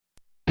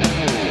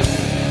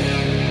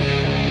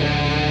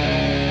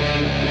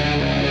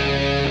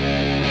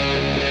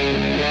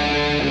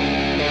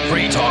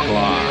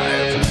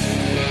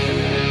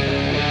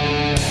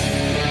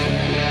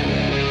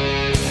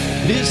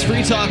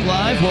Free Talk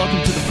Live.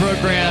 Welcome to the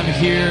program.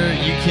 Here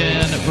you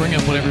can bring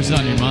up whatever's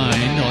on your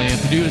mind. All you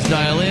have to do is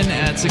dial in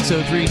at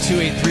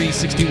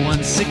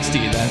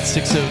 603-283-6160. That's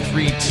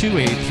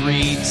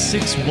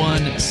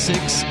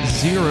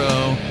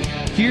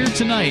 603-283-6160. Here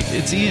tonight,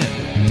 it's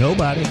Ian.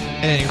 Nobody.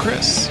 And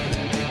Chris.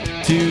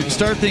 To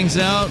start things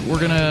out, we're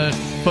going to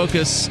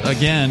focus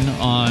again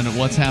on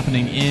what's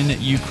happening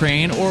in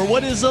Ukraine, or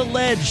what is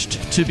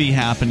alleged to be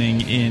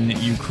happening in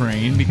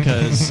Ukraine,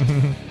 because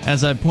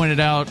as I pointed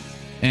out,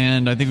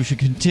 and I think we should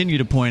continue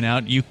to point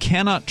out, you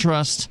cannot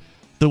trust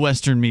the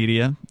Western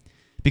media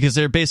because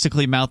they're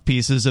basically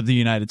mouthpieces of the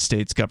United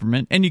States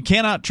government, and you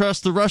cannot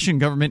trust the Russian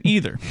government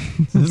either.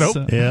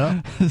 Nope.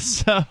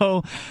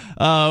 So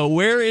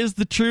where is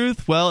the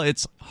truth? Well,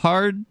 it's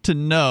hard to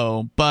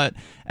know, but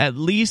at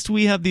least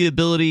we have the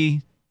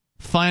ability,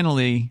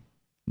 finally,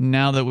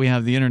 now that we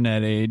have the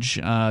internet age,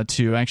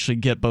 to actually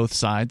get both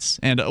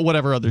sides and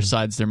whatever other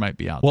sides there might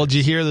be out there. Well, did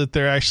you hear that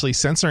they're actually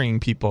censoring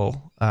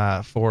people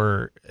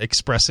for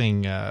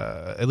expressing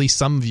at least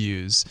some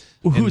views?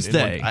 Who's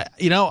they? I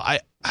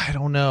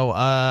don't know.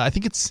 I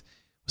think was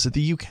it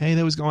the UK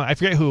that was going? I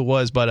forget who it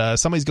was, but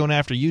somebody's going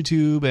after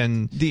YouTube.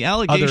 And the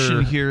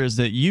allegation here is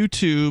that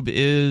YouTube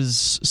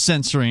is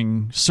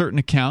censoring certain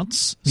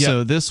accounts. Yep.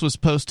 So this was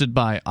posted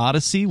by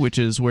Odyssey, which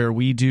is where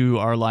we do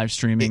our live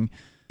streaming.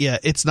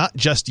 It's not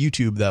just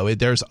YouTube though.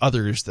 There's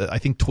others that I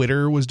think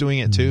Twitter was doing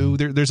it too.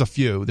 There's a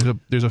few.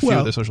 There's a few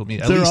of the social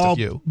media. At least a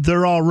few.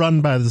 They're all run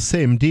by the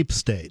same deep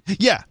state.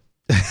 Yeah,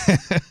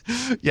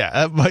 yeah,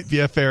 that might be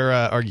a fair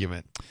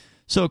argument.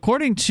 So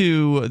according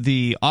to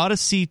the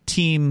Odyssey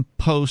team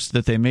post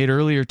that they made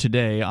earlier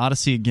today,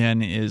 Odyssey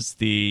again is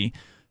the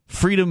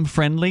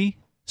freedom-friendly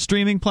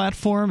streaming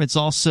platform. It's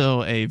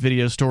also a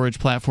video storage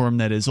platform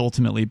that is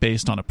ultimately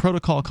based on a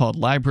protocol called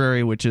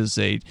Library, which is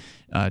a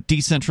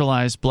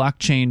decentralized,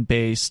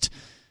 blockchain-based,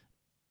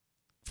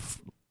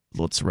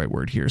 what's the right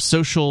word here?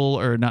 Social,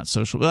 or not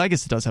social, well, I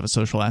guess it does have a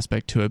social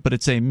aspect to it, but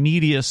it's a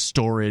media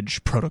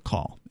storage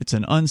protocol. It's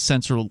an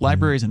uncensorable,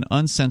 Library is an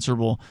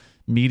uncensorable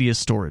media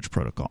storage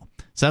protocol.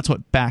 So that's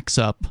what backs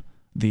up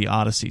the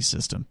Odyssey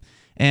system.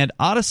 And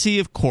Odyssey,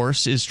 of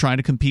course, is trying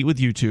to compete with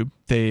YouTube.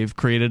 They've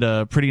created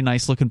a pretty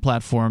nice-looking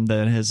platform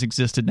that has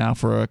existed now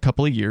for a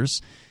couple of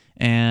years.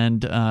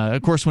 And,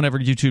 of course, whenever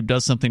YouTube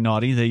does something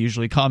naughty, they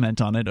usually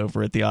comment on it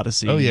over at the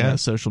Odyssey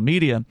social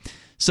media.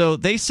 So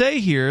they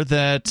say here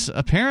that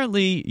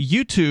apparently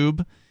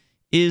YouTube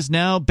is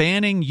now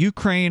banning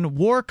Ukraine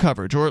war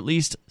coverage, or at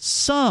least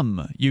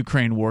some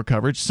Ukraine war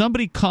coverage.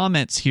 Somebody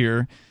comments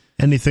here.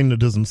 Anything that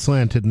doesn't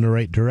slant it in the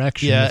right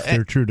direction if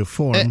they're true to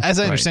form.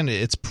 As I understand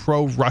it, it's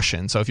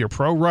pro-Russian. So if you're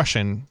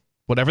pro-Russian,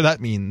 whatever that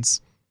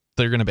means,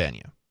 they're going to ban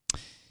you.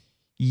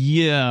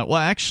 Yeah, well,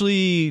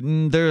 actually,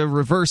 the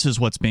reverse is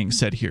what's being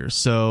said here.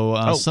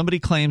 So somebody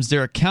claims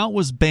their account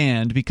was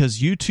banned because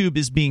YouTube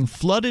is being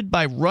flooded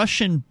by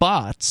Russian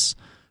bots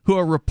who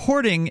are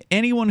reporting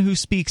anyone who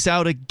speaks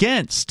out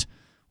against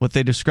what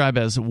they describe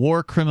as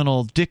war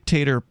criminal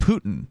dictator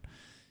Putin.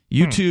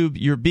 YouTube,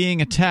 you're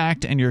being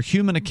attacked, and your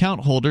human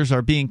account holders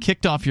are being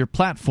kicked off your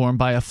platform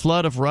by a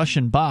flood of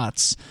Russian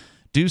bots.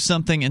 Do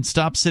something and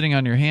stop sitting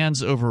on your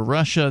hands over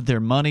Russia. Their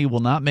money will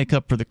not make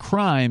up for the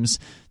crimes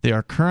they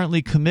are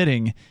currently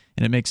committing,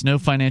 and it makes no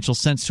financial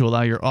sense to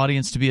allow your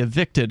audience to be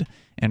evicted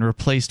and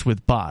replaced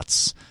with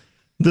bots.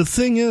 The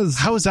thing is,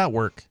 how does that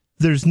work?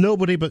 There's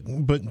nobody but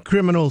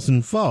criminals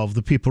involved.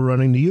 The people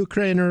running the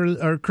Ukraine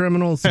are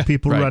criminals. The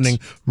people running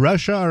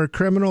Russia are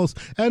criminals.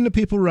 And the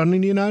people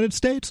running the United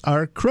States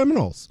are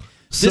criminals.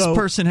 This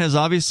person has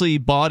obviously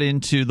bought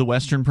into the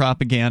Western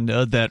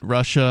propaganda that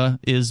Russia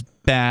is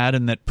bad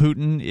and that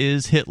Putin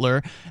is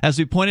Hitler. As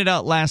we pointed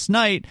out last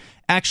night,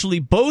 actually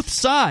both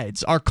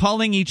sides are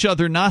calling each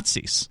other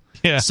Nazis.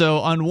 Yeah. So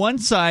on one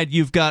side,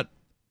 you've got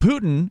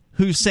Putin,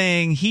 who's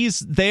saying he's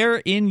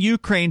there in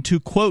Ukraine to,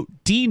 quote,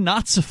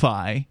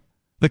 denazify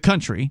the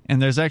country,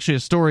 and there's actually a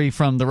story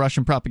from the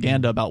Russian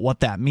propaganda about what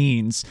that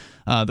means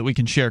that we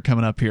can share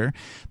coming up here.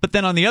 But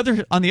then on the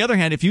other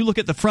hand, if you look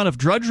at the front of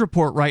Drudge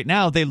Report right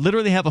now, they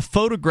literally have a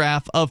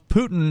photograph of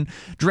Putin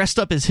dressed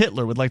up as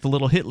Hitler with like the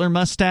little Hitler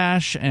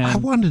mustache. And I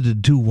wanted to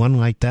do one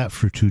like that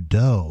for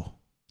Trudeau.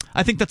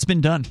 I think that's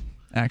been done,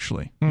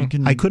 actually.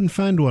 I couldn't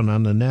find one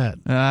on the net.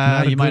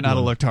 You might not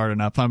have looked hard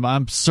enough.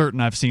 I'm certain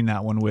I've seen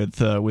that one with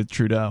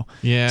Trudeau.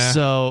 Yeah.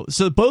 So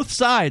both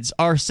sides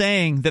are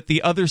saying that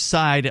the other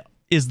side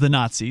is the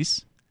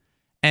Nazis,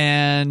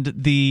 and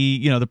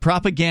the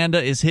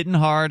propaganda is hitting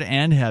hard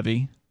and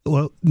heavy.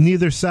 Well,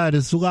 neither side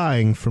is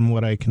lying, from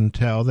what I can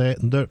tell.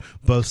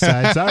 Both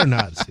sides are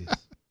Nazis.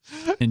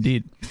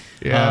 Indeed.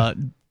 Yeah.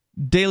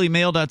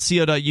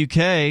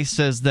 DailyMail.co.uk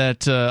says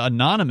that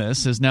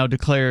Anonymous has now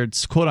declared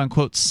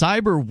quote-unquote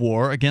cyber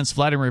war against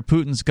Vladimir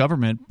Putin's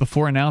government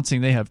before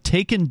announcing they have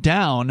taken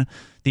down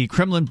the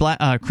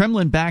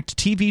Kremlin-backed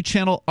TV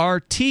channel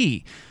RT,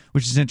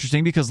 which is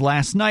interesting because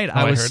last night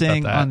I was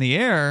saying on the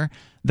air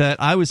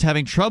that I was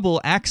having trouble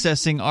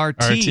accessing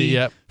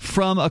RT,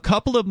 from a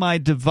couple of my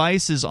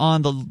devices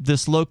on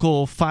this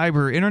local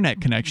fiber internet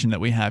connection that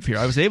we have here.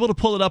 I was able to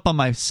pull it up on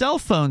my cell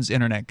phone's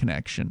internet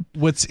connection.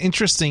 What's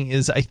interesting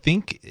is I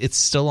think it's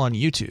still on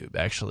YouTube,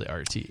 actually,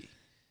 RT.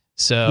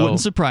 So wouldn't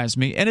surprise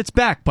me, and it's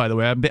back. By the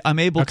way, I'm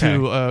able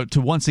to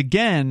once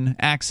again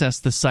access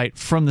the site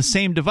from the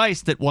same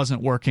device that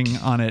wasn't working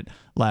on it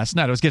last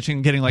night. I was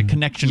getting like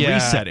connection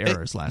reset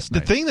errors last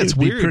night. The thing that's It'd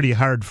weird, be pretty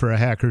hard for a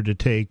hacker to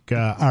take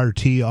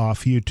RT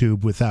off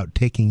YouTube without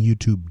taking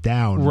YouTube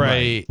down,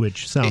 right?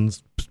 Which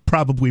sounds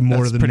probably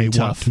more than they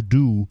want to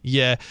do.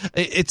 Yeah,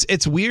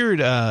 it's weird.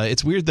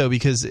 It's weird though,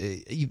 because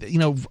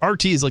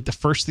RT is like the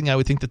first thing I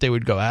would think that they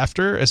would go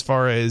after as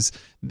far as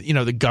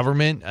the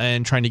government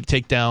and trying to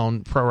take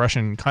down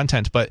pro-Russian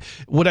content. But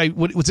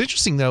what's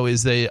interesting though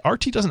is that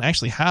RT doesn't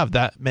actually have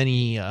that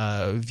many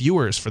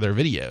viewers for their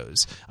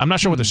videos. I'm not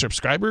sure what their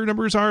subscriber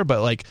numbers are,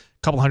 but like a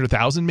couple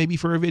 100,000 maybe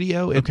for a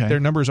video. Their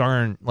numbers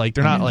aren't like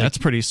they're not like that's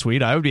pretty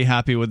sweet. I would be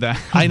happy with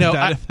that. I know.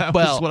 That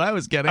was what I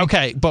was getting.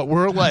 Okay, but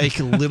we're like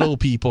little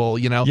people,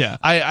 Yeah.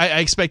 I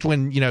expect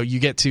when you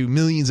get to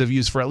millions of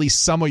views for at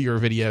least some of your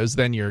videos,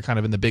 then you're kind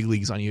of in the big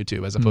leagues on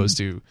YouTube as opposed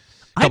to.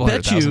 I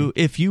bet you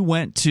if you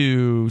went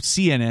to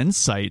CNN's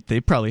site, they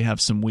probably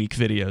have some weak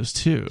videos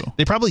too.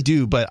 They probably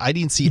do, but I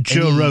didn't see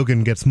Joe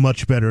Rogan gets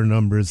much better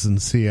numbers than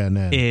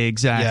CNN.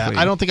 Exactly.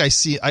 Yeah, I don't think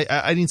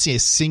I didn't see a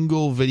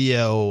single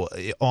video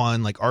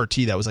on like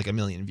RT that was like 1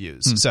 million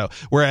views. So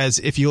whereas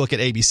if you look at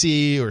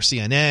ABC or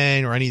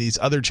CNN or any of these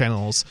other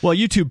channels, well,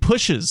 YouTube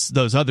pushes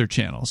those other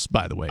channels,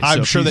 by the way.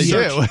 I'm sure they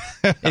do.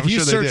 If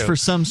you search for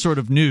some sort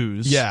of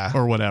news,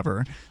 or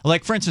whatever,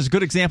 like for instance, a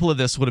good example of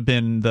this would have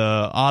been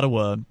the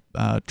Ottawa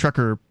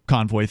trucker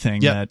convoy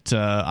thing that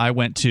I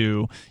went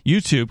to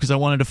YouTube because I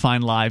wanted to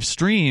find live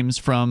streams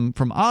from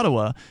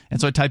Ottawa,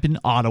 and so I typed in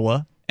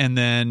Ottawa, and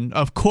then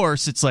of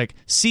course it's like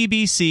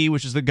CBC,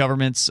 which is the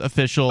government's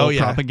official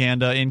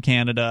propaganda in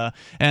Canada,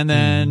 and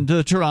then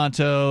the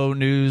Toronto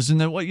News, and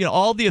then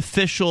all the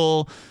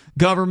official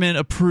government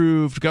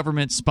approved,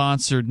 government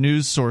sponsored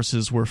news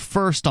sources were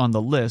first on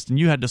the list, and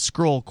you had to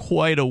scroll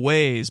quite a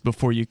ways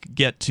before you could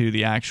get to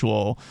the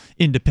actual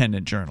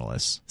independent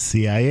journalists.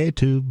 CIA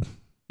tube.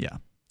 Yeah.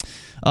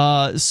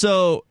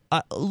 So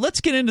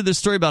let's get into this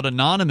story about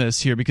Anonymous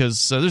here,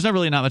 because there's not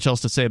much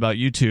else to say about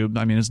YouTube.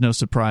 I mean, it's no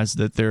surprise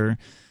that they're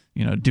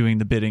doing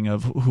the bidding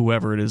of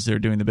whoever it is they're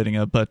doing the bidding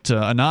of. But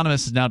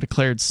Anonymous has now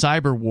declared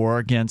cyber war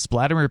against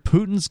Vladimir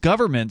Putin's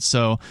government.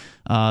 So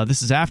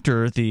this is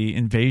after the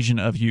invasion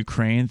of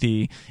Ukraine.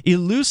 The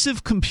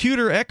elusive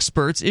computer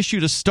experts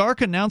issued a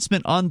stark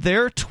announcement on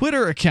their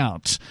Twitter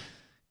account.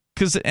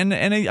 And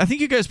I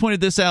think you guys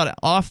pointed this out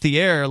off the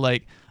air,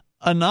 like,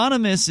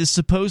 Anonymous is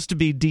supposed to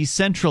be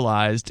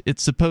decentralized.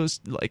 It's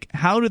supposed, like,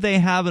 how do they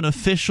have an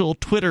official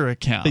Twitter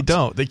account? They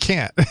don't. They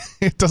can't.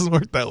 It doesn't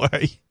work that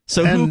way.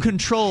 So who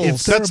controls?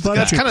 If that's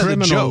kind of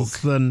the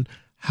joke. Then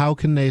how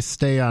can they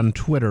stay on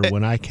Twitter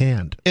when I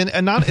can't?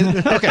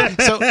 Okay,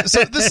 so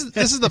this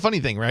is the funny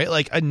thing, right?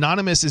 Like,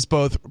 Anonymous is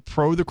both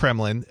pro the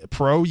Kremlin,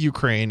 pro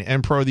Ukraine,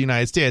 and pro the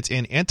United States,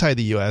 and anti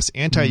the U.S.,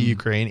 anti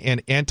Ukraine,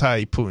 and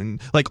anti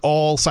Putin, like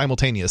all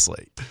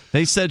simultaneously.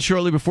 They said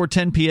shortly before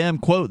 10 p.m.,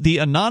 quote, "The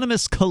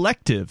Anonymous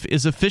Collective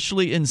is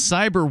officially in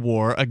cyber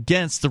war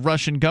against the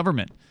Russian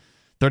government."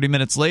 30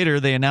 minutes later,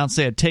 they announced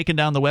they had taken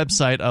down the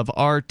website of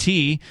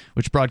RT,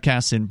 which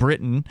broadcasts in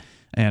Britain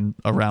and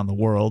around the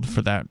world,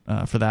 for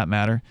that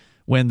matter.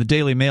 When the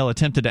Daily Mail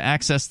attempted to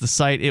access the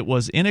site, it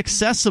was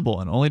inaccessible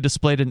and only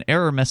displayed an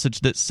error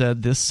message that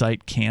said this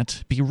site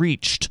can't be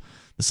reached.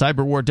 The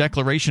cyber war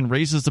declaration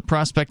raises the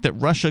prospect that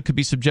Russia could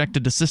be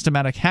subjected to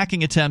systematic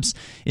hacking attempts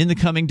in the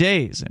coming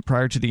days. And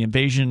prior to the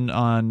invasion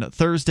on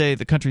Thursday,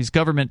 the country's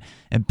government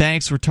and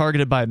banks were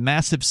targeted by a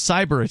massive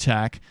cyber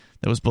attack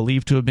that was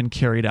believed to have been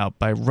carried out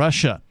by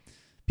Russia.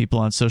 People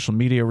on social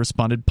media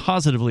responded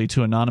positively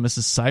to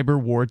Anonymous's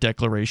cyber war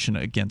declaration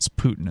against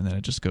Putin. And then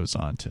it just goes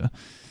on to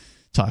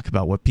talk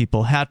about what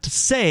people had to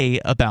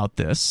say about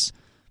this.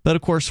 But,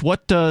 of course,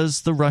 what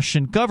does the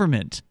Russian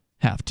government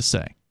have to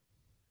say?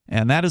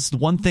 And that is the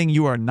one thing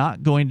you are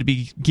not going to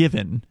be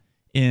given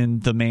in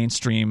the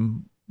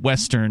mainstream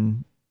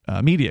Western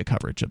media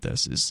coverage of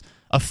this, is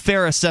a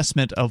fair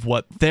assessment of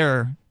what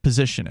their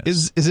position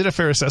is. Is it a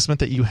fair assessment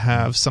that you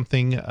have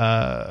something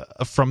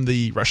from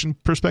the Russian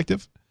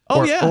perspective?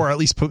 Oh, yeah. Or at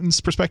least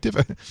Putin's perspective?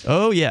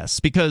 Oh, yes,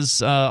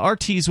 because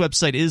RT's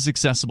website is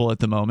accessible at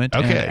the moment,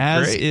 okay,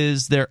 as great.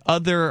 is their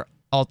other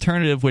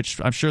alternative, which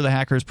I'm sure the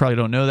hackers probably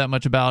don't know that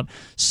much about,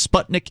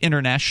 Sputnik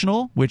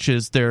International, which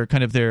is their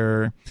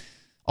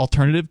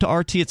alternative to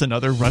RT. It's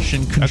another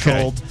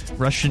Russian-controlled,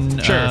 Russian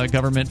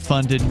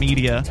government-funded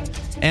media.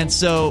 And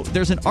so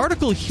there's an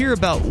article here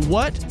about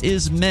what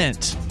is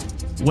meant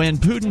when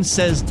Putin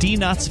says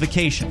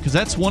denazification, because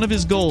that's one of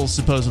his goals,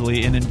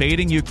 supposedly, in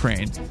invading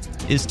Ukraine,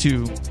 is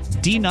to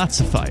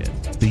denazify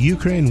it. The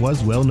Ukraine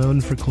was well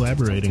known for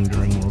collaborating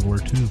during World War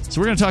II.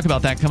 So we're going to talk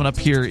about that coming up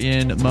here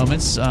in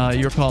moments.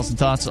 Your calls and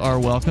thoughts are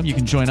welcome. You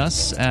can join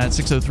us at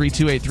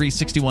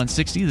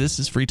 603-283-6160. This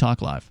is Free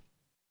Talk Live.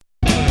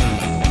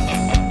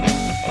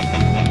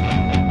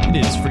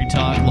 and it's Free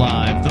Talk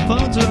Live. The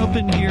phones are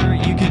open here.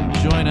 You can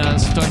join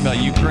us talking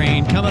about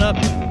Ukraine. Coming up,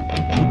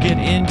 we'll get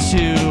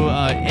into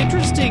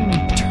interesting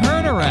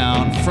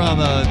turnaround from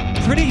a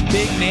pretty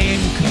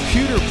big-name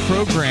computer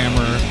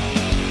programmer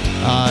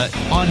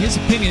on his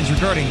opinions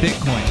regarding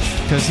Bitcoin,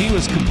 because he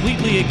was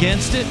completely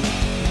against it,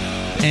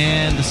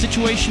 and the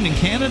situation in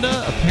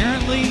Canada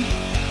apparently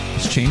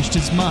has changed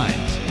his mind.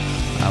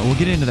 We'll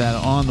get into that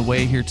on the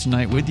way here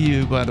tonight with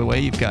you. By the way,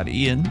 you've got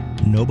Ian.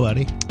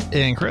 Nobody.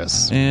 And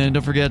Chris. And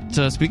don't forget,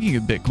 speaking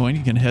of Bitcoin,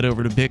 you can head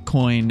over to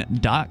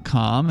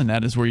bitcoin.com, and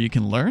that is where you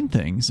can learn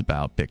things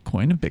about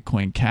Bitcoin and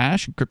Bitcoin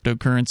Cash and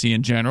cryptocurrency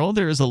in general.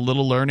 There is a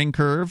little learning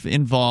curve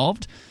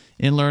involved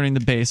in learning the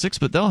basics,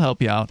 but they'll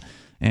help you out,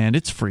 and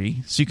it's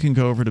free. So you can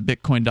go over to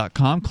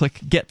bitcoin.com,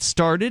 click Get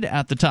Started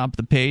at the top of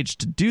the page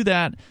to do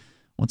that.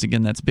 Once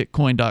again, that's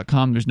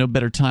bitcoin.com. There's no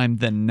better time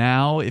than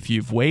now. If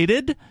you've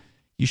waited,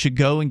 you should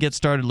go and get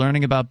started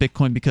learning about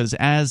Bitcoin, because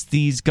as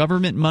these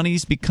government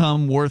monies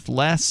become worth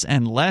less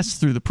and less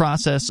through the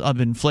process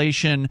of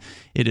inflation,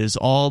 it is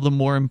all the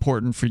more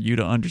important for you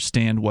to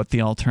understand what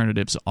the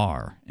alternatives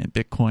are. And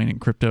Bitcoin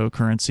and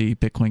cryptocurrency,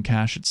 Bitcoin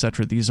Cash,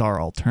 etc., these are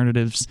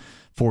alternatives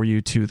for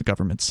you to the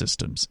government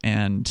systems.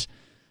 And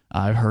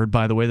I heard,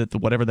 by the way, that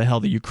whatever the hell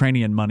the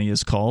Ukrainian money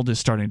is called is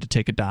starting to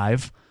take a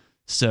dive.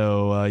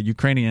 So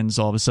Ukrainians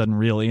all of a sudden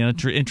really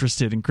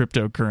interested in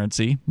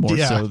cryptocurrency more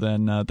so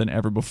than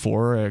ever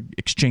before.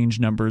 Exchange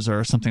numbers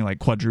are something like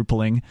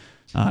quadrupling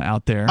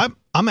out there.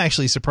 I'm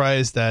actually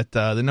surprised that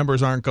the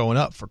numbers aren't going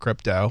up for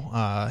crypto.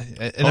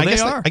 And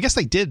I guess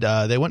they did.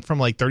 They went from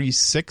like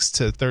 36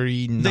 to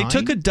 39. They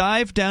took a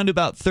dive down to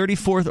about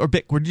 34.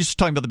 We're just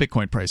talking about the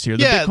Bitcoin price here.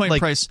 The Bitcoin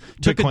price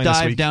took a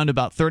dive down to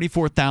about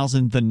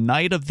 34,000 the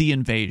night of the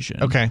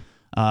invasion. Okay.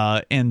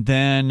 And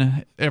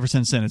then ever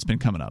since then, it's been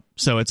coming up.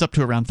 So it's up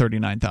to around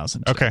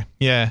 39,000. Okay.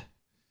 Yeah.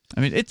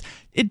 I mean,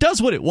 it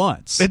does what it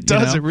wants. It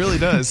does. It really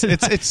does.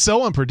 It's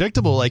so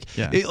unpredictable. Like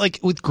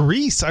with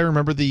Greece, I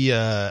remember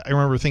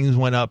things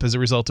went up as a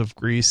result of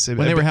Greece when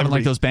they were having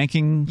like those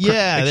banking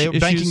they were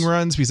banking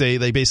runs, because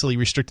they basically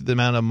restricted the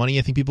amount of money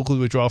I think people could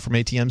withdraw from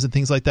ATMs and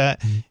things like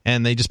that,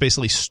 and they just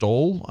basically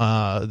stole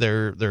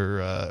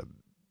their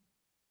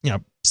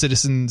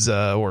citizens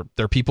or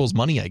their people's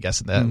money, I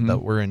guess,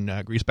 that were in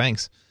Greece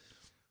banks.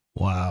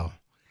 Wow.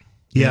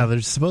 Yeah,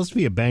 there's supposed to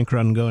be a bank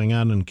run going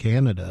on in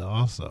Canada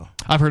also.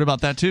 I've heard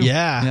about that too.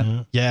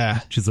 Yeah.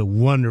 Which is a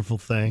wonderful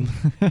thing.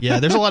 Yeah,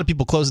 there's a lot of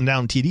people closing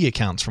down TD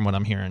accounts from what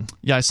I'm hearing.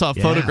 Yeah, I saw a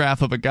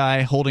photograph of a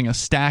guy holding a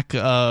stack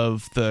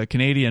of the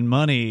Canadian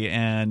money,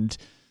 and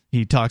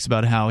he talks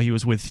about how he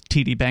was with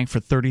TD Bank for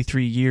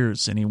 33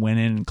 years, and he went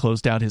in and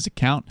closed out his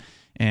account.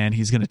 And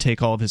he's going to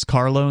take all of his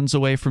car loans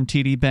away from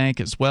TD Bank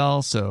as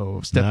well.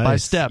 So step by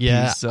step,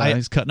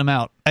 he's cutting them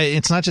out.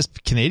 It's not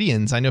just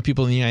Canadians. I know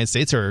people in the United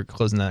States are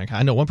closing that account.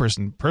 I know one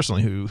person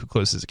personally who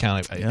closed his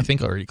account. I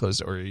think already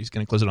closed it, or he's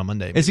going to close it on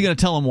Monday. Maybe. Is he going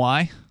to tell him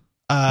why?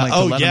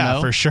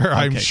 For sure.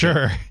 I'm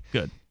sure.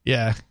 Good.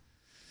 Yeah.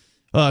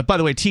 By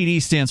the way,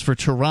 TD stands for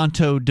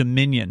Toronto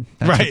Dominion.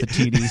 That's what the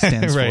TD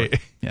stands for.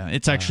 Yeah,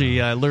 it's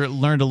actually I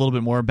learned a little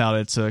bit more about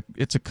it.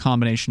 It's a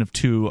combination of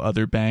two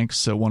other banks.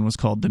 So one was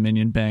called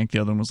Dominion Bank, the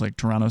other one was like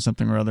Toronto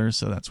something or other.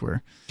 So that's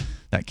where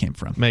that came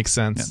from. Makes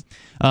sense.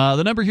 Yeah.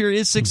 The number here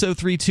is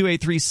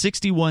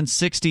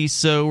 603-283-6160.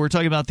 So we're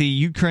talking about the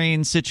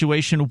Ukraine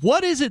situation.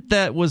 What is it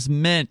that was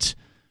meant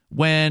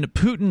when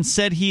Putin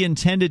said he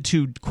intended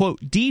to, quote,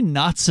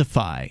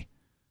 denazify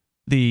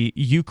the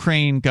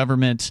Ukraine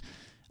government?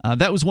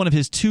 That was one of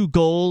his two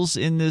goals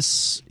in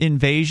this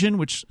invasion,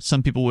 which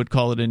some people would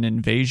call it an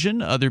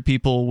invasion. Other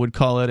people would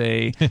call it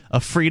a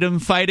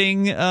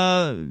freedom-fighting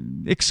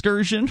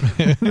excursion.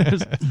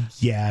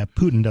 Yeah,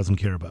 Putin doesn't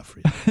care about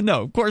freedom.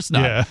 No, of course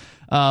not. Yeah.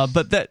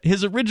 But that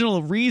his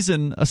original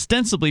reason,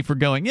 ostensibly for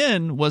going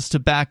in, was to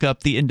back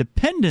up the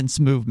independence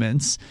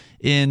movements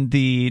in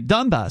the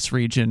Donbass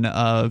region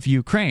of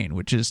Ukraine,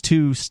 which is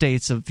two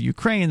states of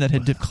Ukraine that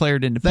had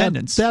declared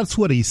independence. That's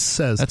what he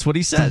says. That's what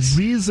he says.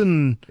 The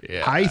reason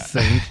I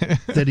think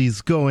that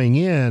he's going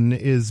in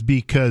is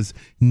because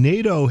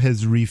NATO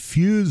has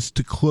refused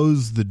to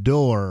close the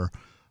door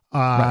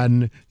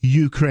on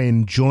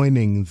Ukraine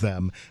joining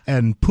them,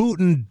 and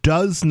Putin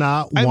does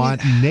not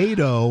want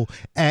NATO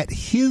at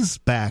his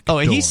back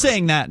door. He's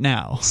saying that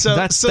now. He's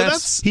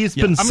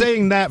been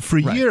saying that for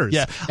years.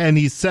 Yeah. And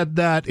he said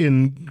that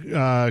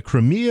in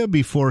Crimea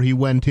before he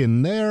went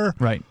in there.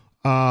 Right.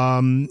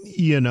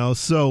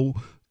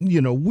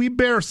 We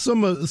bear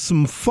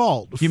some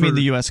fault. You mean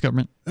the U.S.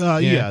 government?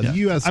 The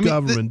U.S.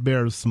 government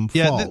bears some fault.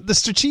 Yeah, the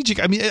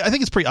strategic. I mean, I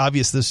think it's pretty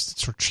obvious the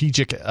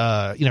strategic,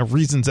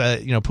 reasons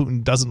that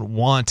Putin doesn't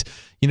want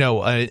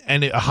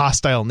a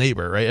hostile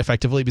neighbor, right?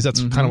 Effectively, because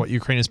that's kind of what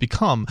Ukraine has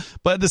become.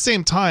 But at the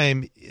same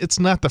time, it's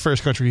not the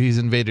first country he's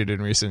invaded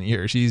in recent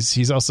years.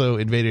 He's also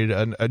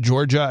invaded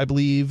Georgia, I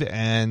believe,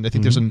 and I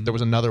think there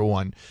was another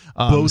one.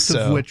 Both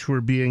of which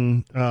were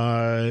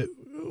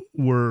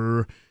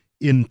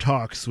in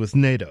talks with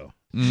NATO.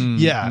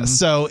 Yeah,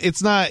 so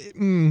it's not.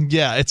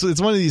 It's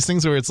one of these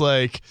things where it's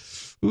like,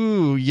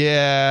 Ooh,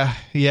 yeah.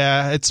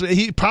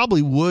 He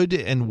probably would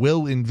and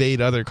will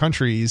invade other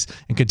countries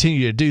and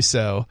continue to do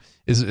so.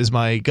 Is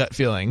my gut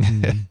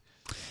feeling.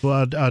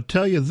 Well, I'll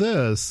tell you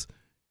this: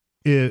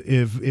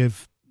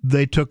 if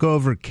they took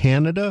over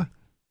Canada,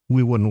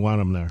 we wouldn't want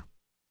them there.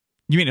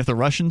 You mean if the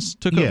Russians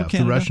took over Canada?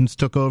 If the Russians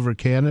took over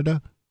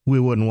Canada, we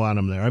wouldn't want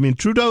them there. I mean,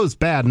 Trudeau's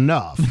bad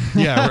enough.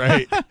 Yeah,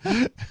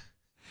 right.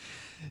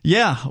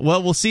 Yeah,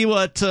 well, we'll see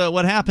what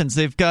happens.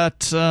 They've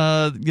got,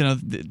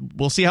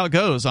 we'll see how it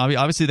goes.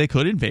 Obviously, they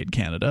could invade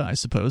Canada, I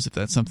suppose, if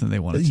that's something they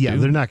wanted to do. Yeah,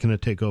 they're not going to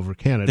take over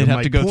Canada. They'd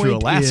have to go through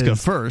Alaska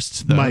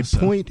first. Though,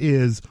 point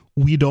is,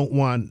 we don't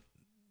want,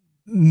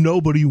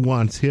 nobody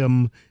wants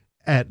him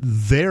at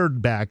their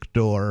back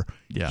door.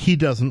 Yeah. He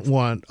doesn't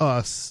want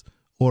us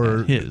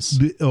or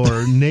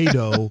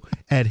NATO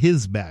at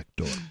his back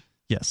door.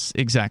 Yes,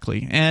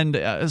 exactly.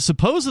 And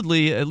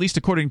supposedly, at least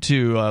according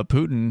to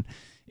Putin,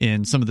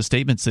 in some of the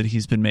statements that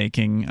he's been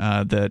making,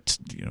 that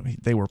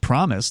they were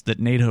promised that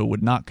NATO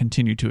would not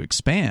continue to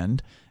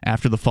expand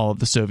after the fall of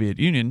the Soviet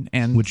Union,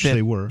 and which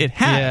they were. It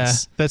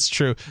has. Yeah, that's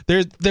true.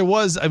 There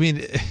was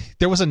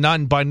a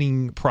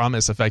non-binding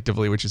promise,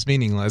 effectively, which is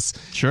meaningless.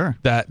 Sure.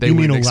 That they you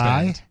would mean a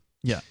expand. lie?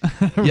 Yeah.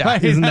 Yeah.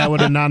 Right. Isn't that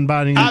what a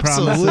non-binding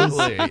promise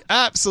is?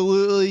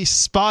 Absolutely.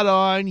 Spot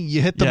on.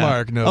 You hit the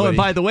mark. Nobody. Oh, and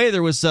by the way,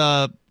 there was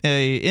a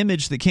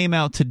image that came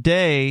out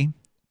today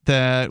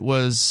that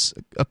was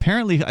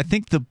apparently, I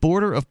think, the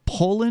border of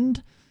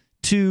Poland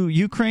to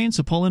Ukraine.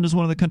 So Poland is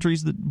one of the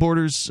countries that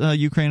borders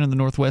Ukraine on the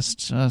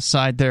northwest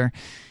side there.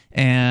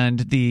 And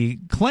the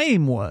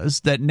claim was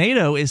that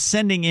NATO is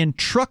sending in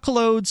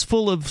truckloads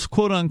full of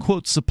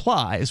quote-unquote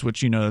supplies,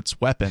 which, it's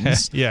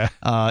weapons,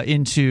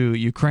 into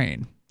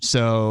Ukraine.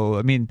 So,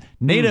 I mean,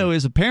 NATO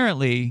is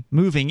apparently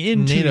moving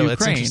into Ukraine.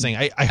 That's interesting.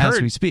 I heard,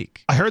 as we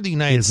speak. I heard the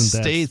United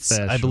States,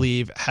 I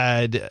believe,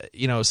 had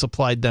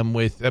supplied them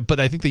with, but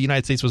I think the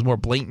United States was more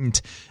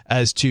blatant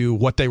as to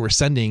what they were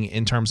sending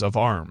in terms of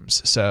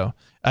arms. So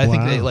I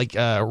think they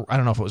I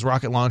don't know if it was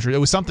rocket launcher. It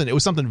was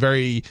something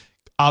very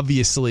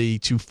obviously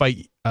to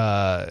fight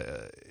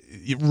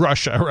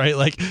Russia, right?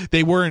 Like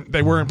they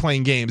weren't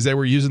playing games. They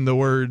were using the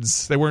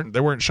words. They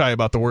weren't shy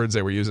about the words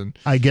they were using.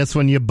 I guess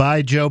when you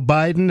buy Joe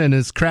Biden and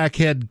his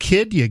crackhead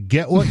kid, you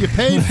get what you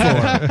paid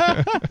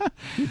for.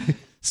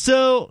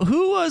 So,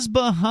 who was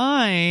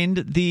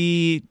behind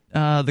the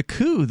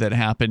coup that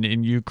happened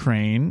in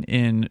Ukraine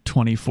in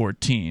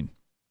 2014?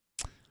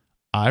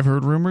 I've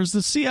heard rumors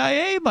the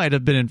CIA might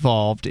have been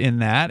involved in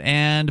that,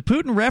 and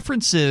Putin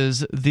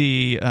references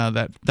the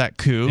that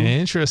coup.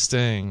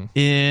 Interesting.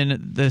 In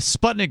the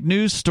Sputnik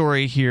news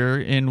story here,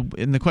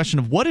 in the question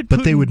of what did Putin...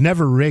 But they would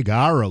never rig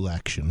our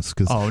elections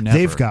because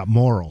they've got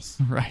morals.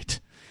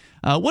 Right.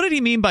 What did he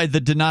mean by the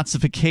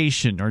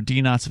denazification or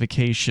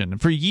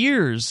denazification? For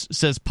years,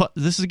 says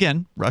this is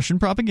again Russian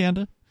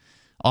propaganda.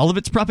 All of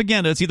it's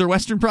propaganda. It's either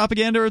Western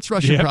propaganda or it's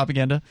Russian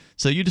propaganda.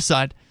 So you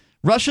decide.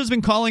 Russia's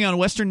been calling on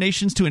Western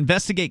nations to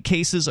investigate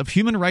cases of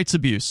human rights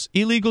abuse,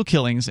 illegal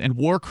killings, and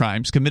war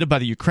crimes committed by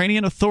the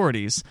Ukrainian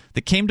authorities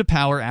that came to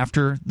power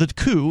after the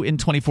coup in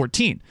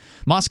 2014.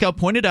 Moscow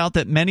pointed out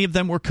that many of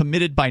them were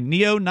committed by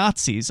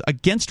neo-Nazis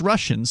against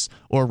Russians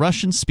or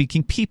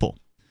Russian-speaking people.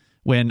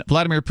 When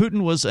Vladimir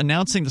Putin was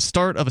announcing the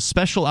start of a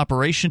special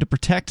operation to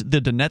protect the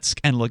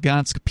Donetsk and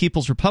Lugansk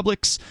People's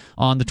Republics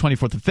on the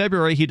 24th of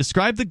February, he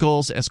described the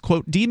goals as,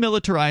 quote,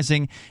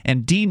 demilitarizing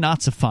and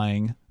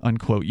denazifying,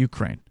 unquote,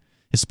 Ukraine.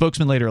 His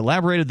spokesman later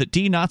elaborated that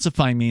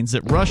denazifying means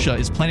that Russia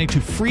is planning to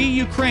free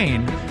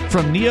Ukraine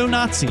from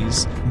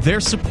neo-Nazis, their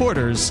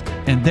supporters,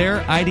 and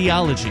their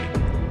ideology.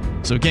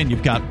 So again,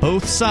 you've got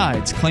both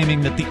sides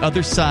claiming that the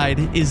other side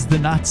is the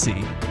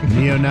Nazi.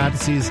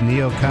 Neo-Nazis,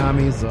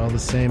 neo-commies, all the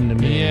same to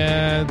me.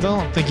 Yeah,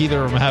 don't think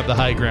either of them have the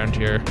high ground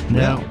here.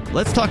 No.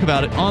 Let's talk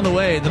about it on the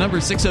way. The number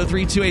is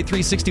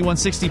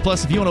 603-283-6160.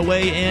 Plus, if you want to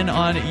weigh in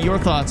on your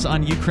thoughts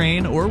on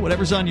Ukraine or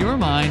whatever's on your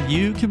mind,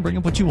 you can bring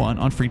up what you want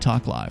on Free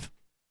Talk Live.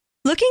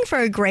 Looking for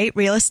a great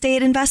real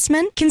estate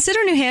investment?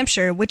 Consider New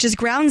Hampshire, which is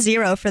ground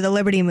zero for the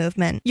Liberty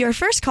Movement. Your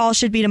first call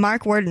should be to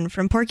Mark Worden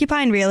from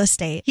Porcupine Real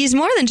Estate. He's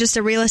more than just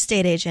a real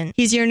estate agent.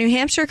 He's your New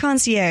Hampshire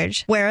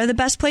concierge. Where are the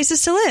best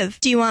places to live?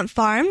 Do you want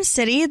farm,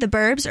 city, the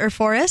burbs, or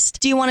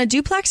forest? Do you want a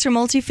duplex or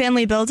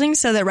multifamily building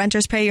so that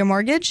renters pay your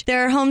mortgage?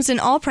 There are homes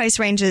in all price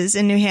ranges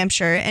in New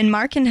Hampshire, and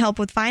Mark can help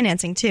with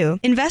financing too.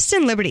 Invest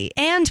in liberty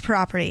and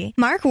property.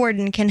 Mark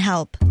Worden can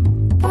help.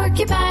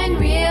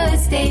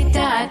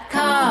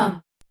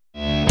 PorcupineRealEstate.com.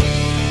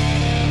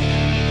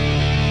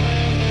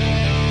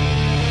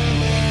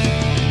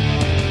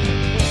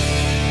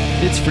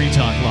 It's Free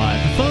Talk Live.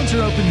 The phones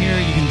are open here.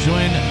 You can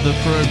join the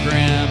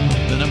program.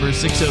 The number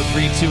is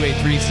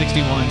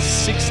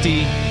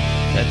 603-283-6160.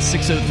 That's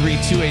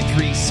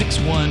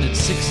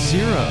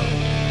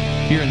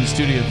 603-283-6160. Here in the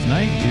studio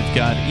tonight, we've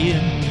got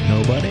Ian.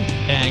 Nobody.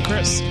 And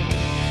Chris.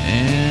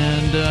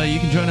 And you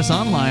can join us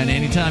online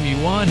anytime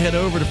you want. Head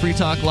over to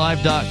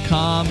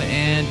freetalklive.com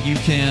and you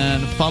can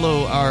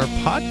follow our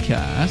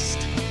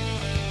podcast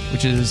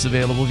which is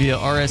available via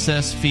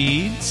RSS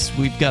feeds.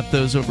 We've got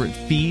those over at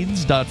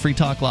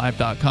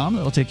feeds.freetalklive.com.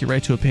 That'll take you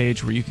right to a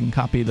page where you can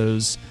copy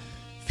those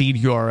feed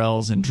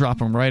URLs and drop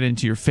them right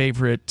into your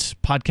favorite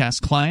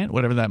podcast client,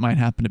 whatever that might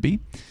happen to be.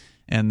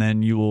 And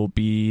then you will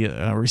be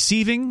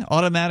receiving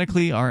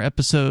automatically our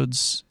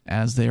episodes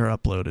as they are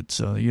uploaded.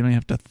 So you don't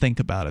have to think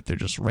about it. They're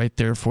just right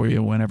there for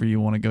you whenever you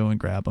want to go and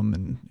grab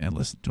them and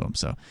listen to them.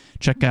 So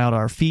check out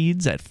our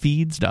feeds at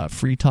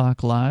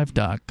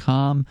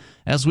feeds.freetalklive.com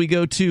as we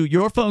go to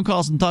your phone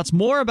calls and thoughts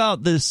more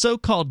about the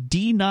so-called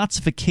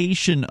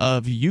denazification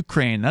of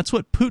Ukraine. That's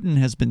what Putin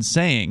has been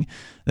saying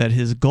that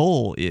his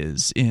goal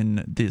is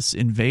in this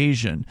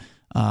invasion.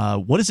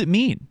 What does it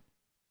mean?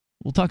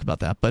 We'll talk about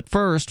that. But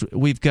first,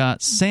 we've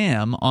got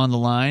Sam on the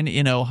line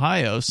in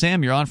Ohio.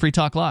 Sam, you're on Free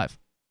Talk Live.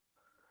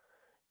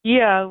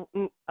 Yeah,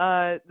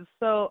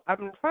 so I've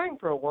been trying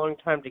for a long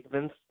time to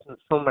convince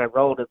some of my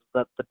relatives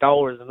that the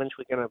dollar is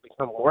eventually going to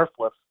become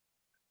worthless.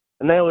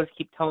 And they always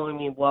keep telling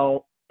me,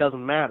 well, it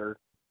doesn't matter.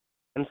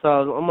 And so I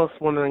was almost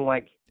wondering,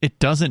 like... It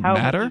doesn't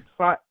matter?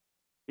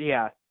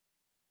 Yeah.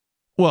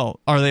 Well,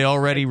 are they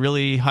already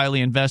really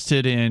highly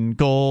invested in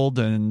gold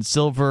and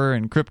silver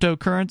and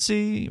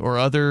cryptocurrency or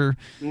other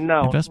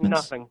investments? No,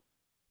 nothing.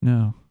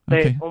 No.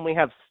 Okay. They only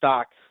have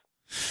stocks.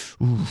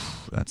 Ooh,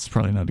 that's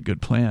probably not a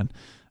good plan.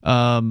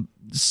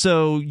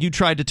 So you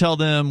tried to tell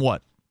them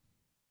what?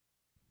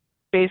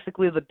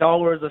 Basically, the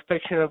dollar is a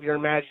fiction of your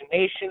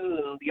imagination,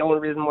 and the only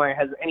reason why it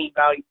has any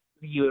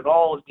value at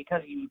all is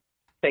because you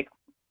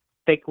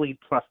fakely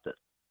trust it.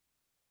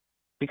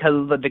 Because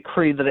of the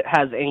decree that it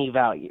has any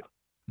value.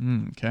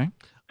 Okay.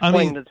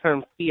 Explaining the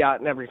term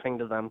fiat and everything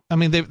to them. I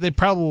mean, they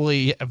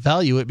probably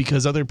value it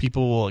because other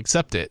people will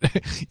accept it.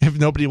 If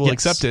nobody will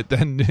accept it,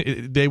 then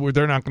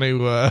they're not going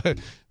to.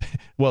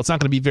 Well, it's not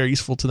going to be very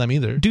useful to them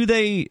either. Do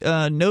they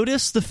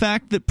notice the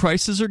fact that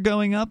prices are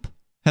going up?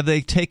 Have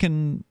they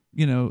taken?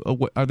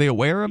 Are they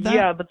aware of that?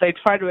 Yeah, but they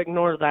try to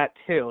ignore that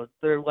too.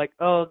 They're like,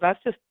 "Oh, that's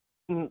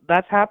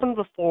happened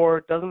before.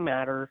 It doesn't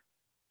matter."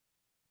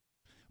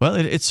 Well,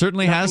 it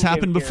certainly has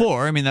happened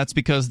before. I mean, that's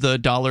because the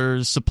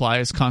dollar's supply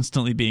is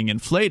constantly being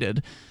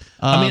inflated.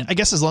 I mean, I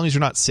guess as long as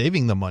you're not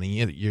saving the money,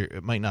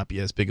 it might not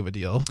be as big of a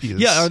deal.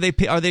 Yeah,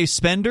 are they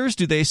spenders?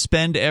 Do they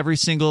spend every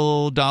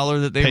single dollar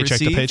that they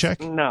receive? Paycheck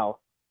to paycheck?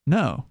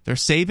 No, they're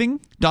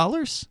saving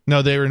dollars?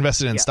 No, they're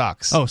invested in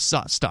stocks. Oh,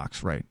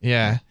 stocks, right.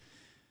 Yeah.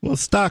 Well,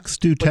 stocks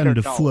do tend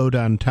to float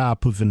on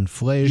top of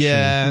inflation.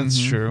 Yeah, that's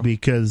true.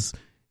 Because,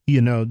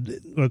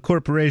 a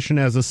corporation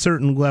has a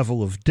certain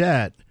level of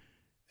debt.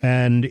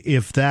 And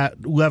if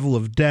that level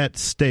of debt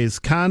stays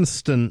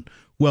constant,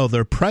 well,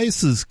 their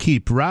prices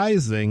keep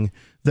rising,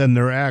 then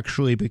they're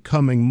actually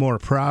becoming more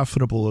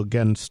profitable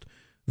against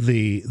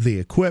the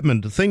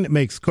equipment. The thing that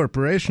makes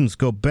corporations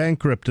go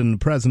bankrupt in the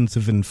presence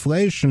of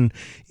inflation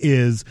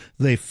is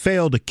they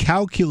fail to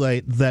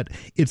calculate that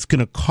it's going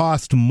to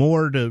cost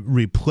more to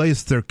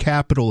replace their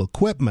capital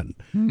equipment.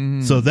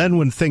 So then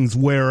when things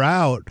wear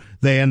out,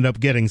 they end up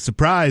getting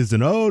surprised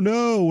and, oh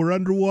no, we're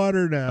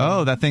underwater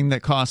now. Oh, that thing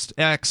that cost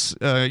X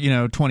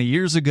 20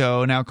 years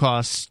ago now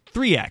costs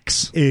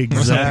 3X.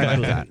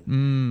 Exactly. Like that.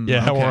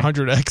 Or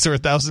 100X or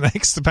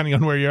 1,000X depending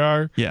on where you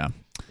are. Yeah.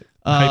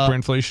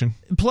 Hyperinflation.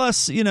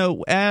 Plus,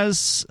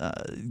 as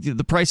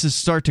the prices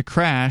start to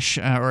crash,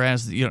 or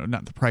as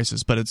not the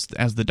prices, but it's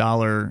as the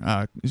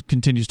dollar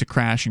continues to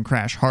crash and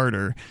crash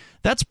harder,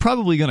 that's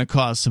probably going to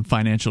cause some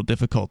financial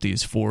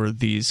difficulties for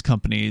these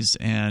companies,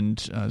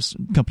 and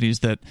companies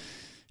that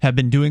have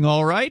been doing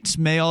all right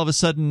may all of a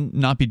sudden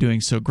not be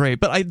doing so great.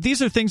 But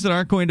these are things that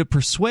aren't going to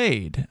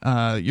persuade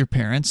your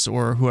parents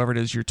or whoever it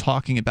is you're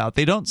talking about.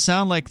 They don't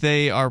sound like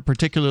they are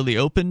particularly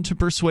open to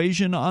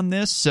persuasion on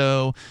this,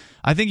 so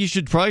I think you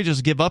should probably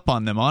just give up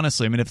on them,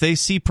 honestly. I mean, if they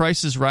see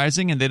prices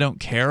rising and they don't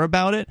care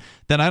about it,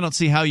 then I don't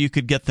see how you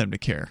could get them to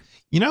care.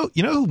 You know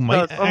who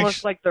might it's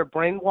almost like they're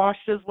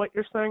brainwashed is what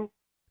you're saying?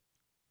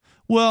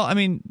 Well, I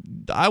mean,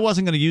 I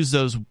wasn't going to use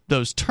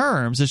those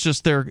terms. It's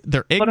just they're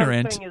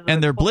ignorant,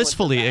 and they're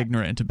blissfully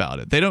ignorant about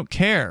it. They don't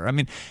care. I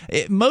mean,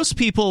 most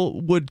people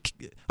would.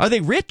 Are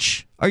they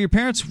rich? Are your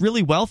parents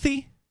really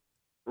wealthy?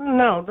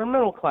 No, they're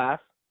middle class.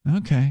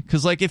 Okay,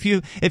 because if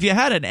you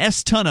had an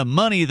S-ton of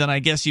money, then I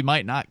guess you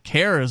might not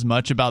care as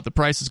much about the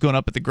prices going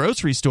up at the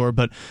grocery store.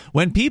 But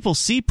when people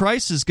see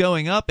prices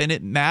going up and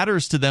it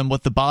matters to them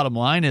what the bottom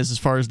line is as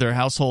far as their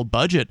household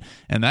budget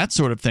and that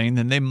sort of thing,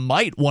 then they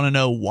might want to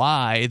know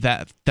why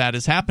that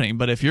is happening.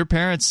 But if your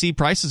parents see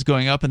prices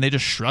going up and they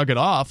just shrug it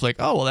off, like,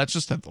 oh, well, that's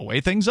just the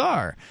way things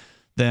are,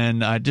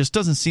 then it just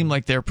doesn't seem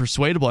like they're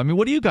persuadable. I mean,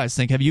 what do you guys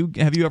think? Have you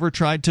ever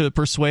tried to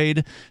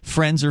persuade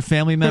friends or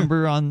family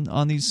member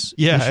on these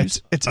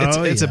issues? It's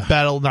a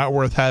battle not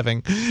worth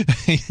having.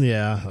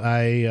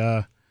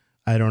 Yeah,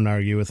 I don't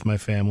argue with my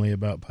family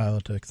about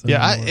politics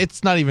anymore.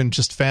 It's not even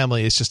just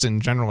family. It's just in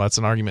general, that's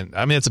an argument.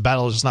 I mean, it's a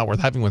battle just not worth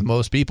having with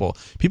most people.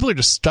 People are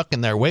just stuck in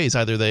their ways.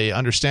 Either they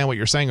understand what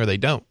you're saying or they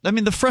don't. I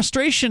mean, the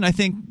frustration I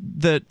think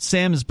that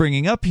Sam is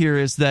bringing up here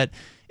is that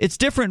it's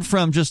different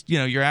from just,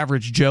 your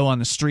average Joe on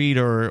the street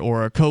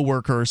or a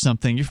coworker or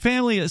something. Your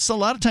family, it's a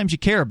lot of times you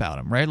care about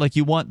them, right? Like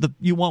you want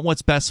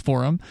what's best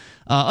for them,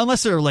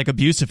 unless they're like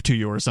abusive to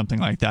you or something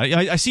like that.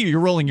 I see you're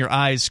rolling your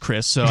eyes,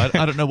 Chris. So I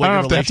don't know what I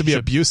your don't have to be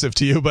abusive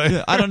to you,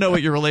 but I don't know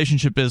what your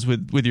relationship is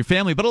with your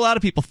family. But a lot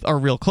of people are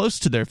real close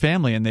to their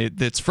family, and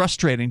it's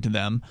frustrating to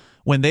them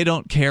when they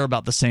don't care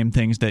about the same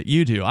things that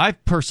you do. I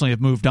personally have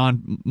moved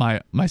on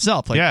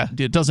myself.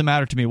 It doesn't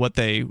matter to me what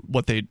they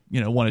want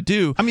to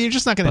do. I mean, you're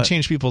just not going to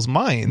change people's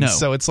minds. No.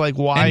 So it's like,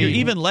 why? And you're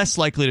even less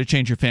likely to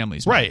change your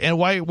family's mind. Right. And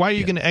why are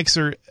you going to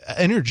exert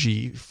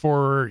energy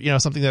for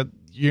something that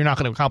you're not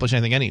going to accomplish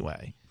anything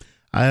anyway?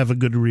 I have a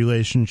good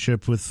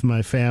relationship with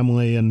my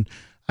family, and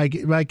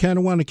I kind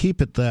of want to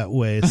keep it that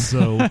way.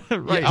 So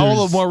right.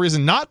 All the more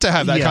reason not to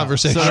have that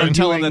conversation. So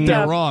tell them that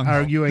they're wrong.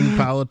 Arguing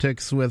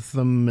politics with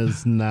them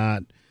is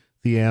not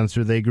the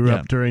answer. They grew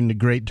up during the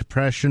Great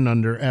Depression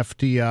under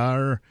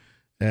FDR,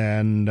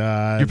 and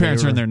your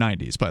parents are in their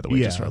 90s, by the way.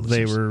 Yeah,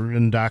 they were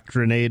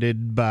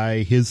indoctrinated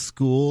by his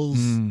schools,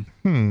 and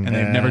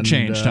they've never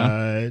changed,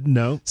 huh?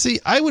 No. See,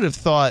 I would have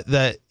thought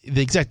that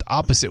the exact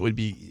opposite would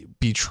be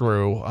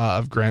true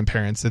of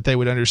grandparents, that they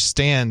would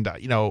understand,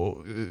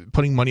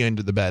 putting money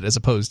under the bed as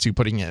opposed to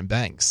putting it in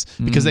banks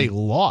because they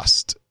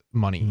lost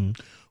money.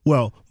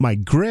 Well, my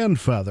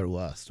grandfather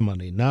lost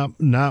money, not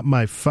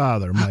my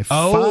father. My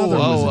father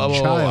was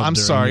a child. I'm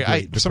sorry.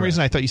 For some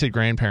reason I thought you said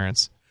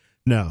grandparents.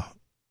 No.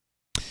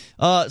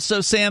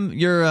 So, Sam,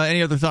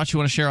 any other thoughts you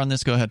want to share on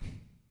this? Go ahead.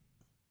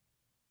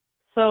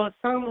 So it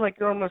sounds like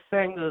you're almost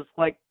saying that it's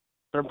like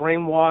they're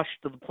brainwashed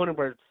to the point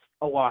where it's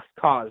a lost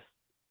cause.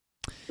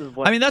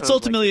 I mean, that's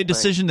ultimately a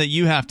decision that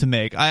you have to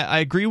make. I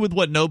agree with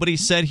what nobody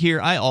said here.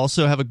 I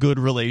also have a good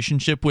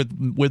relationship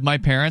with my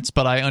parents,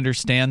 but I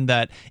understand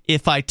that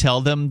if I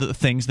tell them the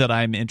things that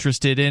I'm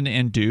interested in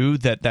and do,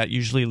 that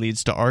usually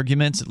leads to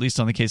arguments, at least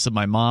on the case of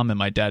my mom, and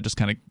my dad just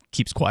kind of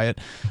keeps quiet.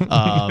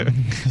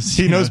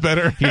 He knows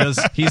better.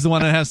 He's the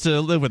one that has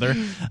to live with her.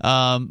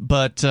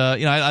 But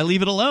I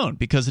leave it alone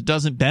because it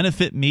doesn't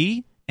benefit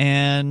me,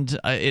 and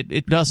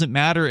it doesn't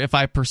matter if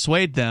I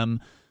persuade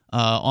them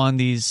on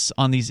these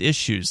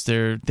issues.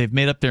 They've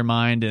made up their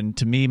mind, and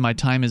to me, my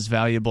time is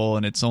valuable,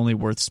 and it's only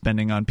worth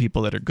spending on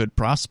people that are good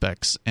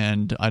prospects.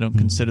 And I don't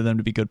consider them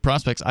to be good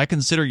prospects. I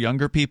consider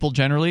younger people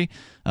generally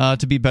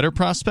to be better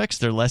prospects.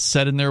 They're less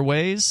set in their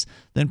ways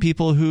than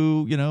people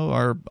who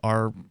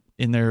are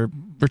in their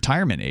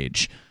retirement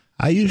age.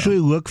 I usually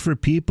look for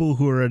people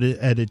who are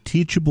at a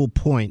teachable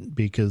point,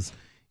 because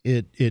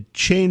it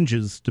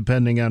changes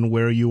depending on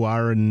where you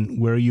are in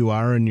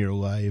your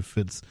life.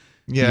 It's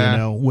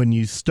when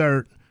you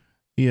start,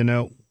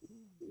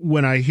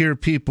 when I hear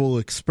people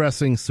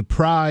expressing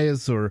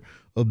surprise or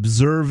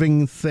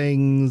observing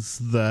things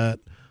that,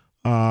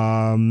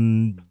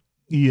 that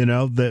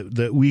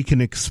we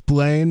can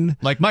explain.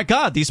 Like, my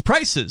God, these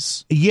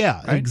prices.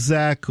 Yeah, right?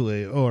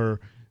 Exactly. Or,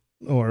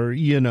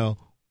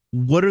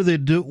 what are they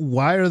do?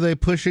 Why are they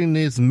pushing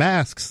these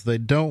masks? They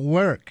don't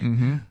work.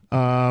 Mm-hmm.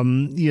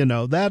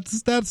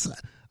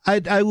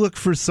 I look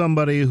for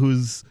somebody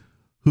who's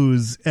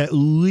at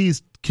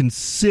least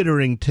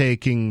considering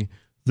taking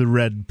the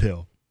red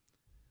pill.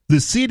 The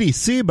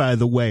CDC, by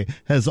the way,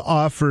 has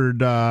offered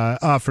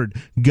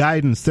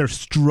guidance. They're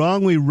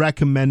strongly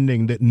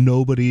recommending that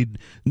nobody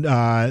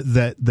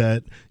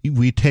that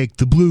we take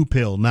the blue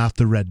pill, not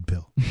the red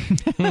pill.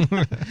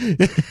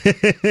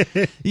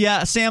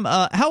 Yeah, Sam,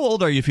 how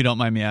old are you, if you don't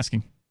mind me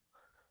asking?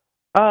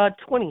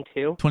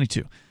 22.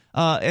 22.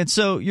 And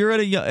so you're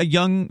at a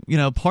young,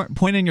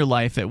 point in your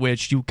life at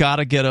which you've got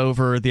to get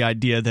over the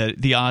idea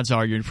that the odds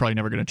are you're probably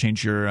never going to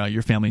change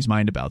your family's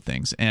mind about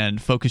things,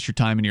 and focus your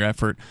time and your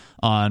effort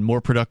on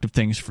more productive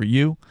things for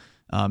you.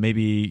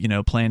 Maybe,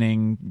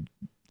 planning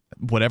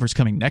whatever's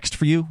coming next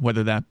for you,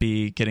 whether that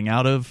be getting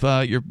out of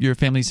your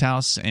family's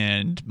house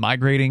and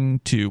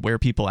migrating to where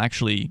people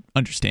actually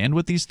understand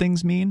what these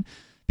things mean.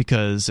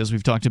 Because as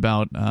we've talked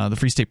about, the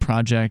Free State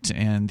Project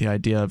and the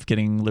idea of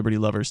getting liberty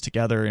lovers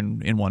together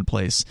in one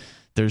place,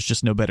 there's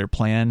just no better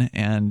plan.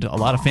 And a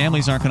lot of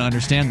families aren't going to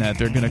understand that.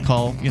 They're going to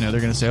call, they're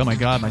going to say, oh my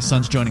God, my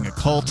son's joining a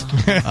cult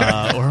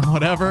or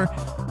whatever.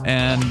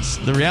 And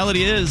the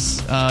reality is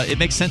it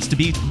makes sense to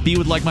be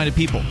with like-minded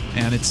people.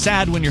 And it's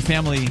sad when your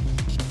family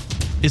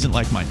isn't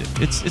like-minded.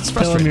 It's frustrating.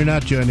 Tell them you're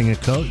not joining a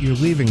cult, you're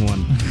leaving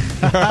one.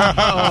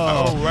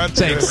 That's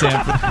thanks,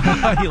 Sam.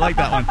 You like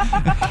that one?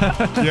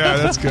 Yeah,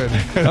 that's good.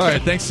 All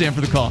right, thanks, Sam,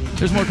 for the call.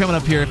 There's more coming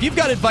up here. If you've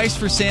got advice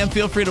for Sam,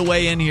 feel free to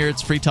weigh in here.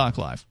 It's Free Talk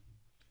Live.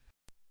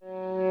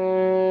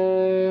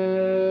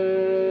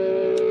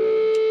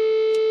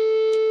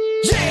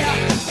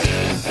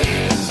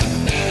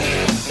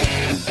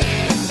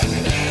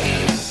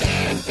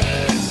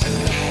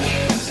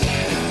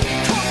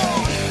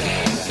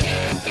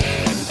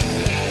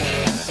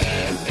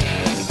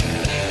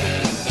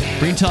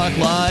 Free Talk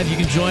Live. You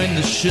can join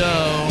the show.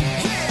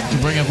 You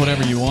can bring up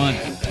whatever you want.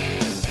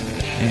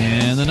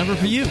 And the number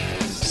for you,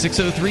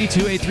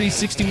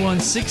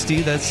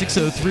 603-283-6160. That's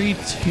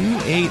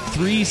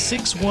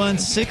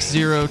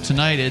 603-283-6160.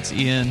 Tonight it's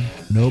Ian.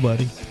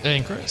 Nobody.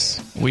 And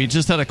Chris. We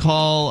just had a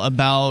call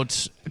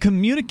about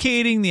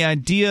communicating the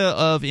idea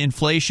of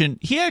inflation.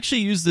 He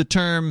actually used the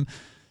term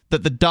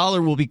that the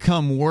dollar will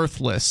become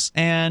worthless,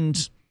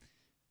 and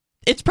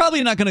it's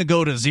probably not going to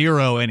go to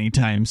zero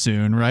anytime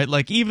soon, right?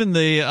 Like even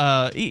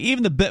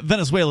the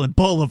Venezuelan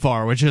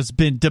bolivar, which has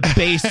been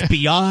debased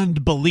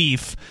beyond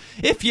belief,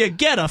 if you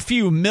get a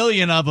few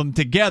million of them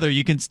together,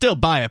 you can still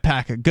buy a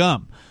pack of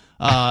gum.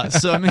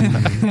 So I mean,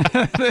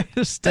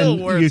 they're still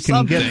and worth you can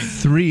something. get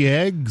 3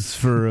 eggs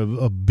for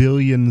a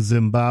billion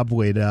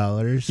Zimbabwe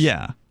dollars.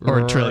 Yeah,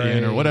 or a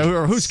trillion, or whatever.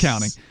 Or who's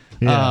counting?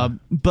 Yeah.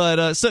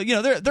 So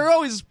they're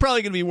always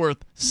probably going to be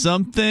worth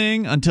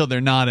something until they're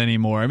not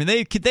anymore. I mean,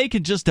 they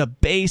can just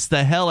abase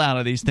the hell out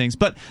of these things.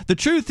 But the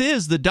truth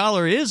is, the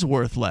dollar is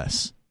worth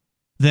less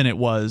than it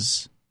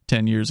was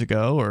 10 years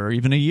ago or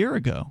even a year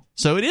ago.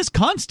 So it is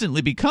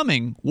constantly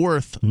becoming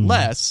worth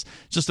less.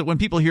 Just that when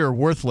people hear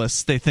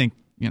worthless, they think,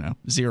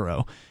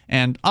 zero.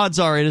 And odds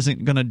are it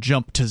isn't going to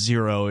jump to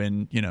zero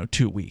in,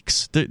 2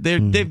 weeks.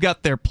 They've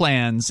got their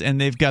plans,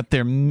 and they've got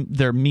their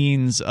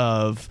means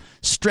of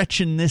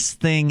stretching this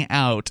thing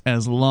out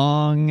as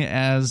long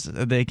as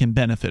they can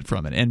benefit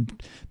from it.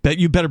 And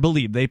you better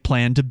believe they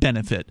plan to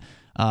benefit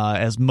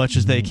as much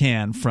as they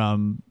can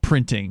from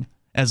printing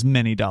as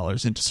many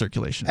dollars into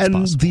circulation as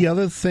possible. And the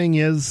other thing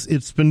is,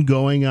 it's been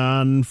going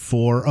on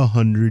for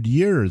 100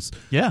 years.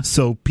 Yeah.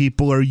 So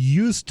people are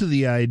used to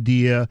the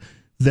idea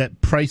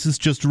that prices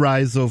just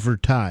rise over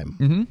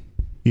time.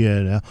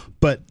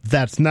 But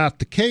that's not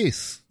the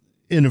case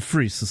in a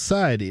free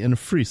society. In a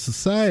free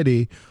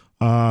society,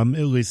 at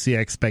least the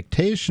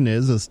expectation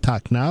is, as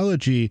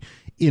technology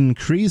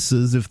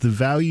increases, if the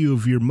value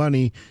of your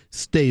money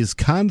stays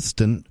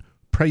constant,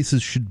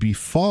 prices should be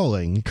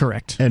falling.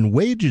 Correct. And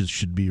wages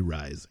should be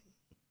rising.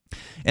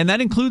 And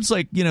that includes,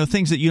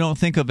 things that you don't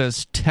think of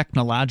as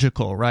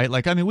technological, right?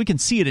 Like, I mean, we can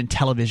see it in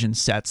television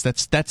sets.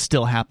 That's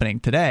still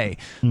happening today.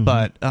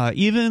 But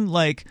even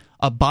like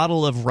a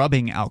bottle of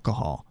rubbing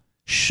alcohol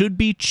should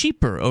be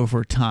cheaper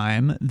over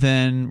time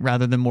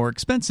rather than more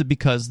expensive,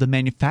 because the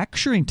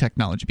manufacturing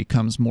technology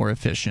becomes more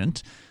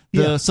efficient.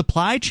 The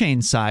supply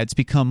chain sides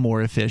become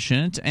more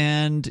efficient.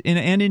 And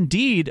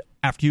indeed,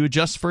 after you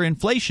adjust for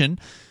inflation,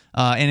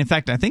 and in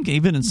fact, I think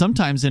even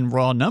sometimes in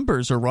raw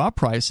numbers or raw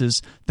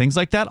prices, things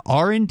like that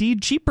are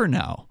indeed cheaper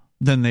now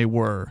than they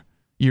were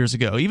years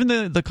ago. Even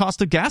the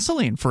cost of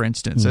gasoline, for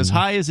instance, as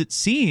high as it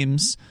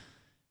seems,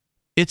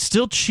 it's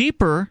still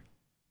cheaper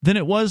than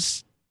it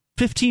was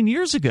 15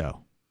 years ago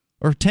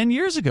or 10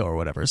 years ago or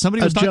whatever.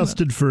 Somebody was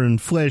adjusted for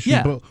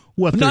inflation, but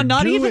what they're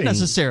not doing... even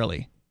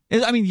necessarily.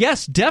 I mean,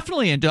 yes,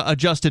 definitely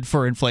adjusted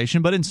for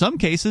inflation, but in some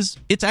cases,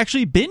 it's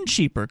actually been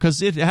cheaper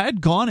because it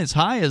had gone as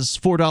high as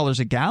 $4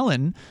 a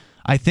gallon,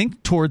 I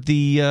think, toward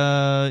the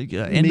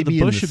end of the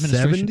Bush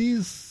administration.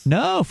 70s?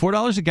 No,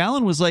 $4 a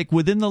gallon was like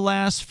within the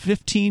last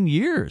 15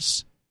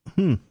 years.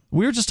 We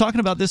were just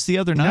talking about this the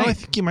other night. No, I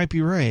think you might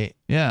be right.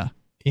 Yeah.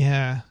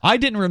 Yeah. I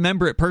didn't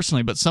remember it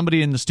personally, but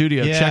somebody in the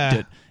studio checked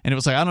it, and it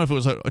was like, I don't know if it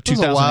was a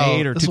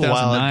 2008 or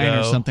 2009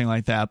 or something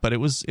like that, but it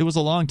was a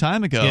long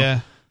time ago.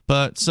 Yeah.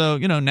 But so,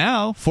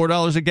 now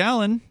 $4 a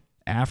gallon,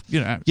 because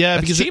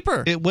that's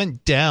cheaper. It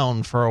went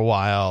down for a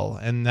while,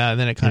 and then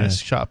it kind of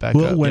shot back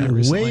up. Well, it went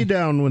recently. way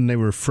down when they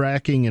were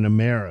fracking in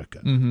America.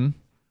 And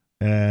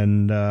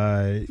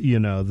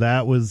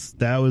that was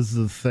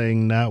the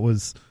thing.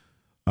 That's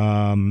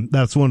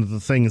one of the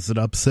things that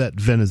upset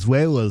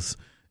Venezuela's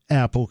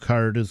apple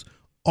cart, is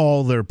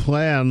all their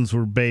plans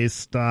were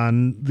based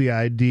on the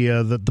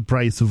idea that the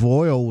price of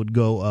oil would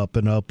go up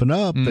and up and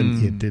up,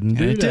 and it didn't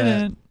do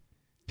that.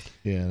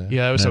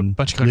 Yeah, it was a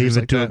bunch of countries leave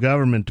it like to that. a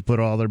government to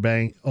put all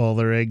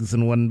their eggs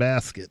in one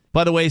basket.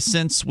 By the way,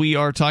 since we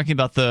are talking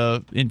about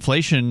the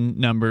inflation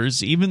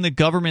numbers, even the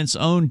government's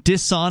own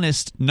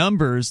dishonest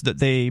numbers that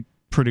they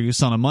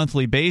produce on a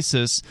monthly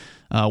basis,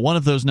 one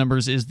of those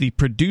numbers is the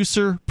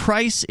Producer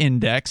Price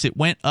Index. It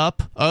went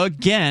up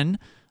again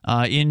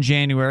in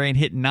January and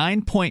hit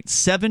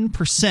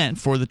 9.7%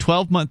 for the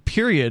 12-month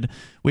period,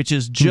 which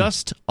is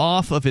just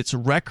off of its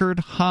record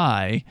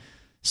high.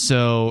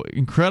 So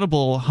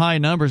incredible high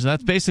numbers.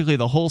 That's basically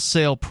the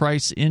wholesale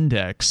price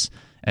index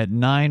at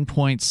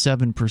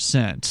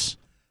 9.7%.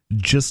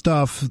 Just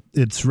off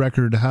its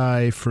record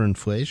high for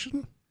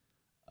inflation?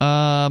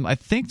 I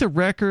think the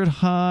record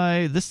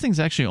high, this thing's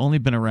actually only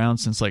been around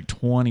since like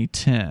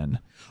 2010.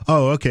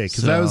 Oh, okay,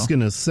 because I was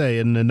going to say,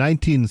 in the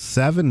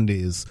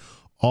 1970s,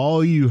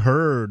 all you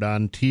heard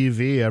on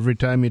TV every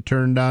time you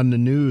turned on the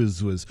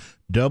news was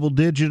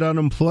double-digit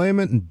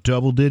unemployment and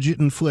double-digit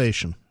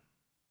inflation.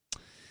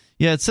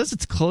 Yeah, it says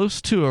it's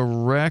close to a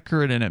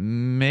record, and it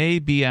may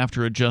be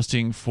after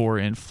adjusting for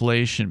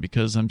inflation,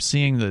 because I'm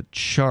seeing the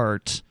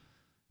chart,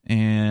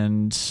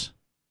 and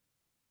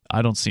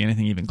I don't see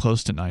anything even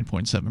close to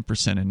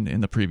 9.7% in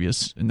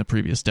the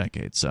previous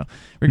decade. So,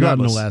 regardless,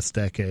 not in the last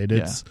decade.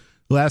 It's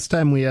last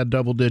time we had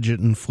double-digit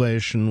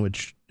inflation,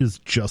 which is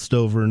just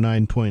over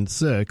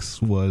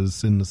 9.6,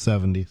 was in the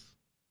 70s.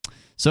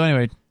 So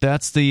anyway,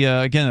 that's the,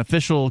 again,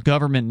 official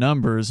government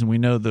numbers, and we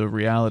know the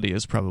reality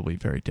is probably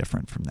very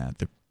different from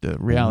that. The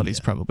reality is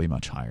probably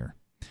much higher.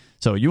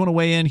 So you want to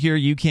weigh in here,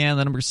 you can.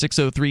 The number is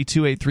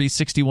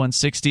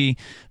 603-283-6160.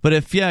 But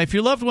if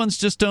your loved ones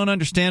just don't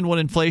understand what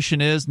inflation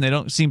is and they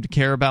don't seem to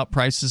care about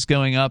prices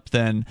going up,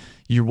 then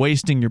you're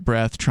wasting your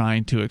breath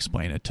trying to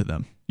explain it to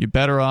them. You're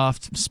better off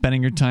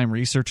spending your time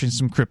researching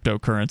some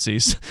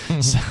cryptocurrencies.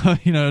 So,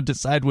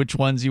 decide which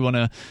ones you want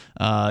to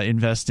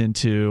invest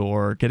into,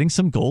 or getting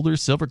some gold or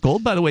silver.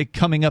 Gold, by the way,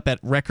 coming up at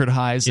record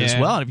highs as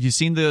well. Have you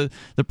seen the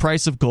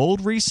price of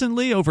gold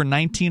recently? Over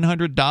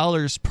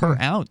 $1,900 per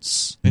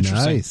ounce.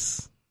 Interesting.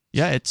 Nice.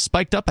 Yeah, it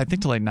spiked up, I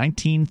think, to like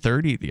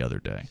 $1,930 the other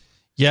day.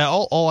 Yeah,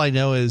 all I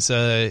know is...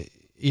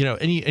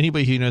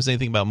 anybody who knows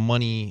anything about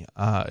money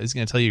is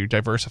going to tell you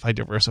diversify.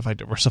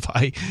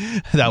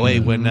 That way,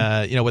 when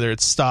whether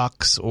it's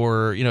stocks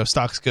or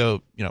stocks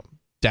go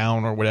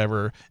down or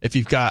whatever, if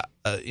you've got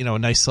a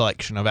nice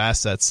selection of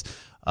assets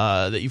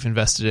that you've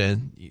invested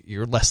in,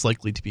 you're less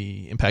likely to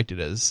be impacted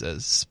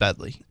as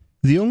badly.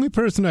 The only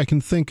person I can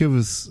think of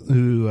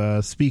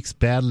who speaks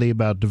badly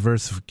about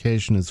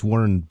diversification is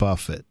Warren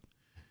Buffett.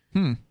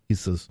 He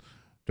says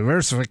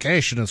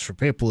diversification is for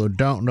people who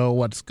don't know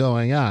what's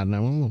going on.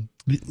 Now,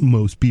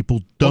 most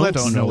people don't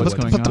know what's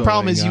going on. But the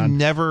problem is you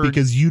never...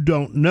 Because you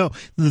don't know.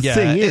 The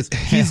thing is,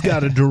 he's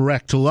got a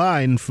direct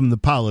line from the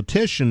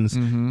politicians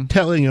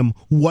telling him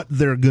what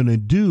they're going to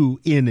do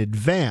in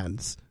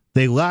advance.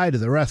 They lie to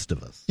the rest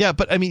of us. Yeah,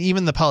 but I mean,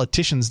 even the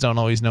politicians don't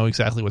always know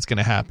exactly what's going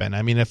to happen.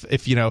 I mean, if they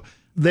don't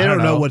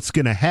know what's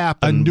going to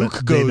happen, a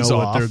nuke goes they know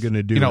off, what they're going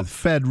to do with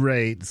Fed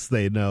rates.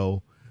 They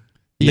know...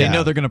 They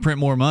know they're going to print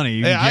more money.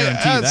 You can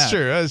guarantee that's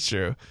true. That's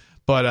true.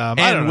 But I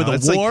don't know.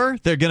 With a war,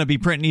 they're going to be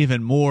printing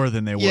even more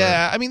than they were.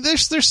 Yeah, I mean,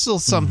 there's still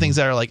some things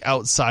that are like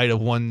outside of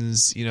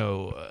one's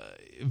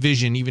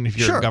vision, even if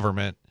you're in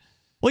government.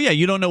 Well, yeah,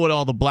 you don't know what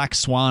all the black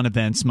swan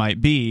events might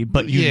be,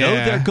 but you know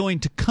they're going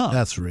to come.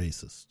 That's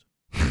racist.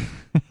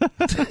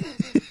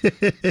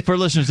 For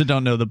listeners that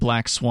don't know, the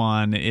black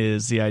swan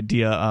is the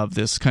idea of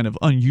this kind of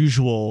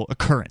unusual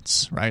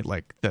occurrence, right?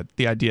 Like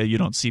the idea you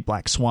don't see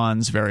black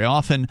swans very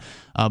often,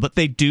 but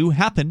they do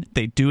happen,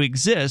 they do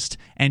exist,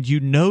 and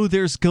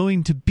there's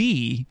going to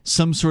be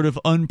some sort of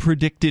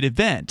unpredicted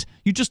event.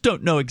 You just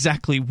don't know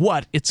exactly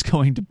what it's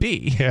going to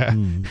be. Yeah.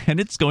 And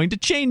it's going to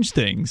change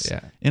things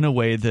in a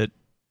way that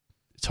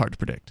it's hard to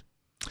predict.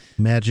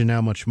 Imagine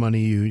how much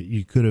money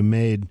you could have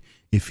made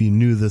if you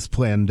knew this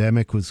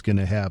pandemic was going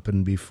to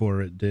happen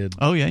before it did.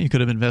 Oh, yeah, you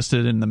could have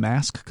invested in the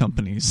mask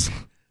companies.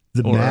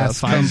 The mask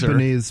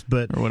companies,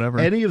 or whatever.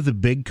 Any of the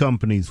big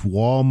companies,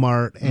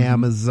 Walmart,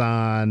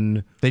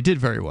 Amazon. They did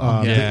very well.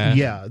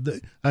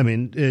 I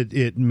mean,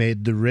 it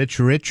made the rich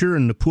richer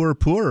and the poor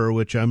poorer,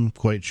 which I'm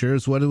quite sure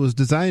is what it was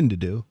designed to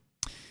do.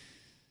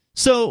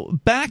 So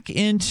back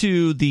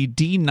into the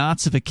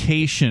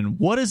denazification,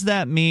 what does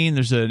that mean?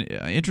 There's an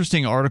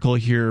interesting article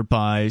here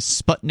by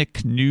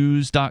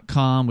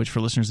SputnikNews.com, which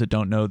for listeners that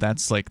don't know,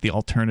 that's like the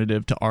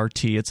alternative to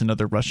RT. It's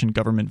another Russian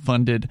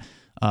government-funded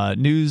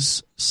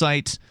news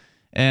site.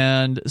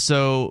 And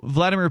so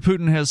Vladimir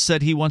Putin has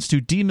said he wants to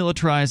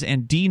demilitarize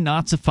and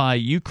denazify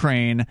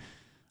Ukraine.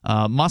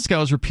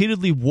 Moscow has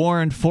repeatedly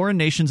warned foreign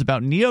nations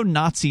about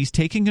neo-Nazis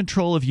taking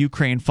control of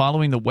Ukraine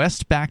following the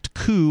West-backed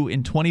coup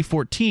in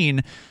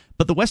 2014,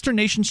 but the Western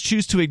nations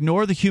choose to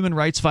ignore the human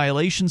rights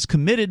violations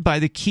committed by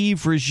the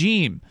Kyiv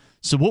regime.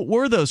 So what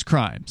were those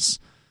crimes?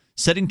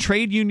 Setting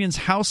trade unions'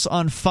 house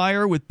on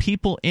fire with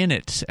people in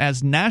it.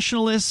 As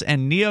nationalists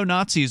and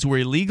neo-Nazis were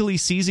illegally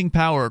seizing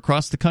power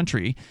across the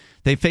country,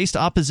 they faced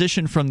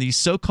opposition from the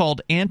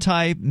so-called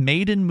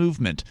anti-Maidan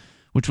movement,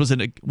 which was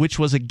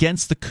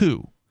against the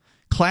coup.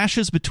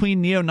 Clashes between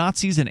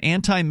neo-Nazis and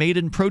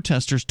anti-Maidan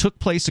protesters took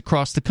place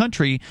across the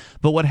country,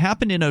 but what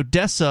happened in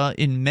Odessa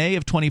in May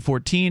of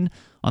 2014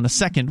 on the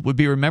 2nd would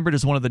be remembered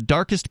as one of the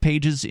darkest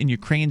pages in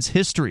Ukraine's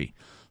history.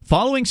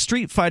 Following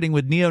street fighting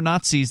with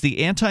neo-Nazis,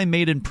 the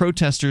anti-Maidan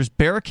protesters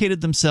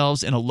barricaded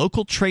themselves in a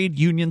local trade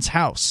union's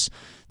house.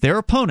 Their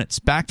opponents,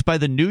 backed by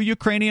the new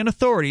Ukrainian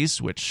authorities,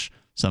 which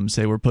some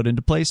say were put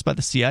into place by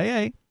the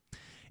CIA,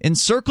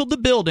 encircled the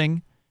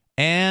building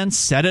and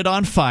set it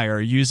on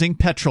fire using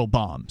petrol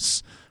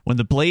bombs. When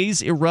the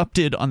blaze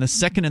erupted on the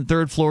second and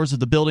third floors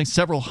of the building,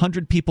 several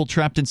hundred people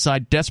trapped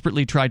inside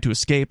desperately tried to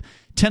escape.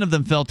 10 of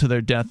them fell to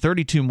their death.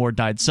 32 more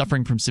died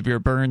suffering from severe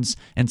burns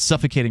and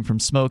suffocating from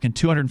smoke, and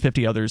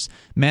 250 others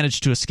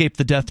managed to escape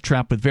the death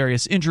trap with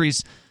various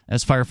injuries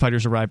as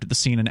firefighters arrived at the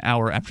scene an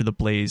hour after the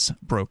blaze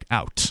broke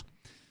out.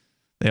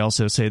 They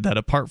also say that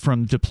apart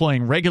from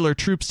deploying regular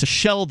troops to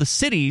shell the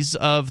cities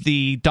of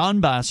the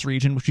Donbass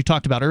region, which we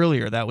talked about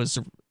earlier, that was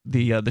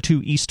the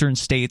two eastern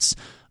states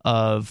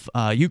of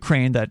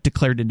Ukraine that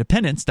declared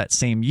independence that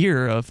same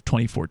year of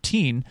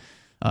 2014,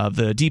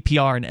 the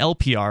DPR and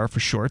LPR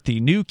for short, the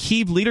new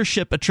Kyiv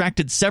leadership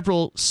attracted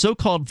several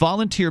so-called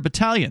volunteer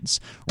battalions,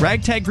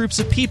 ragtag groups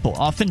of people,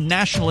 often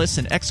nationalists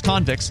and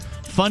ex-convicts,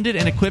 funded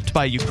and equipped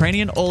by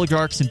Ukrainian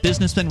oligarchs and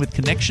businessmen with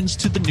connections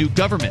to the new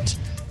government.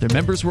 Their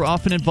members were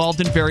often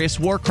involved in various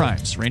war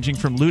crimes, ranging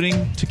from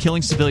looting to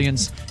killing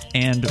civilians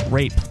and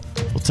rape.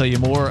 We'll tell you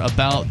more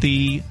about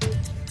the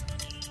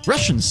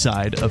Russian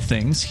side of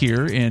things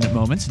here in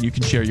moments, and you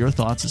can share your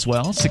thoughts as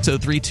well.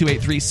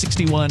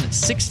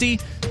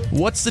 603-283-6160.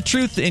 What's the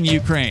truth in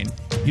Ukraine?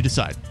 You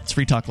decide. It's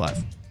Free Talk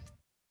Live.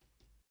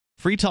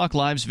 Free Talk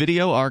Live's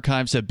video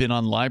archives have been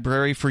on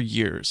LBRY for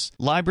years.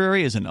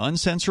 LBRY is an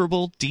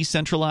uncensorable,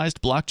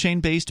 decentralized,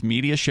 blockchain-based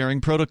media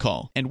sharing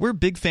protocol, and we're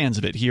big fans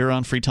of it here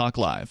on Free Talk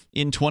Live.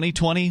 In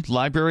 2020,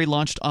 LBRY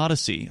launched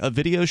Odysee, a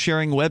video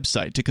sharing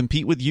website to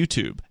compete with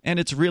YouTube, and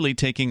it's really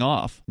taking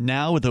off.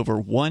 Now with over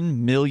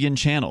 1 million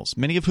channels,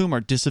 many of whom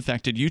are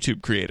disaffected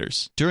YouTube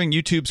creators. During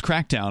YouTube's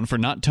crackdown for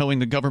not towing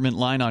the government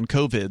line on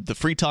COVID, the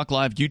Free Talk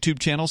Live YouTube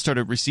channel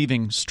started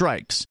receiving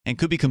strikes and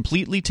could be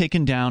completely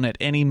taken down at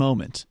any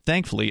moment.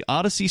 Thankfully,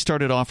 Odysee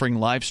started offering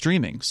live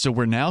streaming, so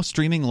we're now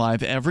streaming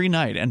live every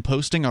night and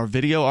posting our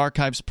video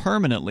archives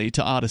permanently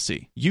to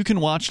Odysee. You can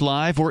watch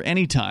live or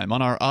anytime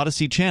on our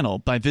Odysee channel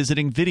by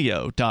visiting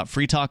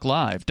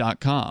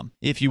video.freetalklive.com.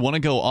 If you want to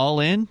go all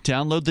in,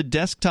 download the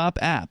desktop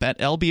app at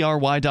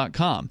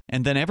lbry.com,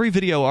 and then every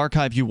video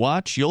archive you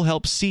watch, you'll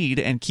help seed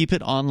and keep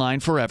it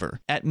online forever.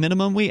 At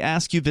minimum, we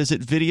ask you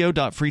visit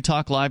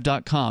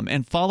video.freetalklive.com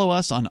and follow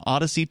us on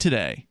Odysee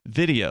today.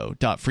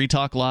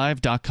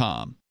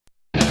 video.freetalklive.com.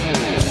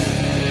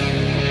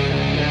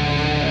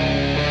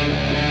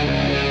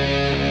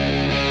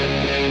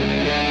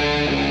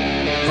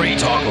 Free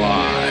Talk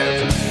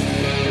Live.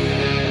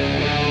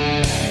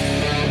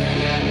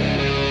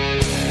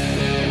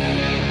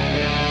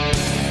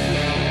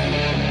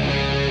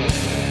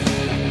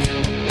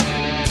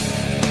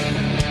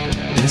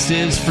 This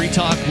is Free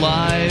Talk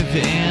Live,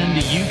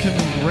 and you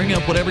can bring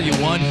up whatever you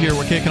want here.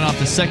 We're kicking off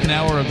the second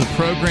hour of the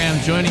program.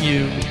 Joining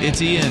you,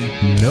 it's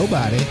Ian.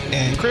 Nobody.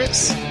 And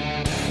Chris.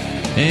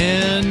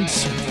 And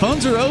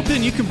phones are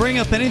open. You can bring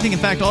up anything. In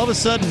fact, all of a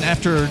sudden,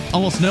 after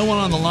almost no one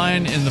on the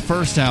line in the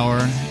first hour,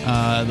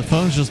 the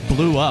phones just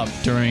blew up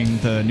during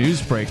the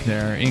news break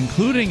there,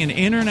 including an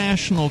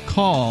international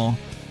call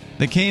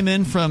that came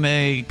in from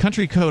a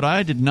country code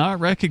I did not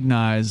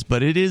recognize,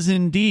 but it is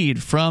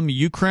indeed from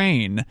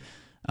Ukraine.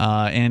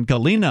 And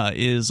Galena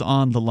is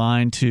on the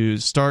line to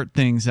start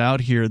things out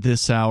here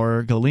this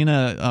hour.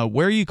 Galena,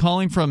 where are you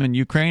calling from in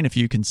Ukraine, if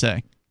you can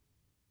say?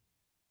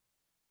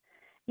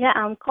 Yeah,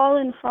 I'm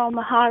calling from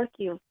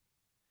Kharkiv.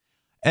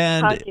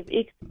 And Kharkiv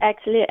is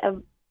actually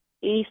an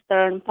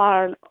eastern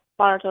part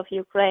of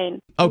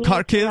Ukraine. Oh,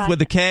 Kharkiv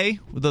with a K,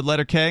 with the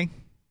letter K?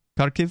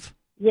 Kharkiv?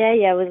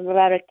 Yeah, with the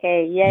letter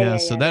K. Yeah.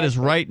 So that is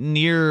right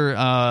near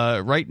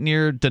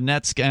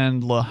Donetsk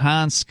and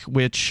Luhansk,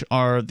 which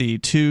are the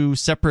two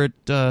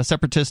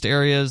separatist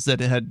areas that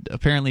had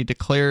apparently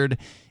declared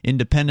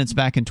independence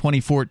back in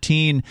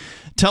 2014.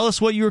 Tell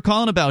us what you were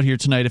calling about here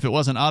tonight, if it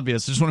wasn't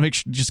obvious. I just want to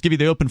just give you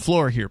the open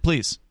floor here,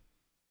 please.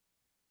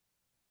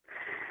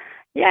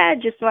 Yeah, I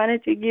just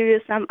wanted to give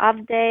you some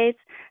updates.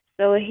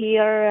 So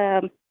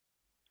here,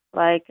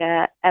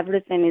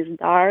 everything is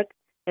dark.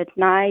 At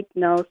night,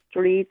 no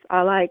streets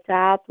are light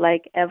up.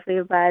 Like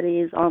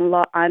everybody is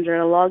under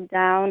a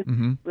lockdown.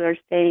 Mm-hmm. We're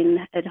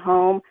staying at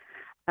home,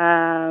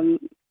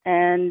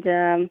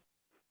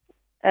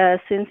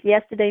 since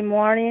yesterday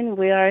morning,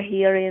 we are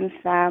hearing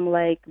some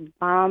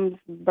bombs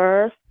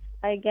burst,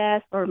 I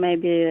guess, or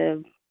maybe I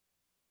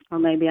don't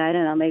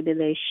know. Maybe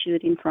they're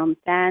shooting from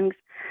tanks.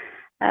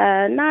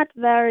 Not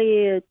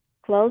very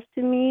close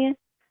to me.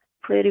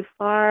 Pretty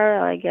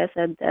far, I guess,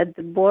 at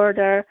the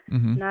border.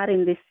 Mm-hmm. Not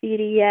in the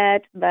city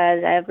yet,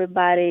 but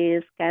everybody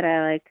is kind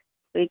of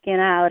freaking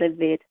out a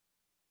bit.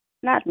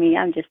 Not me.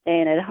 I'm just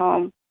staying at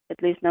home.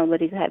 At least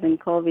nobody's having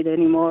COVID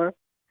anymore.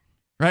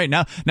 Right.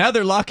 Now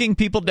they're locking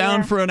people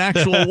down for an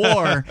actual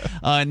war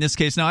in this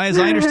case. Now, as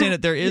I understand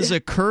it, there is a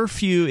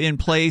curfew in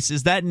place.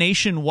 Is that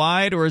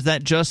nationwide, or is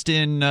that just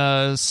in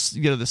the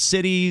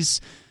cities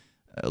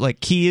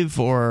like Kyiv,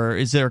 or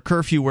is there a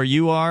curfew where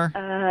you are?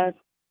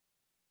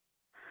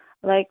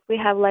 We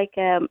have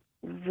a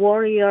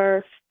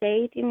warrior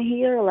state in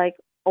here,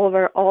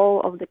 over all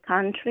of the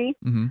country.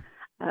 Mm-hmm.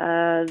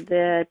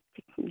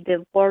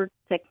 The war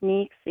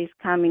techniques is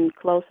coming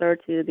closer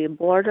to the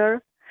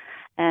border,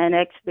 and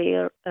actually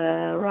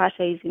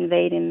Russia is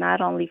invading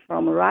not only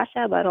from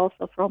Russia but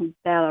also from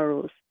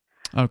Belarus.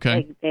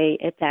 Okay. They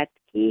attacked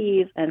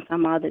Kyiv and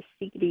some other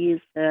cities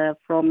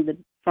from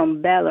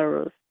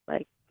Belarus.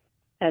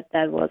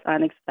 That was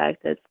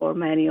unexpected for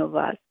many of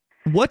us.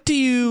 What do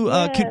you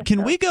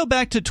can we go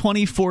back to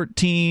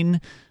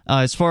 2014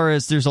 as far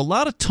as there's a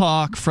lot of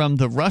talk from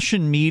the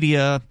Russian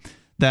media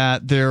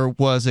that there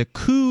was a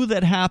coup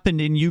that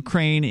happened in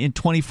Ukraine in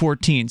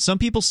 2014. Some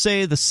people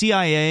say the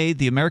CIA,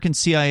 the American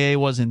CIA,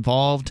 was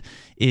involved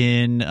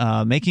in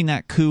making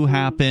that coup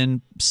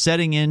happen,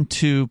 setting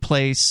into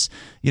place,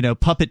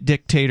 puppet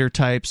dictator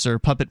types or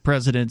puppet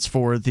presidents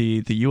for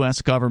the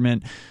U.S.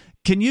 government.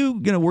 Can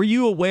were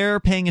you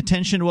aware, paying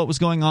attention to what was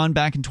going on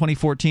back in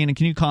 2014, and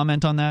can you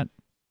comment on that?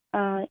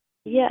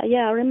 Yeah,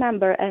 I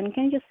remember. And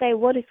can you say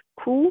what is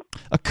coup?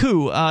 A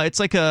coup, it's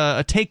like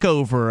a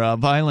takeover, a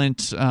violent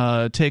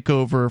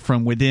takeover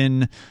from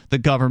within the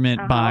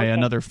government by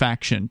another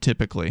faction,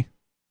 typically.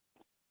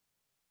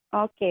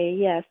 Okay,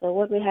 yeah. So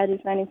what we had in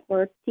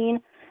 2014.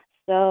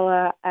 So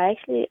I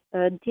actually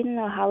didn't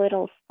know how it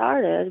all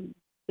started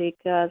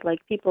because like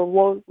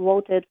people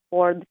voted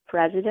for the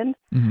president.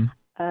 Mm-hmm.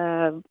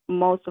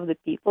 Most of the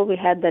people. We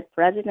had that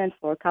president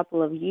for a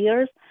couple of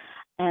years,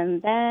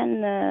 and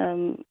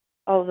then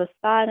all of a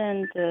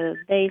sudden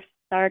they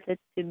started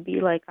to be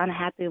like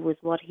unhappy with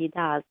what he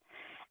does,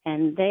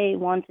 and they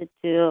wanted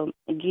to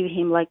give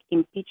him like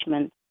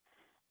impeachment,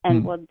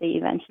 and what they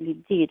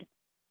eventually did.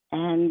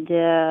 And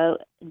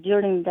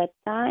during that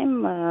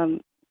time,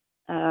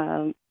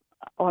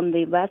 on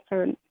the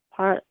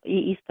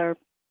eastern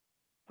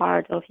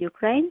part of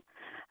Ukraine,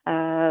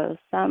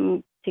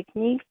 some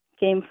techniques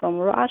came from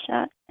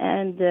Russia,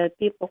 and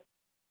people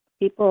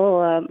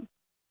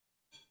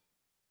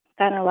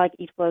kind of like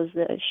it was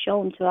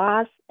shown to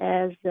us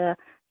as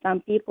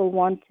some people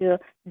want to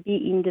be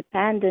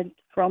independent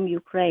from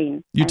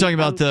Ukraine. You're talking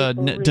about the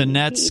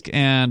Donetsk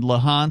and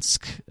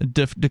Luhansk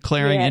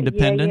declaring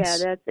independence?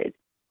 Yeah, that's it.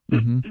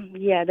 Mm-hmm.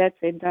 Yeah, that's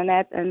it,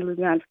 Donetsk and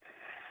Luhansk.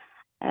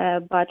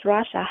 But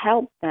Russia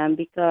helped them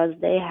because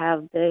they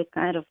have the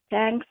kind of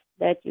tanks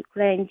that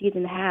Ukraine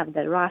didn't have,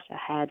 that Russia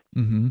had.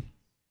 Mm-hmm.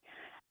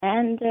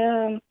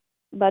 And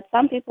but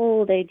some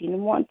people, they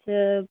didn't want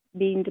to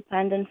be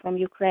independent from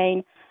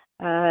Ukraine.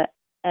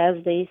 As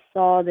they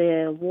saw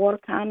the war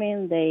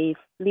coming, they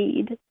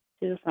fled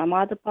to some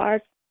other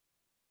parts.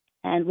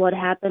 And what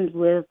happened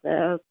with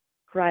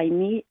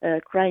Crimea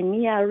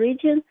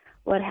region,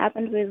 what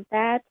happened with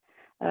that,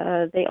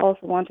 they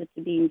also wanted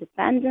to be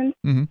independent,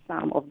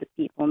 some of the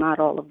people, not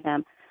all of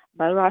them.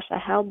 But Russia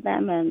helped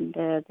them, and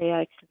they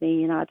are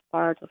actually not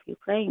part of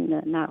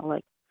Ukraine now.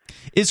 Like,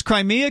 is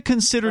Crimea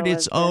considered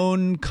its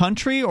own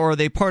country, or are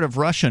they part of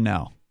Russia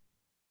now?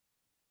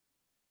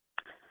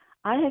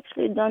 I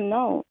actually don't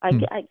know.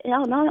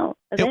 No.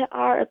 They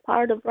are a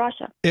part of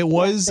Russia. It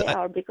was. Yes, they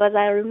are, because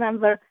I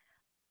remember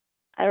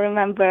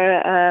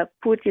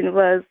Putin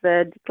was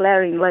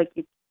declaring like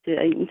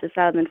in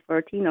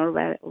 2014 or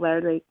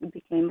where they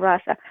became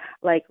Russia.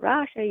 Like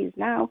Russia is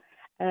now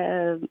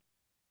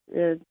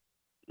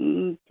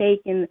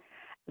taking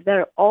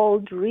their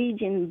old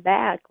region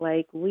back.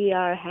 Like we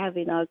are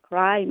having our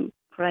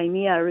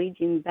Crimea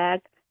region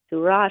back to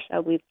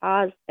Russia with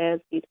us as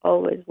it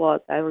always was.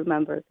 I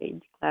remember they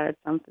declared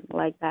something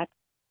like that.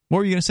 What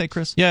were you going to say,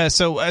 Chris? Yeah,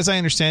 so as I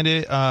understand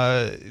it,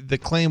 the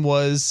claim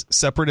was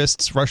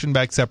separatists,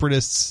 Russian-backed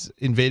separatists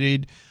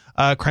invaded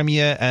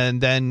Crimea,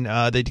 and then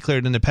they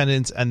declared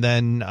independence, and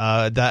then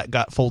that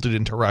got folded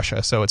into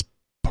Russia, so it's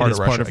part of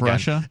Russia. Part of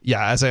Russia?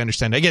 Yeah, as I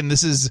understand it. Again,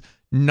 this is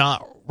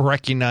not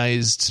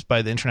recognized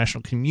by the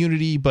international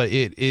community, but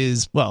it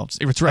is, well,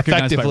 it's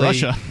recognized by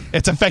Russia.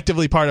 It's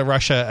effectively part of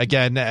Russia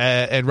again,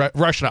 and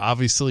Russia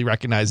obviously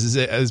recognizes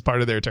it as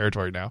part of their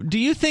territory now. Do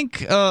you think,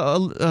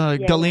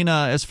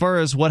 Galena, as far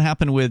as what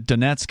happened with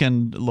Donetsk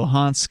and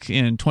Luhansk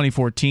in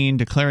 2014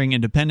 declaring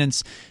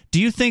independence, do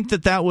you think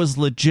that was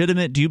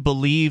legitimate? Do you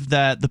believe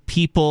that the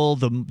people,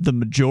 the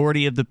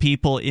majority of the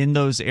people in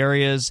those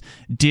areas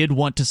did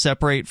want to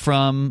separate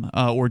from,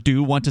 or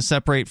do want to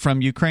separate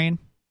from Ukraine?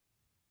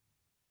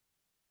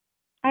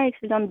 I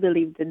actually don't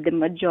believe that the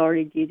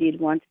majority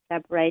did want to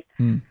separate.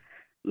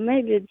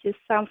 Maybe just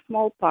some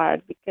small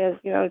part, because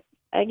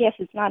I guess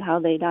it's not how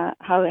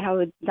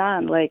it's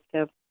done. Like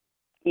if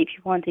you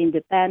want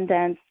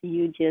independence,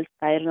 you just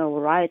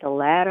write a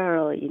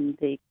letter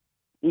into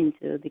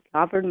the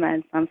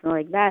government, something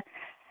like that.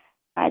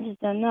 I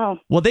just don't know.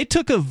 Well, they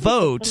took a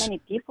vote. So many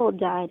people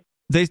died.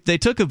 They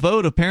took a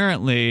vote,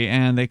 apparently,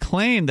 and they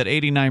claimed that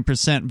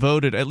 89%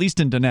 voted, at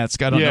least in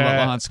Donetsk. I don't know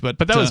about Luhansk, but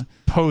that was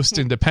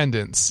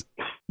post-independence.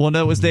 Well,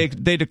 no, it was they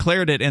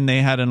declared it, and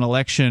they had an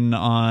election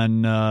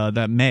on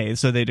that May.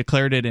 So they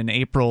declared it in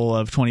April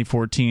of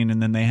 2014,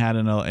 and then they had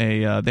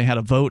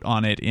a vote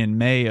on it in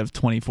May of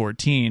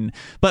 2014.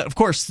 But of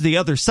course, the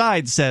other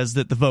side says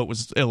that the vote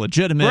was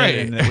illegitimate,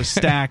 and it was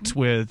stacked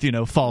with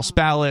false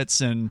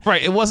ballots, and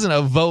it wasn't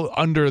a vote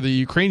under the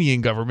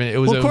Ukrainian government; it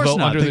was a vote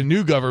under the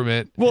new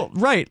government. Well,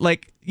 right,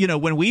 like.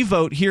 When we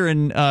vote here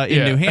in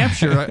New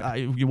Hampshire,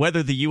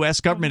 whether the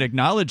U.S. government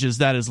acknowledges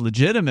that as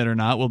legitimate or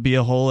not will be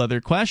a whole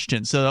other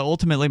question. So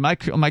ultimately, my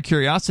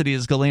curiosity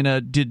is, Galena,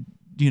 do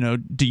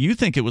you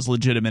think it was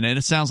legitimate? And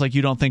it sounds like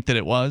you don't think that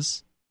it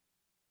was.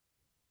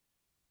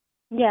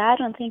 Yeah, I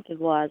don't think it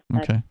was.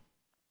 Okay.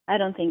 I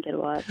don't think it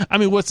was. I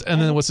mean, what's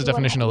the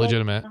definition of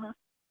legitimate?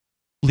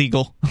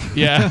 Legal.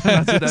 Yeah.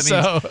 That's what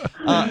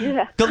that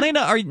means.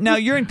 Galena, now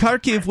you're in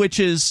Kharkiv, which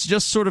is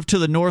just sort of to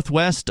the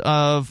northwest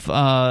of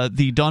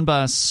the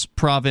Donbas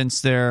province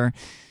there.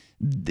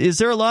 Are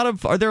there a lot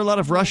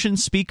of Russian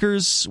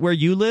speakers where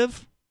you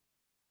live?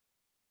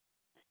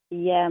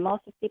 Yeah,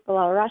 most of people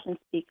are Russian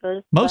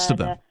speakers. Most of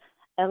them?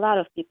 A lot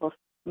of people,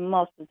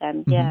 most of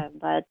them, yeah.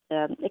 But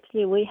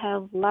actually we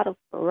have a lot of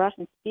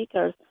Russian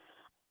speakers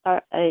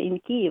in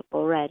Kyiv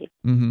already.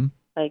 Mm-hmm.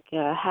 Like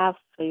half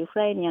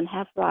Ukrainian,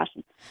 half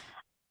Russian.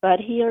 But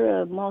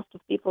here, most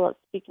of people are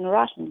speaking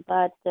Russian,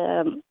 but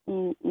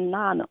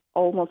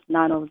almost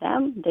none of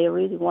them, they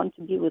really want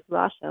to be with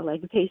Russia.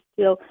 Like they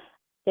still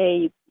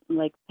stay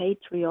like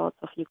patriots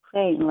of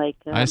Ukraine. Like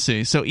I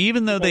see. So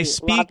even though they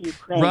speak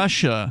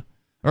Russian,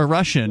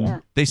 yeah.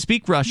 they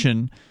speak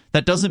Russian.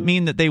 That doesn't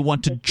mean that they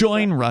want to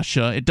join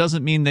Russia. It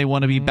doesn't mean they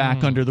want to be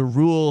back under the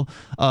rule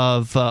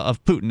of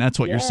Putin. That's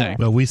what you're saying.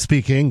 Well, we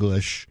speak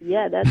English.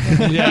 Yeah, that's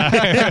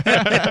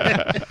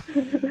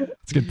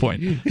That's a good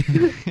point.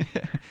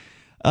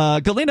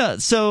 Galena,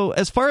 so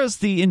as far as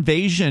the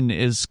invasion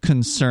is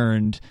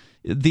concerned,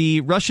 the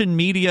Russian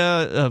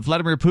media,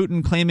 Vladimir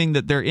Putin claiming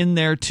that they're in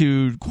there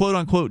to quote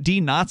unquote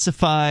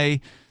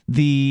denazify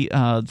the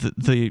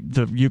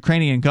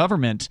Ukrainian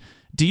government.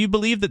 Do you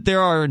believe that there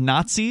are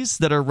Nazis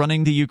that are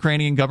running the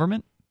Ukrainian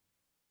government?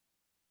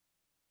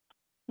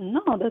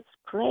 No, that's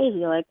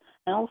crazy. Like,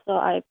 and also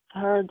I've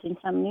heard in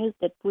some news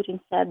that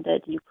Putin said that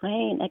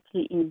Ukraine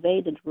actually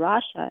invaded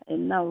Russia,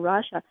 and now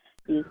Russia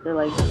is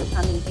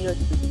coming here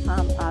to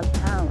pump us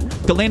down.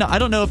 Galena, I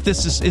don't know if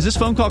this is this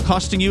phone call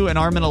costing you an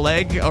arm and a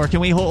leg, or can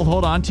we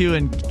hold on to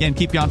and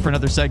keep you on for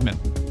another segment?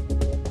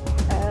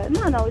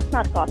 No, it's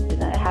not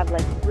costing. I have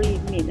 3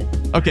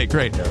 minutes. Okay,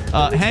 great.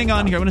 Hang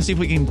on here. I'm going to see if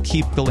we can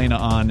keep Galena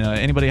on.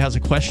 Anybody has a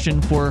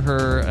question for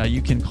her,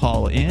 you can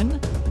call in,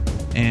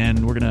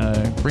 and we're going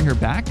to bring her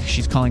back.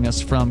 She's calling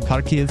us from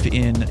Kharkiv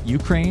in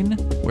Ukraine,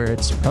 where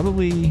it's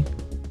probably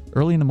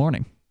early in the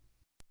morning.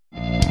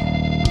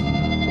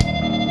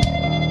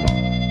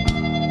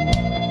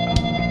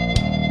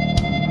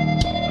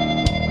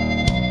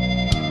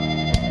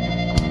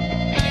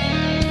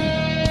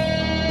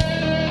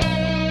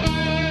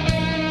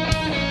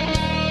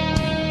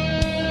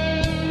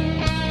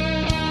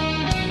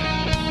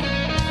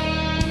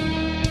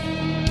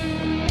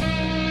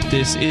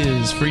 This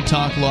is Free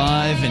Talk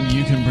Live, and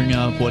you can bring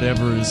up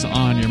whatever is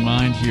on your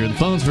mind here. The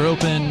phones are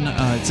open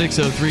at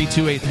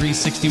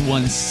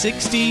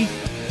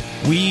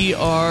 603-283-6160. We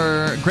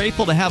are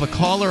grateful to have a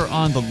caller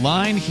on the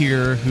line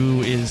here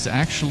who is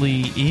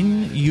actually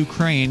in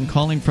Ukraine,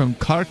 calling from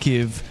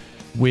Kharkiv,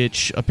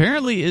 which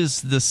apparently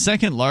is the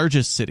second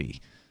largest city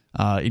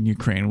in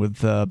Ukraine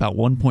with about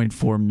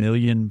 1.4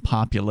 million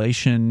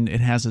population.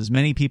 It has as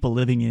many people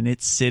living in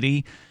its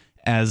city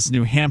as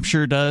New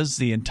Hampshire does,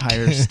 the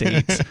entire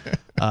state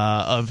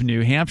of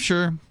New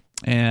Hampshire.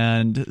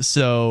 And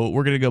so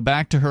we're going to go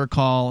back to her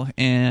call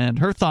and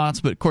her thoughts,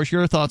 but of course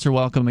your thoughts are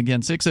welcome.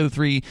 Again,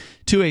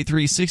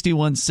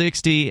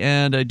 603-283-6160.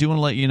 And I do want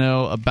to let you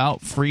know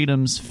about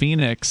Freedom's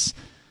Phoenix.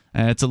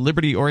 It's a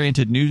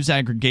liberty-oriented news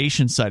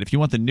aggregation site. If you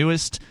want the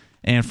newest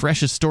and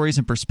freshest stories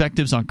and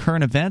perspectives on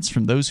current events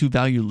from those who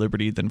value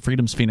liberty, then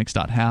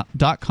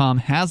freedomsphoenix.com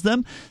has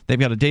them. They've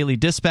got a daily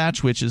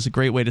dispatch, which is a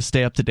great way to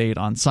stay up to date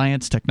on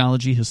science,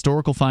 technology,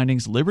 historical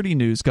findings, liberty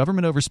news,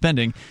 government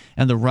overspending,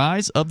 and the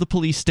rise of the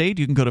police state.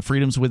 You can go to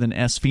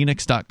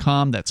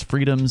freedomsphoenix.com. That's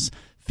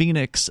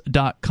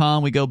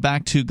freedomsphoenix.com. We go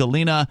back to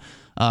Galena,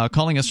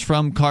 calling us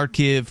from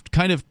Kharkiv,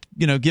 kind of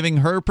giving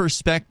her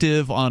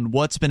perspective on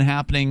what's been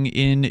happening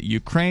in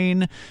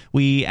Ukraine.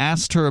 We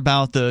asked her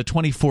about the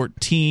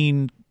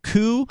 2014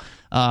 coup,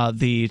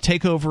 the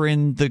takeover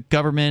in the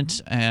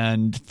government,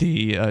 and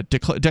the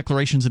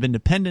declarations of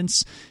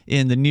independence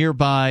in the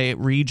nearby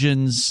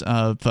regions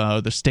of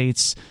the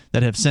states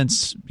that have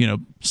since,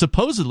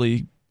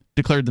 supposedly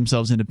declared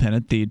themselves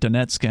independent, the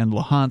Donetsk and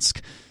Luhansk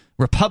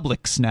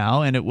republics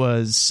now. And it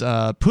was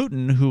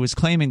Putin who was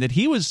claiming that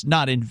he was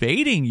not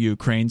invading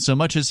Ukraine so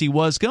much as he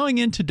was going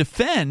in to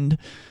defend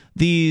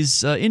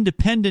these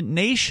independent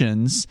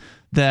nations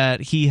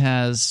that he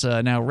has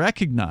now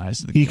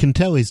recognized. You can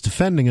tell he's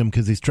defending them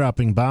because he's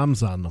dropping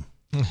bombs on them.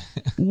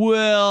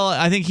 Well,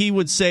 I think he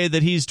would say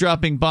that he's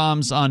dropping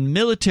bombs on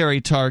military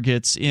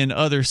targets in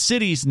other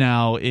cities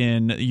now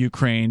in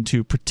Ukraine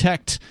to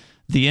protect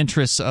the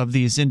interests of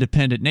these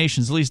independent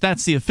nations. At least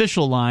that's the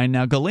official line.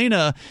 Now,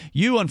 Galena,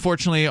 you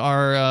unfortunately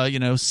are,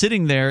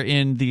 sitting there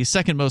in the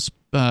second most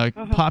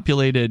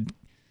populated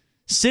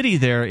city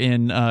there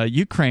in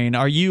Ukraine.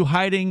 Are you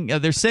hiding?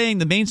 They're saying,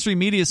 the mainstream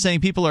media is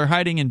saying people are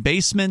hiding in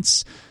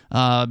basements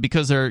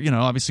because they're,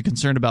 obviously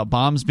concerned about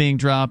bombs being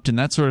dropped and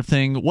that sort of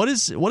thing. What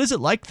is it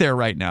like there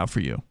right now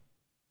for you?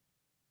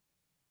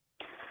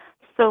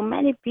 So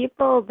many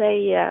people,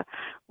 they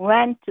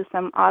went to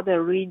some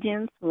other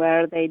regions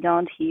where they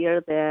don't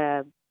hear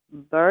the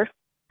birth.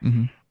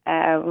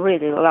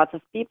 Really, lots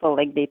of people,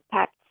 they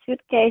packed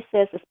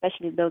suitcases,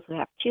 especially those who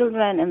have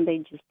children, and they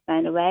just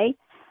went away.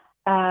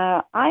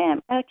 I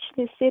am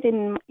actually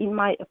sitting in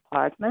my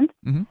apartment,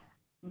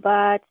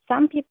 but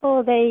some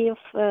people, they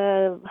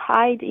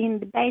hide in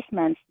the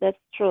basements. That's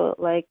true,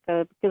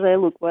 because I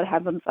look what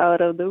happens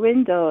out of the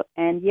window.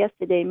 And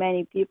yesterday,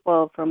 many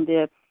people from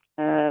the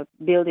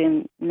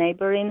neighboring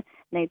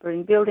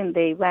building,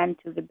 they went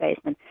to the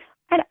basement.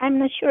 And I'm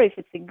not sure if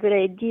it's a good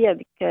idea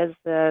because,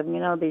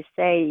 they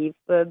say if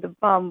the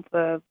bomb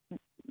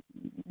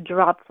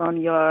drops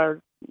on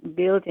your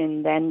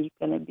building, then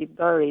you're going to be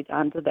buried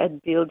under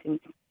that building.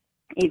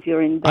 if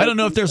you're in I don't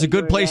know if there's a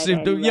good place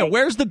to do. Yeah,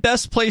 where's the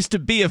best place to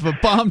be if a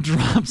bomb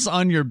drops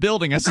on your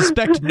building? I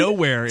suspect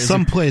nowhere.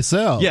 Someplace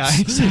else. Yeah,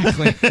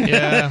 exactly.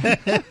 Yeah.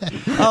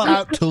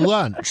 Out to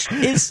lunch.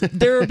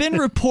 There have been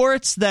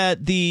reports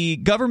that the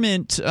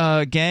government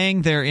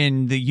gang there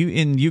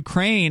in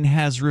Ukraine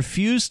has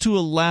refused to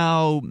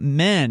allow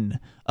men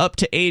up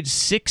to age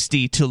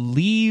 60 to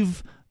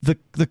leave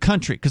the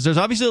country, because there's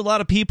obviously a lot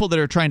of people that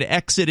are trying to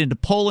exit into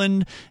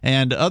Poland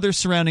and other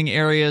surrounding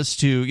areas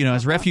to,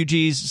 as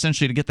refugees,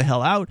 essentially to get the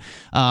hell out.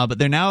 But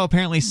they're now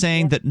apparently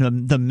saying that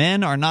the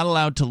men are not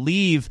allowed to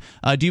leave.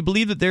 Do you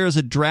believe that there is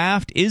a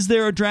draft? Is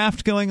there a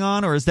draft going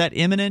on, or is that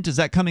imminent? Is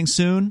that coming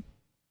soon?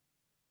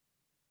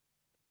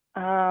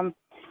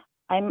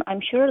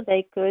 I'm sure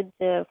they could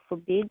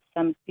forbid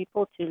some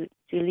people to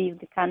leave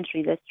the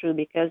country. That's true,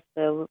 because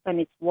when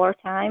it's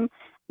wartime,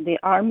 the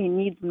army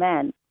needs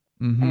men.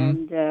 Mm-hmm.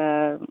 And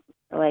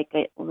what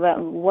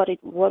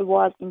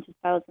was in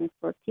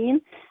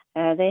 2014,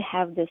 they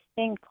have this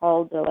thing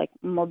called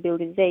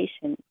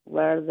mobilization,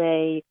 where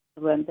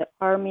when the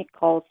army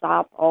calls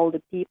up all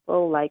the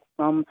people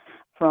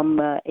from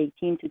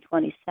 18 to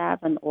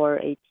 27, or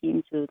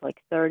 18 to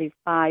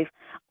 35,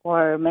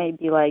 or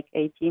maybe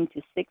 18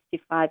 to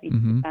 65. It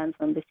depends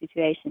on the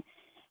situation.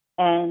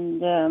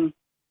 And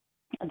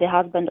the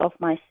husband of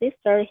my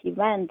sister, he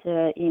went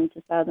in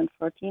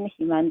 2014.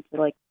 He went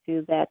to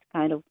that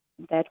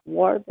that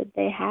war that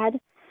they had.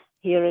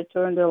 He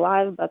returned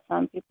alive, but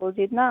some people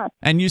did not.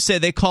 And you say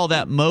they call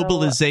that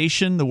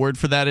mobilization? The word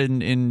for that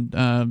in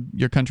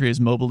your country is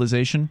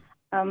mobilization?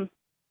 That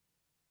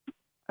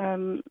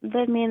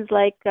means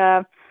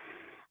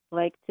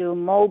to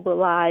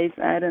mobilize.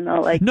 I don't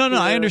know. No,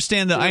 I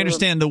understand I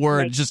understand the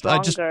word.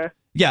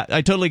 Yeah,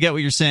 I totally get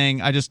what you're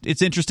saying.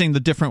 It's interesting, the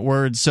different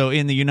words. So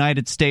in the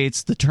United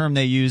States, the term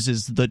they use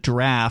is the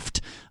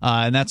draft,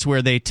 and that's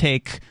where they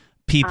take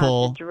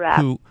people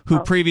who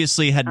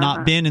previously had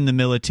not been in the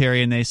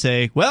military, and they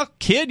say, well,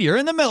 kid, you're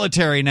in the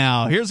military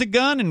now. Here's a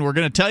gun, and we're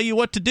going to tell you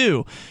what to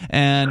do.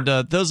 And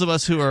those of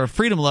us who are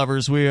freedom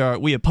lovers, we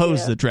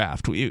oppose the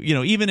draft.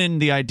 Even in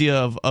the idea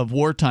of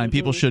wartime,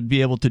 people should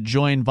be able to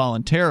join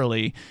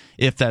voluntarily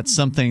if that's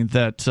something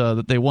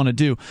that they want to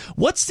do.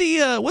 What's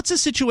the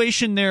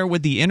situation there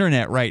with the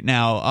internet right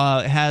now?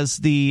 Has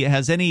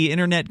any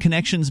internet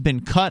connections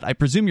been cut? I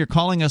presume you're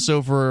calling us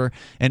over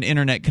an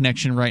internet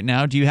connection right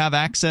now. Do you have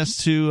access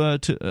to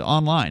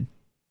online?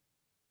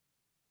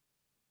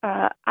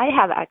 I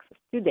have access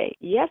today.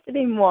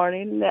 Yesterday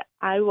morning,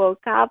 I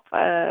woke up,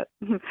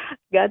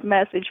 got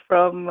message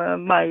from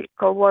my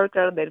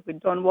coworker that we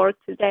don't work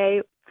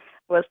today.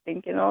 Was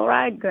thinking, all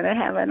right, gonna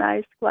have a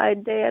nice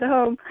quiet day at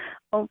home.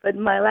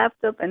 Opened my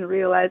laptop and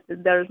realized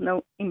that there's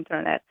no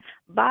internet.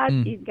 But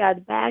it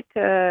got back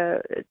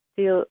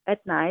till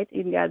at night.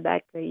 It got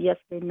back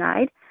yesterday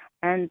night.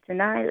 And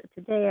today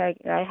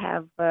I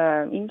have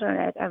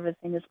internet.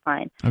 Everything is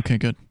fine. Okay,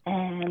 good.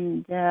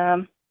 And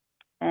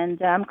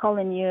I'm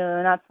calling you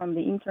not from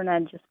the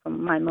internet, just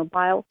from my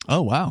mobile.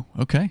 Oh, wow.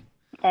 Okay.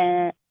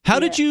 How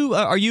did you?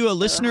 Are you a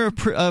listener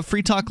of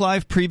Free Talk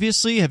Live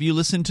previously? Have you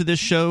listened to this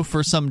show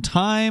for some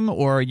time,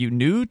 or are you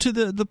new to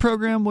the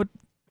program?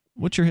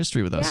 What's your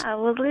history with us? Yeah, I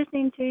was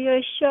listening to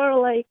your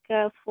show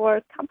for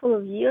a couple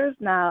of years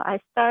now. I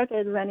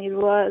started when it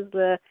was,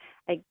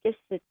 I guess,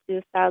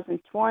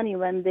 2020,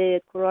 when the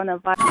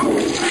coronavirus.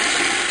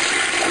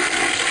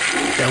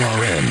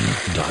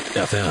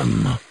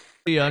 LRN.FM.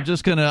 Yeah,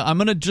 I'm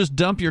gonna just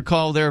dump your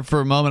call there for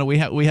a moment. We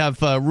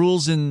have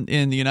rules in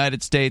the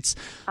United States.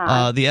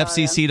 The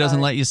FCC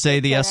doesn't let you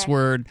say the S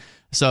word.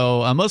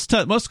 So most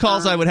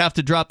calls I would have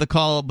to drop the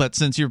call, but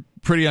since you're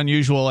pretty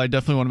unusual, I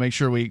definitely want to make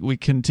sure we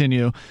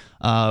continue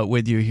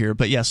with you here.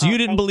 But yeah, so you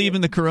didn't believe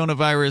in the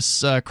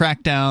coronavirus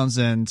crackdowns,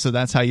 and so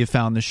that's how you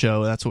found the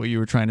show. That's what you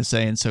were trying to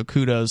say, and so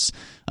kudos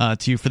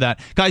to you for that.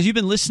 Guys, you've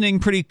been listening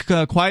pretty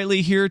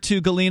quietly here to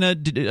Galena.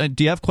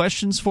 Do you have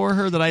questions for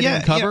her that I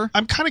didn't cover? Yeah.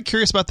 I'm kind of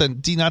curious about the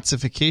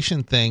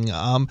denazification thing.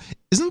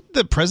 Isn't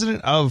the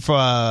president of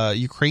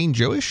Ukraine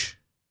Jewish?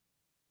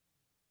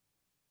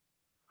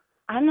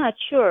 I'm not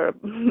sure.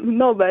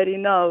 Nobody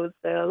knows.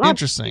 A lot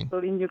Interesting. of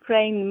people in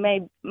Ukraine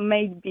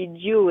may be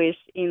Jewish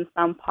in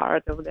some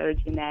part of their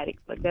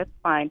genetics, but that's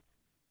fine.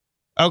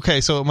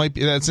 Okay, so it might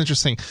be. That's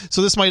interesting.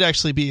 So this might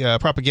actually be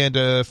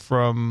propaganda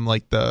from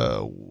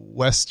the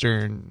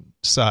Western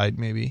side,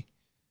 maybe.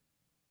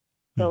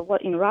 So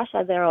what in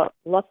Russia there are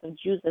lots of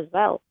Jews as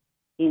well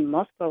in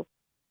Moscow.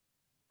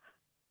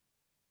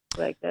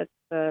 That's.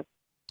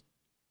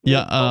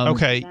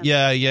 Okay.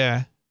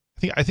 Yeah.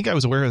 I think I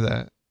was aware of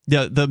that.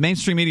 Yeah, the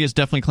mainstream media is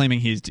definitely claiming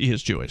he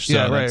is Jewish.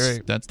 So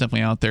right. That's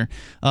definitely out there.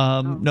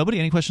 Nobody,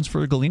 any questions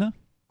for Galena?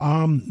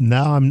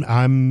 No,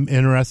 I'm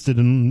interested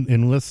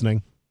in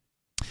listening.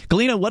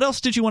 Galena, what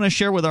else did you want to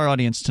share with our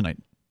audience tonight?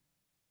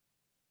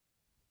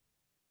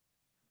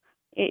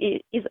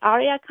 Is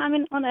Aria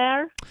coming on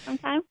air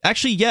sometime?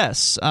 Actually,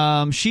 yes.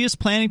 She is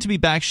planning to be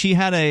back. She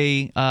had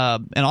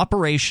an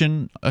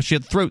operation. She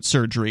had throat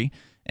surgery.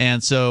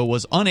 and so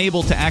was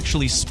unable to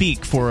actually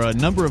speak for a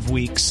number of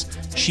weeks.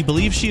 She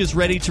believes she is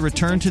ready to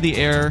return to the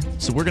air,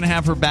 so we're going to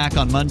have her back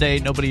on Monday.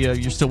 Nobody,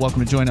 you're still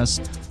welcome to join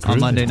us on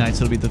Monday nights.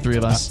 It'll be the three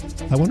of us.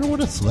 I wonder what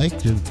it's like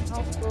to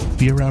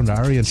be around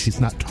Ari and she's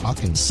not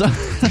talking. So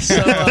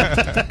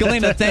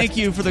Galena, thank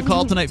you for the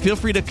call tonight. Feel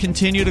free to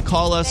continue to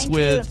call us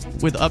with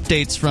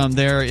updates from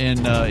there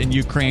in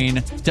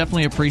Ukraine.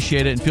 Definitely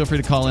appreciate it, and feel free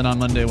to call in on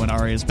Monday when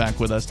Ari is back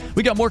with us.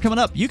 We got more coming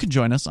up. You can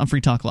join us on Free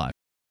Talk Live.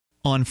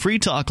 On Free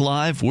Talk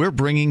Live, we're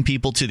bringing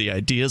people to the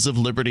ideas of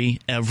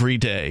liberty every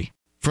day.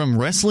 From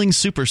wrestling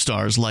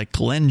superstars like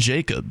Glenn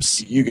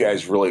Jacobs. You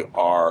guys really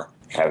are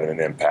having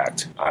an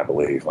impact, I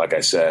believe. Like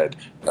I said,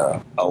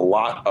 a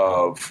lot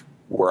of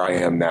where I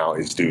am now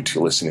is due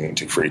to listening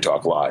to Free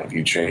Talk Live.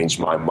 You changed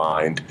my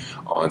mind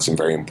on some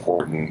very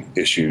important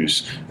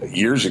issues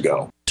years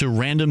ago. To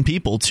random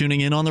people tuning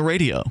in on the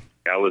radio.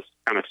 I was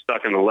kind of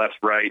stuck in the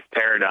left-right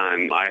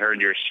paradigm. I heard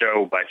your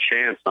show by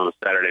chance on a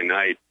Saturday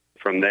night.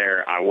 From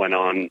there, I went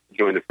on,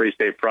 joined the Free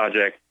State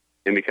Project,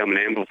 and become an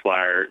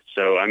amplifier.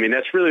 So, I mean,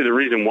 that's really the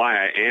reason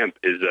why I amp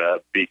is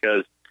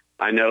because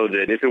I know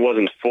that if it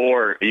wasn't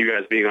for you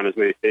guys being on as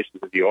many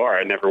stations as you are,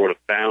 I never would have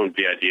found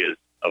the ideas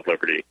of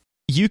liberty.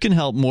 You can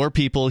help more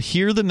people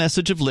hear the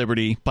message of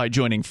liberty by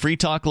joining Free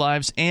Talk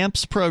Live's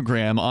AMPS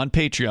program on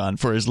Patreon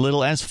for as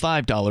little as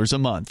 $5 a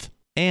month.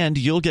 And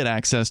you'll get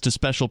access to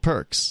special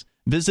perks.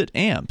 Visit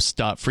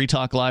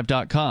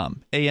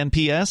amps.freetalklive.com,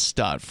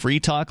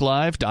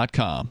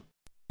 amps.freetalklive.com.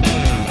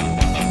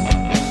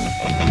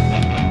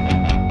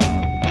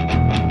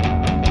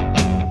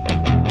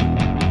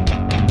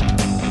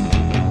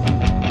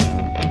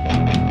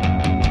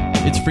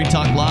 It's Free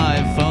Talk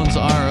Live. Phones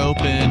are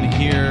open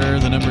here.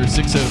 The number is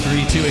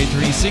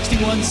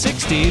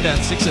 603-283-6160.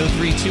 That's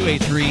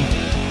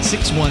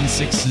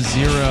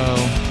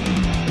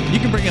 603-283-6160. You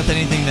can bring up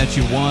anything that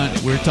you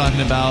want. We're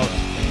talking about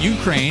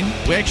Ukraine.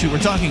 We're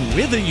talking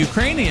with a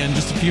Ukrainian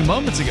just a few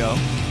moments ago.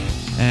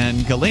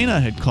 And Galena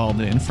had called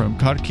in from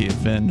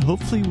Kharkiv, and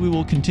hopefully we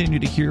will continue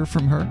to hear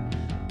from her.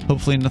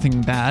 Hopefully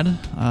nothing bad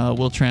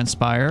will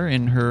transpire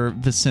in her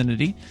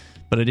vicinity.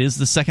 But it is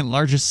the second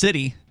largest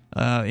city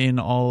in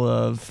all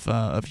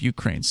of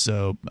Ukraine.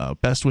 So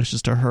best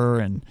wishes to her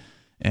and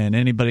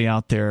anybody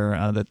out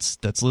there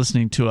that's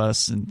listening to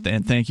us,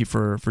 and thank you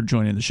for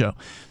joining the show.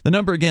 The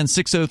number again,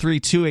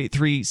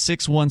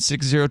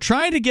 603-283-6160.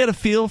 Try to get a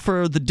feel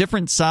for the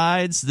different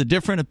sides, the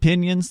different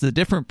opinions, the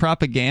different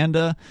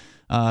propaganda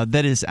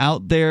that is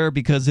out there,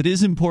 because it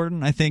is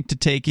important, I think, to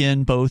take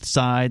in both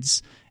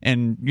sides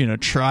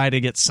and try to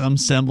get some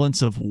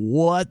semblance of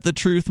what the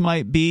truth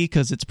might be,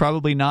 because it's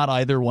probably not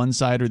either one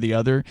side or the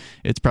other.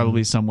 It's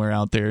probably somewhere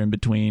out there in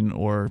between,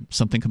 or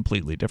something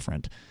completely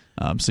different.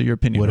 So your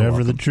opinion,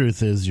 whatever the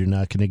truth is, you're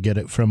not going to get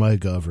it from a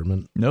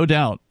government, no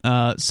doubt.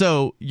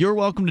 So you're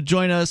welcome to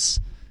join us.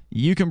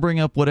 You can bring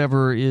up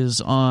whatever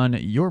is on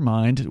your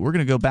mind. We're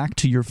going to go back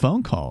to your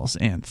phone calls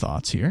and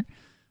thoughts here.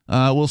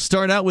 We'll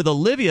start out with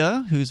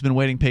Olivia, who's been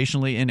waiting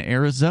patiently in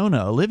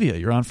Arizona. Olivia,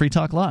 you're on Free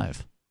Talk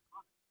Live.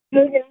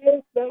 Hey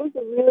guys, that was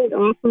a really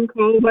awesome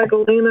call by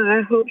Galena.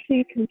 I hope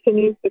she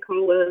continues to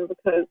call in,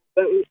 because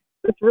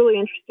it's really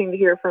interesting to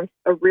hear from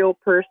a real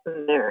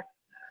person there.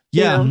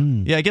 Yeah,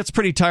 yeah, it gets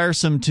pretty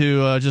tiresome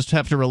to just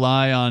have to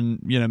rely on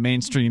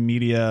mainstream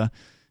media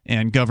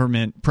and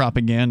government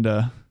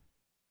propaganda.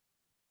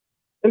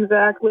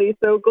 Exactly.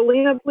 So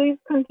Galena, please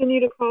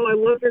continue to call. I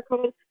love your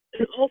call.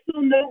 And also,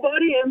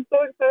 nobody, I'm so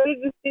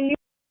excited to see you.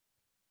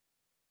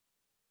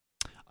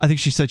 I think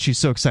she said she's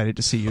so excited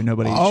to see you.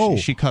 Nobody. Oh.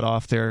 She cut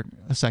off there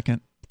a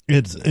second.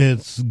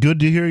 It's good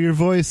to hear your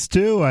voice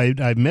too.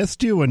 I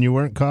missed you when you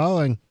weren't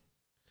calling.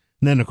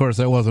 And then, of course,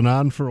 I wasn't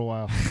on for a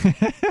while.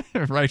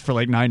 Right, for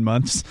like 9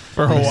 months.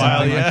 For a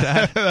while,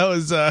 yeah. Like that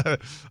was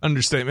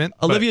understatement.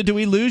 Olivia, do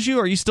we lose you?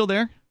 Are you still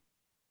there?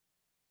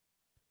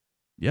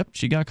 Yep,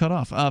 she got cut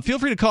off. Feel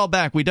free to call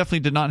back. We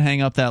definitely did not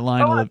hang up that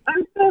line. I'm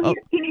still here.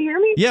 Can you hear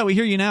me? Yeah, we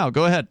hear you now.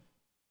 Go ahead.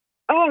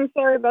 Oh, I'm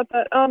sorry about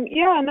that.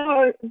 Yeah,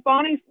 no,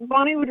 Bonnie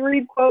would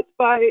read quotes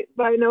by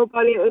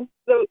nobody.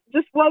 So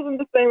just wasn't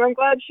the same. I'm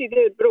glad she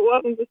did, but it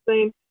wasn't the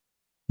same.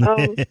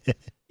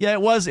 Yeah,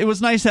 it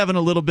was nice having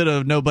a little bit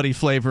of nobody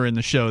flavor in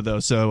the show, though.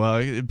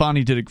 So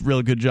Bonnie did a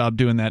really good job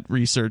doing that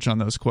research on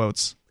those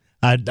quotes.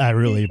 I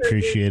really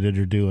appreciated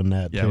her doing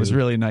that. Yeah, too. it was a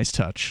really nice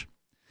touch.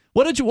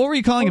 What were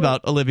you calling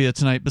about, Olivia,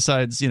 tonight?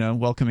 Besides,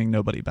 welcoming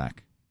nobody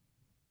back.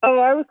 Oh,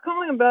 I was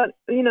calling about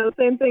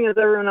same thing as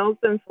everyone else.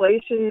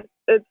 Inflation.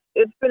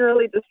 It's been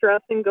really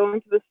distressing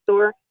going to the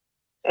store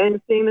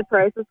and seeing the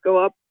prices go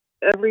up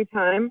every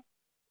time,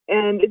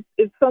 and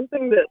it's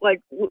something that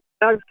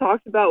I've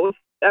talked about with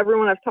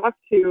everyone I've talked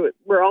to.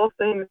 We're all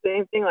saying the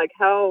same thing, like,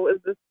 how is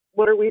this,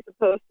 what are we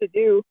supposed to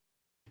do?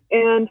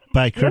 And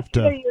buy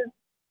crypto.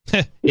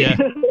 Yeah.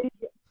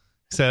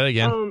 Say that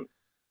again.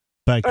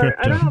 Buy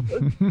crypto.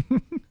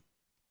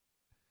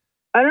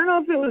 I don't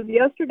know if it was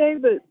yesterday,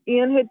 but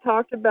Ian had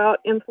talked about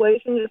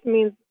inflation just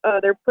means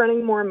they're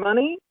printing more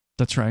money.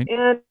 That's right.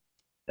 And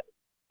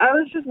I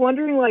was just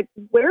wondering,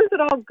 where is it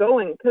all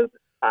going? Because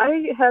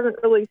I haven't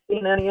really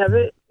seen any of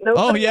it.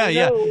 Nobody I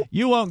know.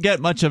 You won't get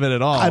much of it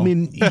at all. I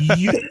mean,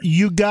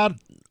 you got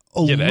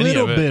a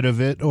little bit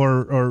of it,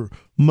 or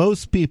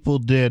most people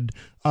did.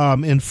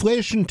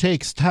 Inflation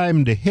takes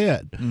time to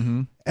hit.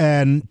 Mm-hmm.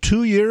 And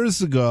 2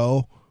 years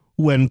ago,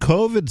 when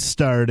COVID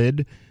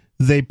started,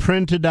 they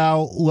printed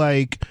out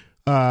like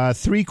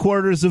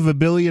 $750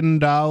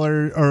 million,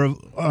 or it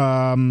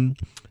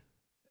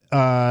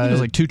was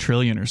like $2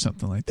 trillion or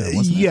something like that,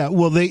 wasn't it? Yeah,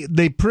 well,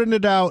 they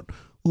printed out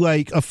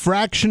like a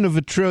fraction of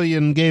 $1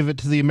 trillion, gave it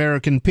to the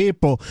American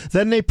people.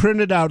 Then they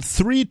printed out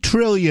 $3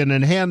 trillion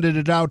and handed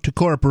it out to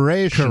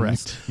corporations.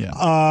 Correct. Yeah.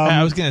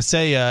 I was going to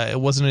say,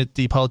 wasn't it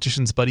the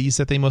politicians' buddies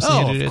that they mostly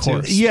handed it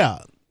to? Yeah.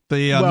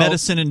 The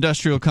medicine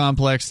industrial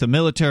complex, the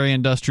military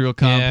industrial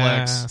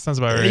complex. Yeah, sounds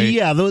about right.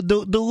 Yeah, the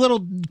little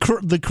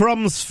the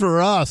crumbs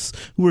for us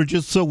were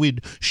just so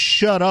we'd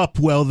shut up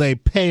while they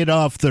paid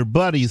off their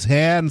buddies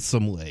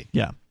handsomely.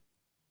 Yeah.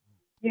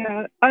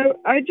 Yeah,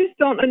 I just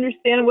don't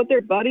understand what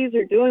their buddies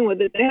are doing with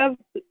it. They have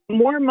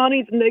more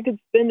money than they could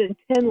spend in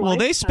 10 Well,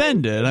 they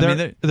spend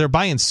it. They're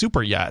buying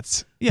super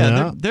yachts.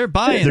 Yeah, they're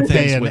buying things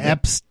paying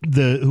with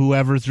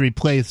whoever's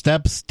replaced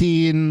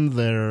Epstein.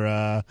 They're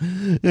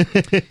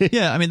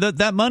yeah, I mean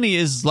that money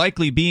is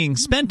likely being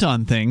spent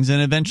on things,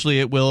 and eventually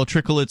it will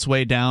trickle its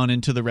way down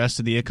into the rest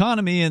of the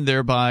economy, and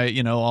thereby,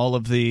 all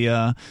of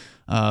the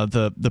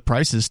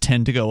prices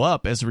tend to go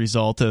up as a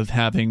result of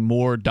having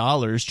more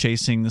dollars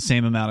chasing the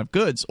same amount of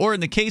goods. Or in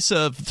the case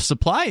of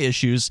supply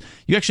issues,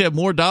 you actually have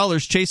more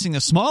dollars chasing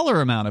a smaller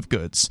amount of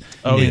goods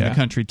in the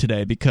country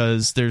today,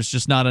 because there's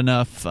just not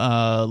enough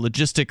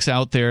logistics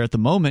out there at the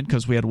moment,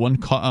 because we had one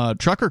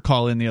trucker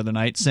call in the other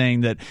night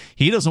saying that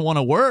he doesn't want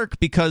to work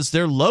because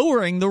they're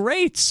lowering the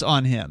rates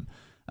on him.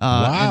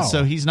 Wow. And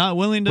so he's not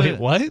willing to... Wait,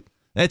 what?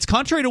 It's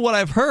contrary to what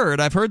I've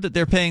heard. I've heard that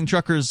they're paying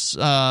truckers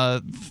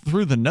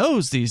through the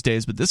nose these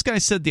days, but this guy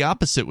said the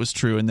opposite was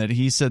true, and that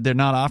he said they're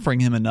not offering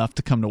him enough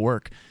to come to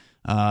work.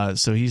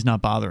 So he's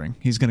not bothering.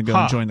 He's going to go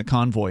and join the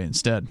convoy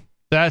instead.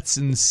 That's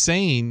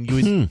insane. You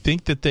would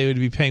think that they would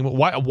be paying more.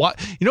 Why?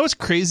 You know what's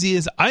crazy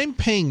is I'm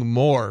paying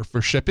more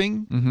for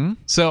shipping. Mm-hmm.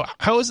 So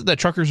how is it that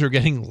truckers are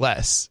getting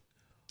less?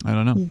 I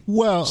don't know.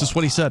 Well, it's just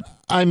what he said.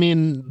 I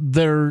mean,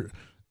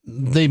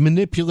 they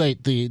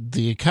manipulate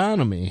the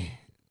economy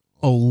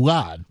a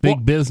lot.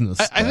 Big business.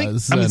 I think.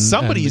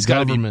 Somebody's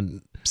got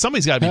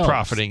to be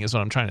profiting, is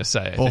what I'm trying to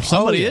say. Well,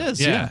 somebody is.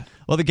 Yeah.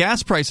 Well, the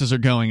gas prices are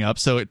going up,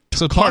 so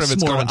part of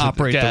it's more going to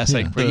operate the gas.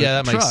 the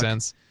That truck. makes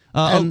sense.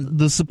 And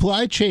the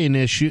supply chain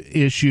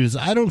issues,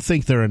 I don't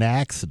think they're an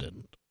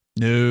accident.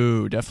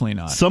 No, definitely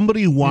not.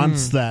 Somebody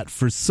wants that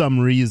for some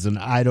reason.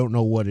 I don't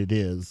know what it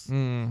is.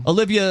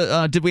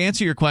 Olivia, did we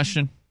answer your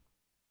question?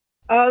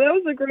 That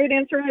was a great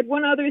answer. I had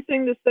one other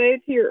thing to say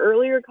to your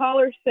earlier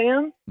caller,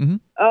 Sam.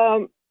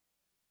 Mm-hmm.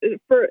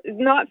 For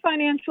not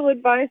financial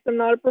advice, I'm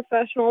not a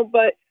professional,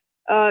 but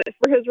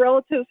for his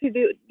relatives who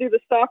do the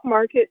stock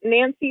market,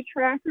 Nancy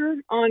Tracker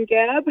on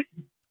Gab.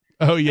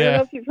 Oh, yeah. I don't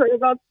know if you've heard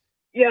about.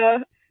 Yeah.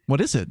 What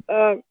is it?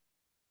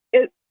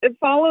 It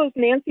follows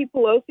Nancy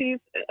Pelosi's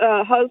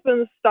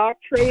husband's stock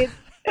trades,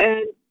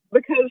 and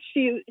because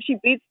she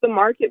beats the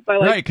market by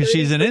right, because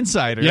she's an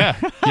insider. Yeah,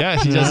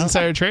 she does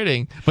insider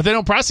trading, but they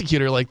don't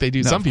prosecute her like they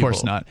do some people. Of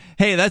course not.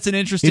 Hey, that's an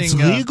interesting. It's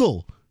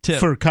legal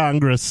for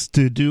Congress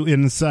to do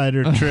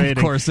insider trading.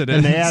 Of course it is.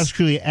 And they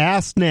actually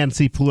asked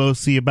Nancy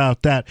Pelosi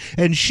about that,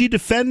 and she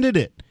defended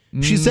it.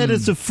 She said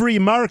it's a free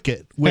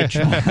market, which,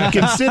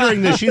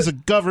 considering that she's a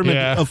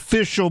government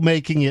official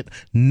making it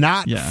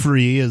not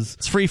free,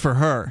 it's free for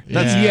her.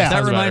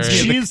 That reminds me.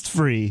 She's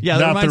free. Yeah,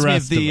 that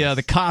reminds me of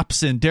the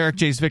cops in Derek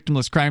J's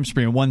Victimless Crime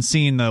Spree. In one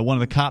scene, one of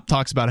the cop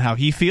talks about how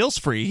he feels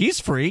free. He's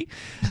free,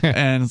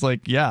 and it's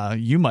like, yeah,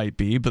 you might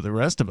be, but the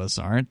rest of us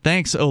aren't.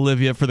 Thanks,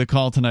 Olivia, for the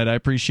call tonight. I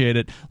appreciate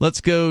it. Let's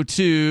go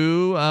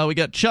to we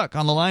got Chuck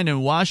on the line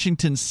in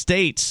Washington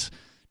State.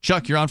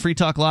 Chuck, you're on Free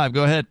Talk Live.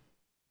 Go ahead.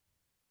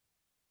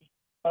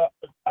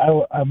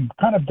 I'm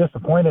kind of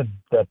disappointed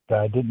that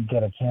I didn't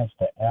get a chance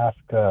to ask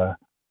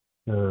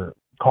your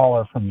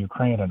caller from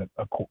Ukraine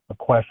a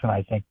question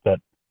I think that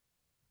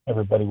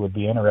everybody would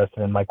be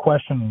interested in. My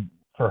question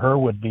for her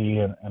would be,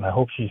 and I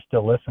hope she's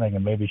still listening,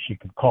 and maybe she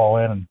could call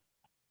in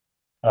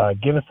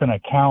and give us an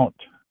account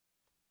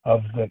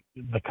of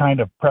the kind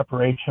of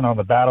preparation on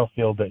the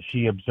battlefield that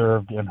she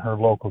observed in her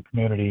local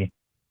community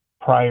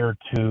prior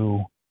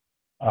to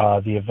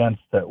the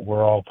events that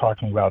we're all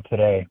talking about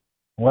today.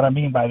 What I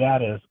mean by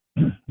that is,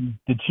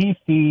 did she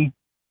see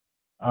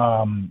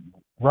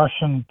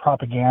Russian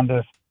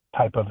propagandist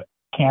type of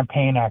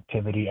campaign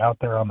activity out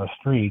there on the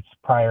streets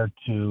prior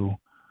to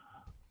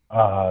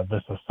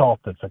this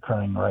assault that's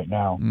occurring right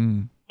now?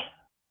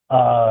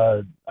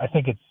 I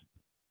think it's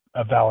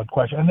a valid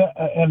question.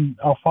 And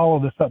I'll follow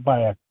this up by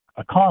a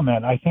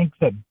comment. I think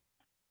that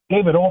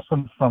David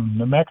Olson from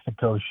New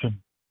Mexico should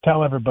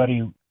tell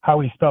everybody how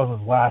he spells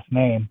his last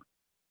name,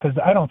 because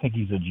I don't think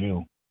he's a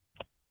Jew.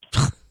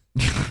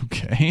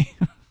 Okay.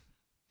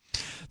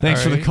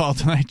 Thanks for the call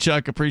tonight,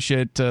 Chuck.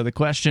 Appreciate the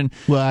question.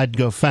 Well, I'd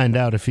go find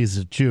out if he's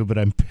a Jew, but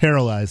I'm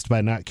paralyzed by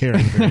not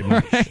caring very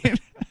much. Right.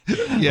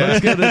 Yeah.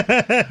 Let's go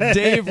to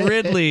Dave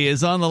Ridley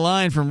is on the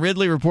line from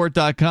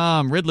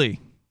RidleyReport.com. Ridley,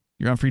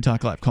 you're on Free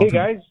Talk Live. Call Hey,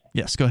 guys.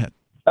 Yes, go ahead.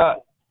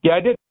 Yeah, I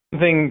did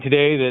something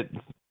today that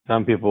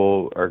some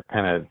people are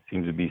kind of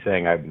seem to be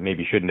saying I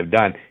maybe shouldn't have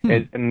done,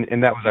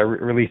 and that was I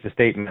released a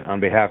statement on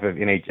behalf of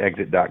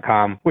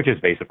NHexit.com, which is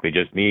basically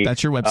just me.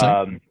 That's your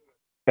website?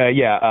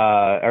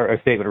 A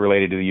statement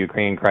related to the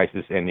Ukraine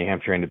crisis and New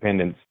Hampshire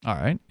independence. All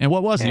right. And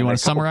what was it? You want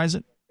to summarize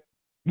it?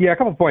 Yeah, a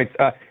couple of points.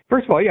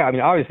 First of all, I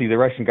mean, obviously the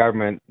Russian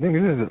government, this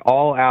is an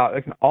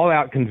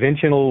all-out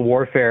conventional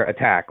warfare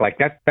attack. Like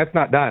that's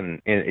not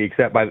done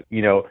except by,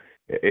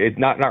 it's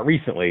not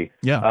recently.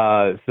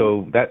 Yeah.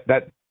 So that's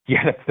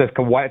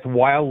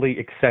wildly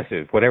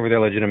excessive, whatever their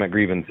legitimate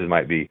grievances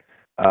might be.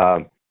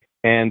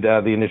 And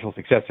the initial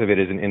success of it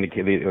is an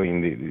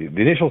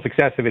the initial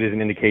success of it is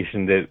an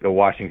indication that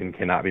Washington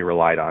cannot be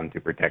relied on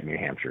to protect New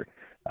Hampshire.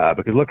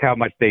 Because look how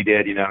much they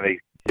did. They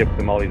shipped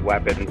them all these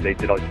weapons. They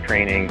did all this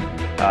training.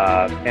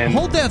 And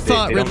hold that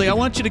thought, Ridley. I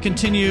want you to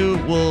continue.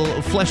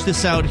 We'll flesh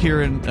this out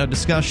here in a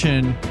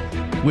discussion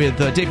with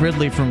Dave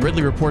Ridley from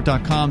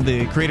RidleyReport.com,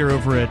 the creator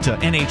over at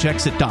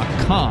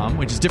NHexit.com,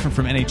 which is different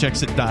from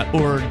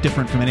NHexit.org,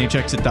 different from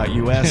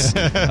NHexit.us.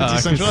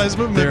 Decentralized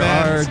movement. There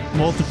are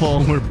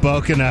multiple. We're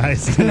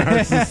balkanized in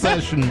our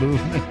secession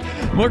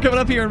movement. More coming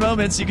up here in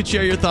moments. You can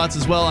share your thoughts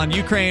as well on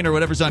Ukraine or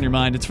whatever's on your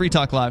mind. It's Free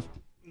Talk Live.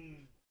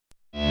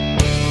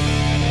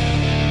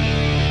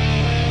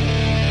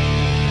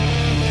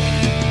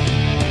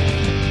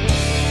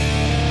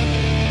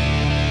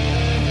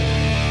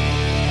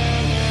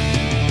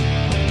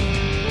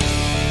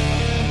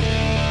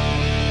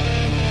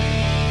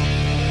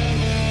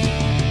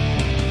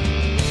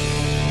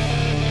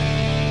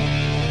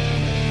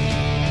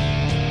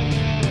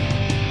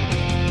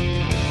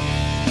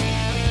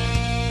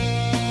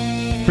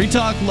 Free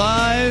Talk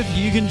Live.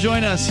 You can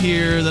join us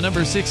here. The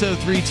number is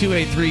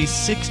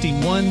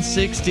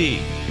 603-283-6160. You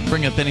can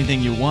bring up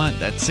anything you want.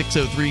 That's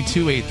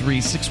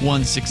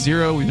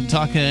 603-283-6160. We've been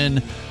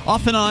talking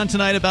off and on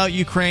tonight about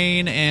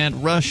Ukraine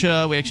and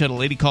Russia. We actually had a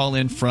lady call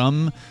in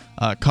from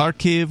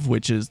Kharkiv,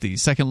 which is the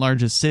second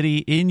largest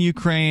city in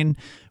Ukraine.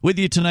 With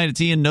you tonight, it's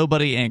Ian,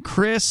 Nobody, and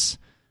Chris.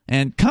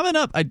 And coming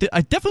up, I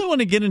definitely want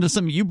to get into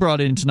something you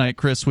brought in tonight,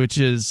 Chris, which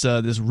is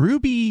this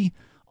Ruby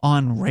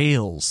on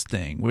Rails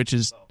thing, which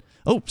is...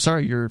 Oh,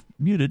 sorry, you're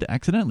muted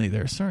accidentally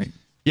there. Sorry.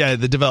 Yeah,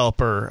 the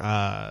developer.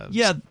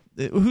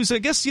 Who's, I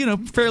guess,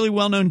 fairly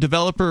well-known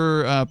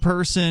developer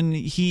person.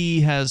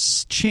 He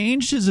has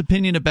changed his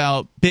opinion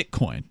about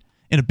Bitcoin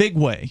in a big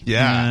way.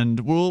 Yeah.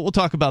 And we'll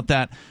talk about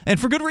that. And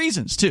for good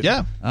reasons, too.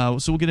 Yeah.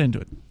 So we'll get into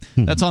it.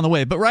 That's on the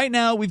way. But right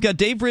now, we've got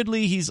Dave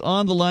Ridley. He's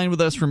on the line with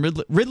us from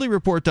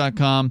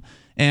RidleyReport.com.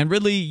 And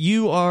Ridley,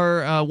 you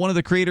are one of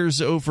the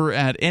creators over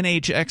at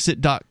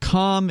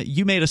NHexit.com.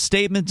 You made a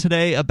statement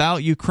today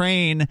about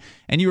Ukraine,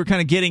 and you were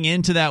kind of getting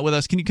into that with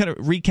us. Can you kind of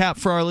recap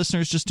for our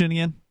listeners just tuning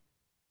in?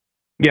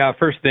 Yeah,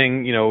 first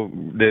thing,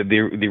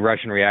 the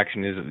Russian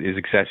reaction is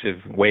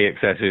excessive, way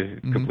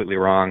excessive, completely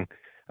wrong.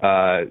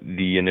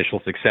 The initial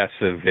success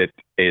of it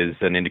is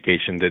an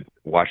indication that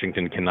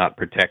Washington cannot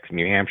protect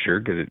New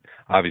Hampshire because it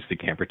obviously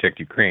can't protect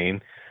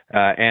Ukraine.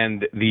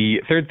 And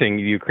the third thing,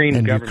 the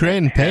Ukraine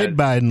government paid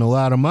Biden a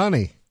lot of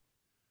money.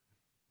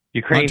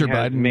 Ukraine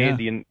has made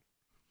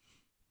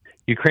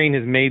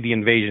the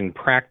invasion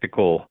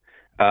practical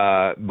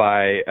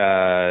by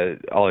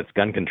all its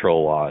gun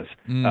control laws.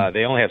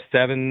 They only have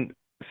seven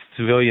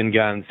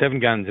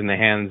guns in the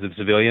hands of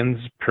civilians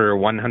per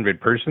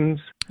 100 persons.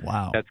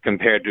 Wow. That's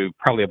compared to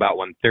probably about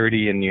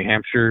 130 in New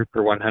Hampshire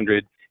per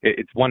 100.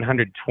 It's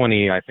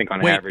 120, I think, on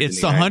average. Wait,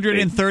 it's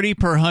 130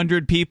 per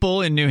 100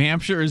 people in New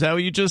Hampshire? Is that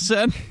what you just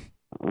said?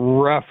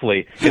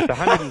 Roughly. It's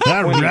 120.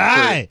 All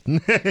right.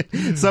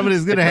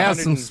 Somebody's going to have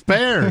some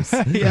spares.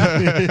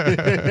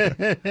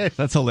 Yeah.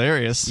 That's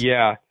hilarious.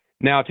 Yeah.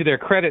 Now, to their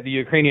credit, the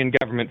Ukrainian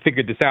government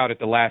figured this out at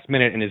the last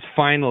minute and has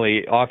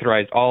finally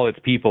authorized all its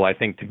people, I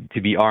think,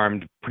 to be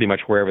armed pretty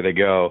much wherever they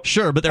go.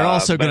 Sure, but they're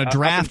also going to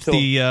draft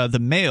the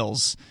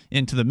males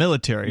into the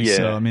military. Yeah.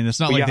 So, I mean, it's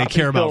not like they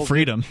care about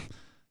freedom.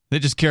 They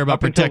just care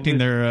about protecting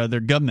their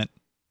government.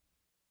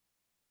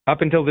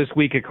 Up until this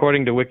week,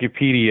 according to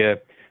Wikipedia,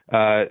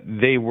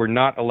 they were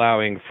not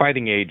allowing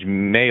fighting-age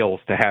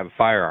males to have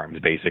firearms,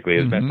 basically,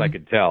 as best I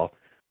could tell,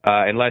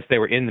 unless they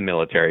were in the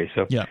military.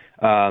 So, yeah.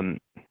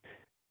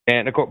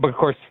 But of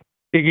course,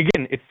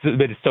 again, it's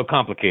so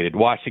complicated.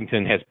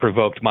 Washington has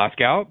provoked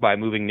Moscow by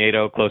moving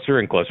NATO closer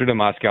and closer to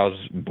Moscow's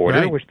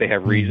border, which they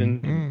have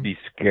reason to be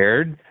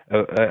scared.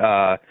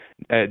 Joe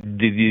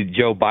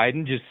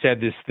Biden just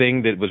said this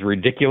thing that was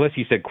ridiculous.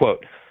 He said,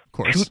 quote,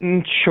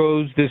 Putin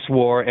chose this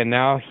war, and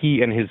now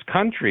he and his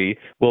country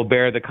will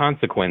bear the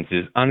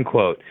consequences,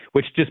 unquote,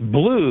 which just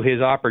blew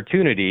his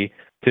opportunity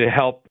to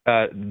help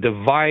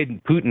divide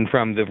Putin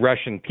from the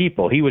Russian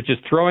people. He was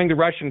just throwing the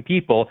Russian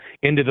people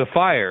into the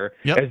fire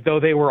as though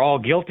they were all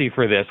guilty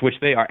for this, which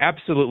they are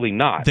absolutely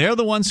not. They're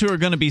the ones who are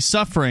going to be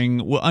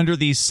suffering under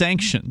these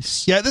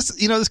sanctions. Yeah,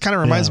 this kind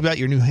of reminds me about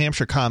your New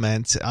Hampshire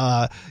comment.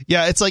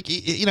 It's like,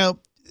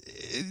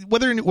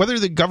 whether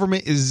the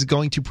government is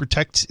going to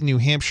protect New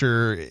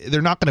Hampshire,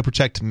 they're not going to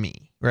protect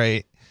me,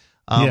 right?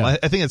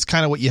 I think that's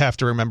kind of what you have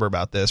to remember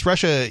about this.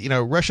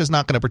 Russia's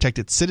not going to protect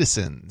its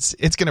citizens.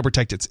 It's going to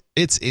protect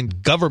its in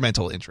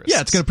governmental interests.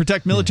 Yeah, it's going to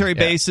protect military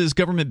bases,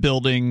 government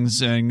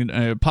buildings,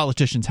 and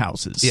politicians'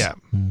 houses. Yeah.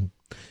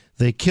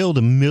 They killed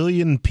 1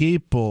 million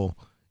people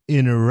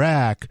in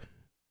Iraq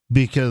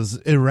because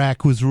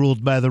Iraq was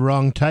ruled by the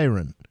wrong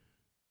tyrant.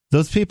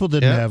 Those people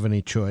didn't have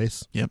any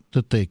choice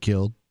that they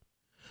killed.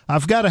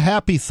 I've got a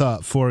happy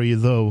thought for you,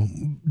 though,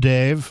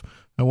 Dave.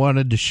 I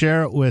wanted to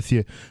share it with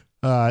you.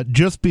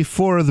 Just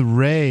before the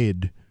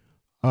raid,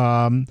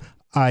 I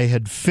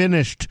had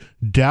finished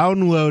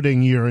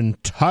downloading your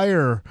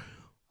entire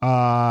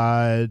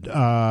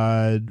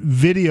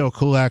video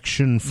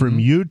collection from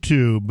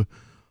YouTube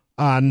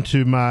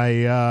onto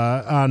my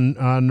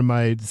on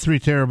my 3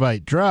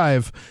 terabyte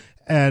drive,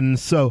 and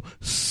so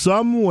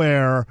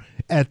somewhere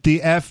at the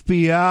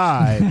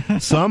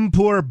FBI, some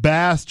poor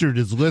bastard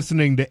is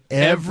listening to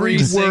every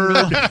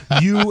word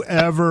you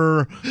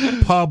ever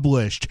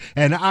published,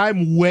 and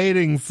I'm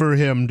waiting for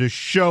him to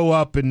show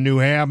up in New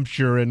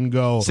Hampshire and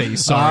go, say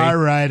sorry. All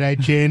right, I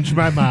changed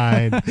my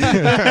mind.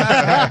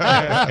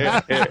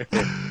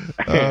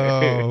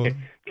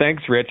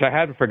 Thanks, Rich. I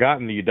hadn't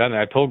forgotten that you'd done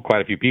that. I told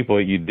quite a few people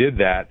that you did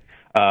that.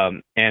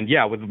 And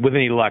yeah, with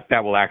any luck,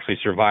 that will actually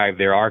survive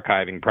their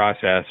archiving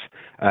process,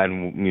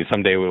 and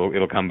someday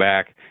it'll come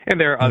back. And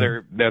there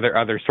are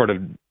other sort of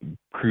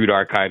crude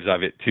archives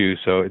of it too,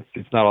 so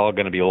it's not all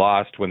going to be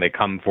lost when they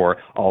come for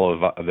all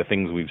of the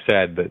things we've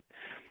said. But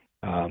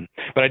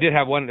I did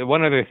have one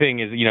other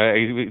thing is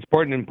it's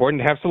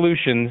important to have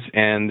solutions,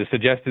 and the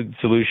suggested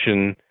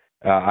solution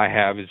I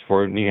have is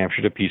for New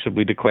Hampshire to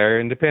peaceably declare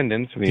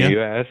independence from the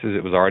U.S., as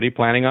it was already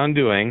planning on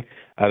doing.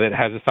 That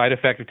has a side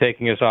effect of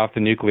taking us off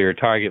the nuclear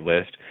target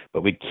list,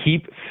 but we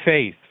keep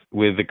faith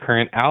with the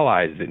current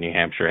allies that New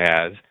Hampshire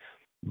has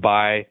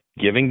by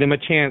giving them a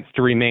chance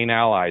to remain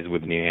allies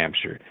with New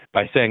Hampshire,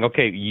 by saying,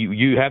 okay,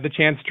 you have the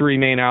chance to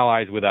remain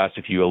allies with us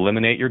if you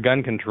eliminate your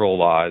gun control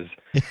laws.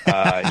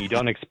 You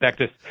don't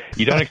expect us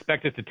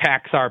to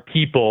tax our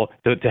people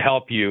to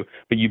help you,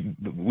 but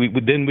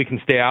then we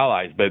can stay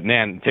allies. But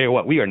man, tell you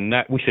what, we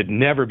should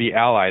never be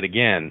allied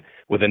again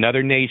with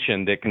another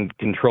nation that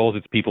controls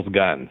its people's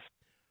guns.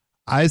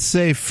 I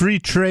say free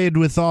trade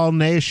with all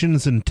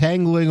nations,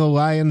 entangling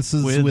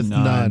alliances with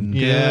none.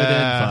 Good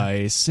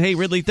advice. Hey,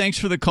 Ridley, thanks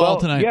for the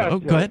call tonight. Yeah,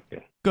 go ahead.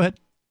 Go ahead.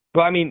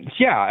 Well, I mean,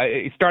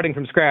 starting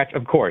from scratch,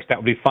 of course, that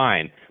would be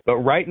fine. But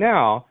right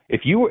now,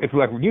 if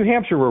like New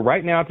Hampshire were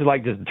right now to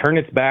like just turn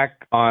its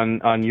back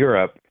on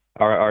Europe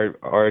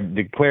or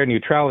declare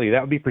neutrality, that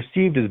would be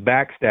perceived as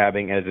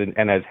backstabbing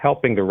and as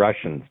helping the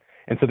Russians.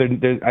 And so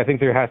I think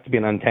there has to be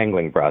an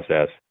untangling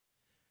process.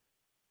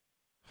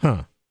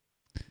 Huh.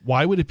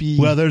 Why would it be?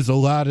 Well, there's a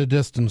lot of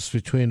distance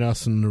between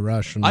us and the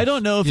Russians. I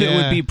don't know if it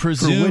would be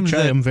presumed for which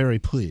that I am very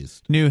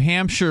pleased. New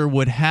Hampshire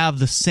would have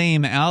the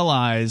same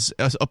allies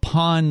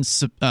upon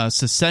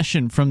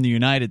secession from the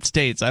United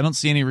States. I don't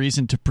see any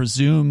reason to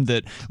presume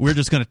that we're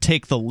just going to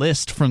take the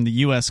list from the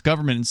U.S.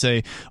 government and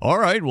say, all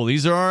right, well,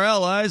 these are our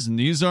allies and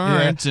these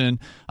aren't. Yeah. And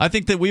I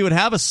think that we would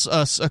have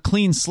a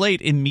clean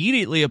slate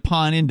immediately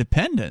upon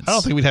independence. I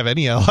don't think we'd have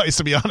any allies,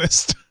 to be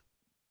honest.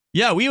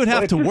 Yeah, we would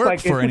have to work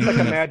for anything.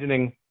 Like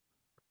imagining.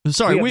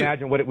 Sorry,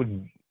 imagine what it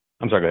would.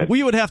 I'm sorry. Go ahead.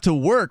 We would have to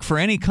work for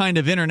any kind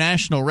of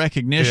international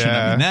recognition.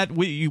 Yeah. I mean, that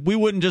we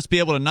wouldn't just be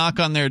able to knock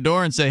on their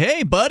door and say,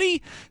 "Hey,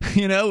 buddy,"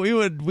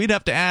 we'd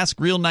have to ask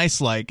real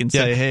nice like and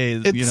say, "Hey,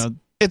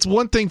 It's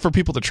one thing for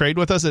people to trade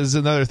with us; it's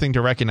another thing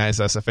to recognize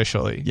us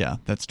officially. Yeah,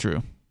 that's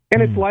true.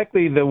 And it's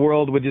likely the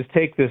world would just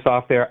take this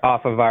off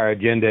of our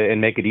agenda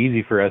and make it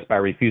easy for us by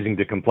refusing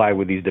to comply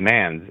with these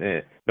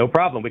demands. No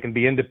problem. We can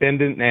be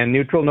independent and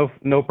neutral.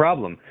 No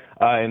problem.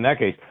 In that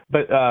case,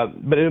 but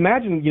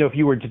imagine if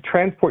you were to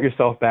transport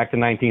yourself back to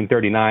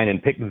 1939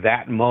 and pick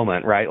that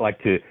moment, right, or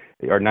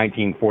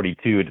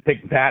 1942, to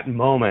pick that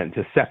moment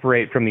to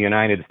separate from the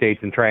United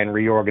States and try and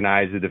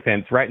reorganize the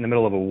defense right in the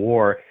middle of a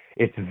war.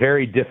 It's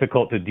very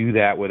difficult to do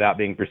that without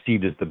being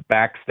perceived as the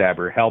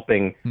backstabber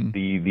helping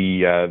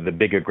the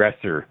big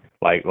aggressor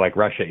like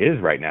Russia is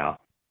right now.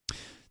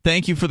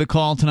 Thank you for the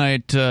call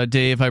tonight,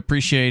 Dave. I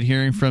appreciate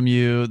hearing from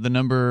you. The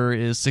number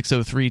is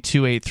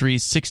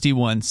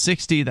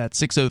 603-283-6160.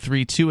 That's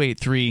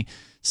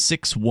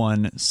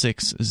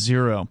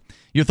 603-283-6160.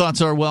 Your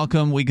thoughts are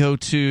welcome. We go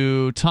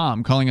to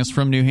Tom calling us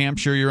from New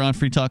Hampshire. You're on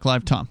Free Talk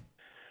Live, Tom.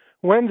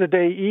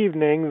 Wednesday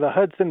evening, the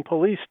Hudson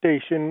Police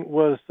Station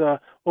was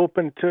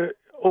open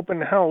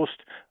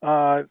housed.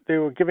 They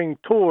were giving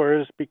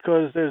tours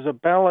because there's a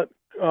ballot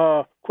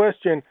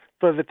question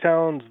for the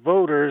town's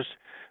voters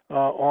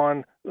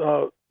on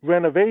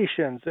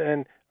renovations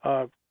and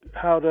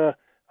how to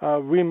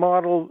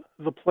remodel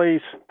the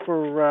place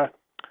for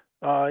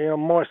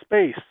more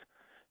space.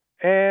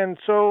 And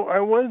so I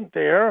went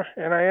there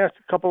and I asked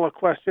a couple of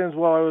questions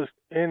while I was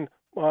in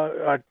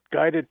a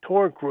guided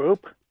tour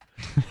group.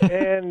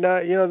 And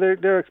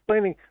they're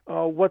explaining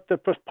what the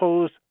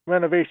proposed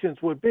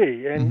renovations would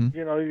be, and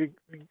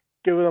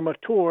give them a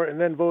tour, and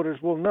then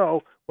voters will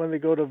know when they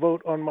go to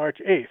vote on March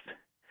 8th.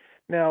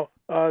 Now,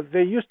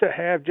 they used to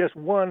have just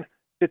one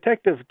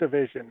detective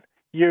division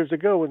years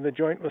ago when the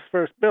joint was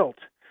first built.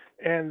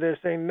 And they're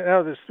saying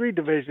now there's 3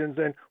 divisions,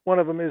 and one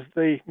of them is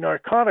the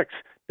narcotics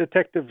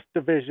detectives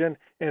division,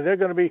 and they're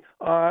going to be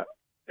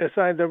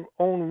assigned their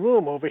own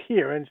room over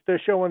here. And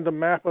they're showing the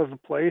map of the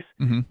place.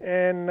 Mm-hmm.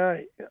 And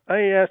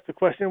I asked the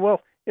question,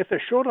 well, if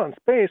they're short on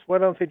space, why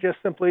don't they just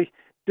simply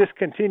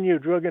discontinue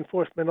drug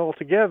enforcement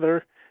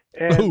altogether,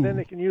 and then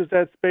they can use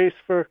that space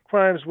for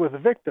crimes with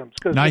victims?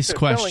 Because nice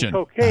question.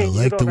 Cocaine,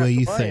 I like the way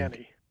you buy think.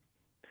 any.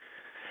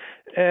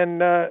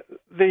 And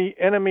the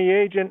enemy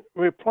agent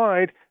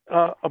replied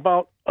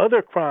about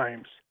other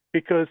crimes,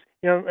 because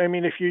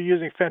if you're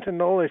using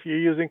fentanyl, if you're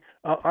using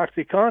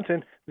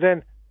OxyContin,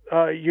 then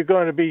you're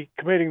going to be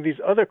committing these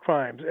other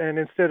crimes. And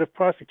instead of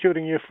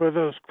prosecuting you for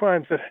those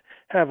crimes that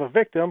have a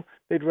victim,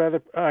 they'd rather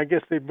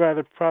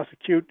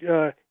prosecute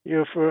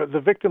you for the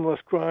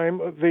victimless crime,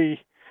 the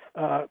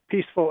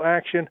peaceful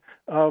action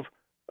of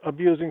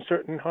abusing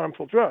certain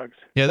harmful drugs.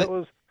 Yeah,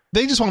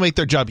 they just want to make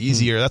their job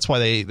easier. That's why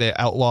they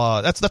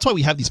outlaw. That's why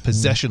we have these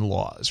possession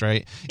laws,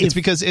 right? It's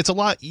because it's a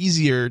lot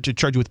easier to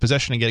charge you with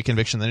possession and get a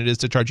conviction than it is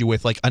to charge you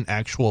with like an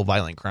actual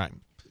violent crime.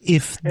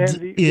 If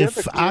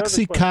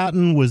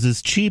OxyContin was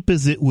as cheap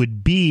as it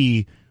would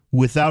be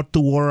without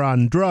the war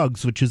on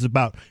drugs, which is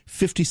about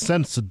 50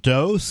 cents a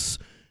dose,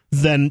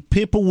 then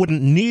people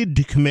wouldn't need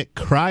to commit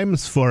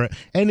crimes for it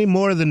any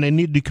more than they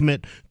need to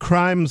commit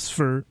crimes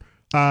for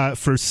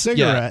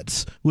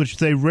cigarettes, which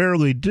they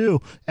rarely do.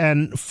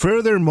 And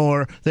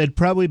furthermore, they'd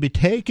probably be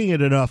taking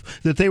it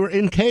enough that they were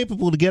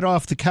incapable to get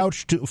off the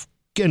couch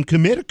and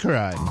commit a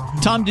crime.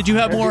 Tom, did you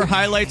have more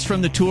highlights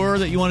from the tour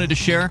that you wanted to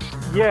share?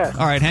 Yes.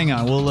 All right, hang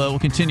on. We'll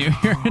continue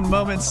here in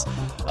moments.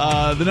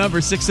 The number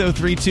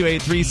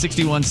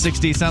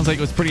 603-283-6160. Sounds like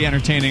it was pretty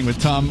entertaining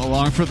with Tom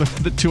along for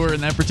the tour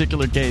in that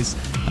particular case.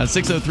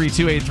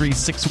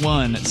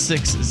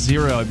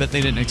 603-283-6160. I bet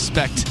they didn't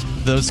expect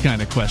those kind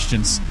of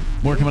questions.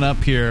 More coming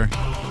up here.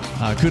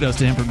 Kudos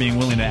to him for being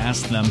willing to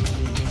ask them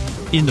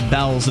in the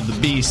bowels of the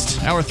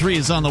beast. Hour 3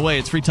 is on the way.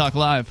 It's Free Talk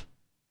Live.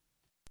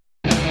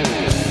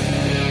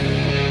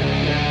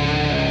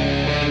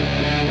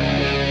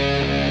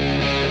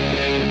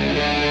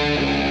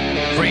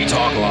 Free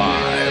Talk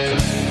Live.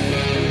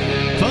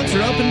 Phones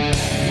are open.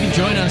 You can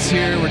join us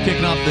here. We're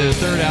kicking off the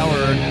third hour.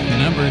 The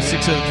number is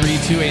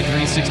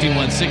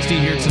 603-283-6160.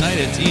 Here tonight,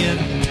 it's Ian.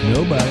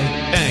 Nobody.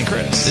 And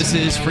Chris. This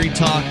is Free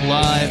Talk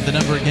Live. The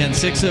number again,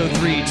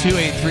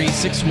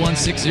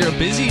 603-283-6160.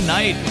 Busy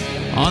night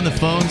on the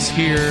phones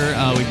here.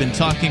 We've been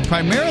talking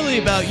primarily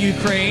about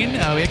Ukraine.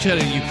 We actually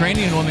had a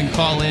Ukrainian woman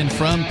call in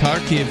from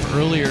Kharkiv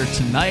earlier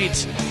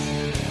tonight.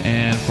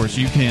 And, of course,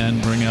 you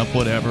can bring up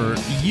whatever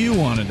you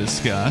want to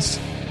discuss.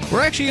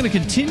 We're actually going to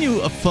continue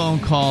a phone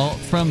call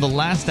from the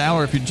last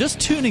hour. If you're just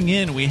tuning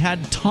in, we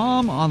had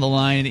Tom on the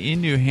line in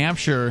New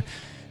Hampshire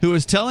who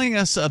was telling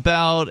us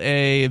about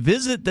a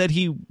visit that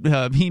he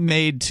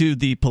made to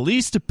the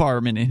police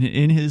department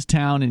in his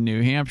town in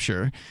New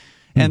Hampshire.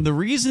 And the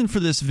reason for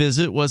this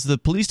visit was the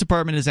police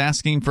department is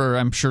asking for,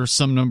 I'm sure,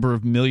 some number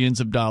of millions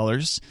of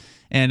dollars.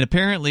 And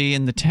apparently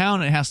in the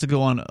town, it has to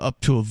go on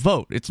up to a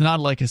vote. It's not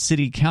like a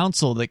city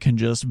council that can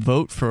just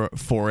vote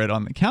for it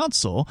on the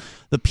council.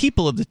 The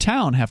people of the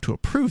town have to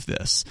approve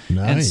this.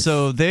 Nice. And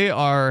so they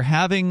are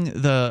having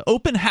the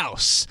open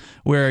house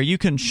where you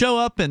can show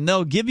up and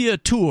they'll give you a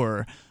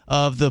tour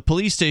of the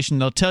police station.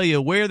 They'll tell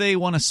you where they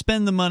want to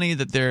spend the money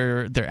that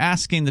they're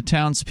asking the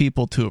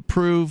townspeople to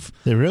approve.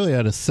 They really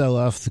ought to sell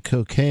off the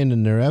cocaine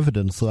in their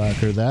evidence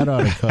locker. That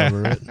ought to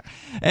cover it.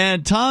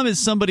 And Tom is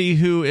somebody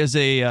who is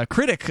a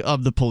critic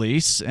of the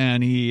police,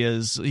 and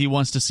he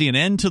wants to see an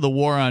end to the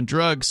war on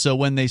drugs. So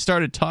when they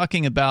started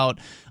talking about,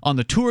 on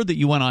the tour that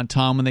you went on,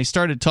 Tom, when they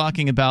started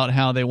talking about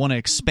how they want to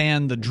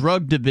expand the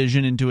drug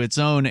division into its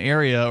own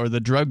area, or the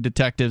drug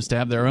detectives to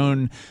have their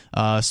own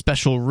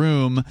special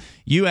room,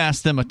 you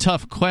asked them a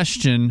tough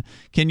question.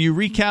 Can you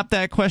recap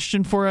that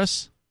question for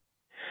us?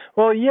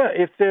 Well, yeah,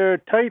 if they're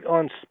tight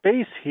on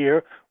space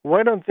here,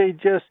 why don't they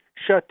just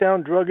shut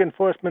down drug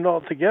enforcement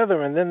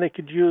altogether, and then they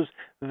could use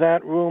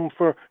that room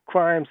for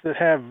crimes that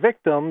have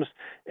victims?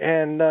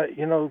 And,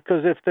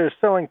 because if they're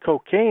selling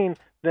cocaine,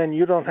 then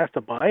you don't have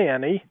to buy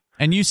any.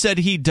 And you said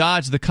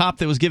the cop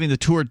that was giving the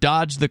tour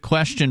dodged the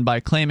question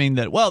by claiming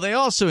that, well, they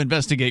also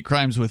investigate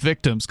crimes with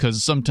victims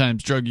because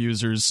sometimes drug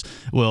users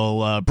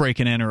will break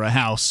and enter a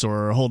house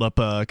or hold up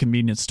a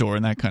convenience store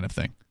and that kind of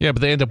thing. Yeah,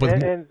 but they end up with...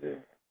 And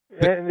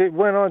it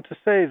went on to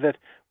say that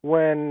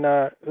when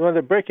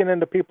they're breaking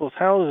into people's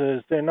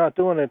houses, they're not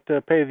doing it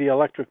to pay the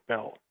electric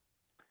bill.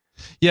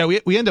 Yeah,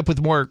 we end up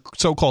with more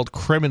so-called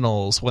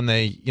criminals when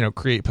they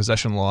create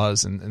possession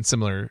laws and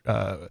similar,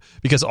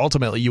 because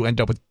ultimately you end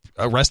up with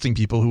arresting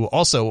people who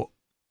also,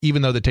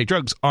 even though they take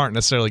drugs, aren't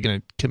necessarily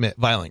going to commit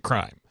violent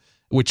crime,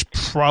 which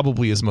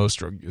probably is most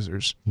drug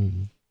users.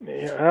 Mm-hmm.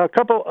 Yeah, a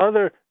couple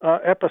other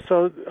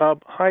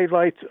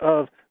highlights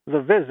of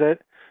the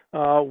visit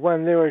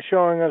when they were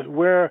showing us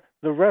where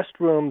the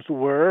restrooms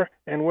were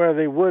and where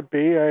they would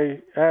be.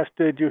 I asked,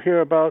 did you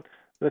hear about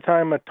the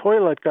time a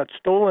toilet got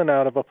stolen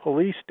out of a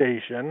police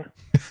station?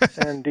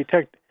 And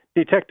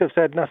detectives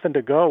had nothing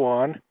to go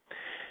on.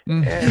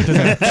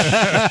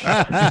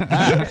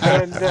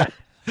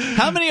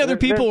 How many other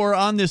people were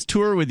on this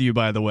tour with you,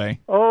 by the way?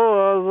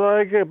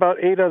 Like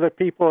about 8 other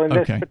people in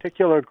this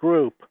particular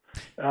group.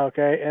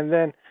 Okay, and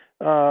then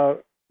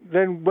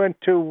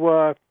went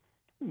to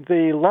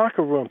the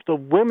locker rooms, the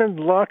women's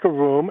locker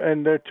room,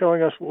 and they're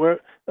telling us where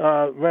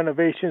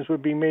renovations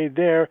would be made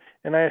there.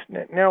 And I asked,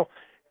 now,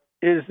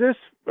 is this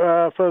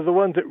for the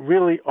ones that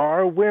really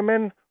are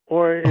women,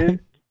 or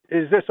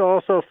is this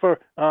also for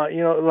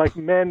like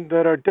men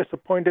that are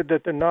disappointed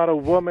that they're not a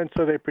woman,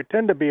 so they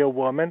pretend to be a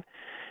woman?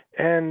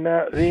 And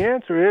the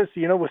answer is,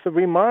 with the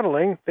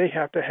remodeling, they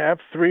have to have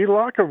 3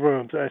 locker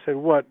rooms. I said,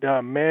 what,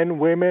 men,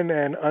 women,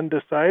 and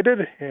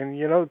undecided?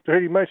 And,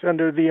 pretty much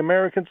under the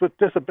Americans with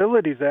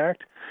Disabilities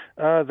Act,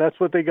 that's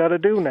what they got to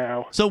do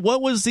now. So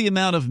what was the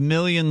amount of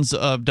millions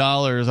of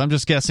dollars? I'm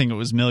just guessing it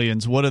was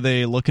millions. What are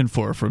they looking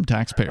for from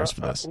taxpayers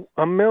for this?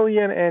 $1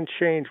 million and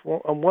change,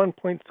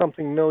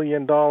 $1.something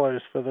million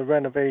for the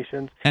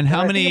renovations. And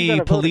how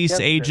many police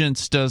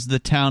agents does the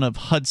town of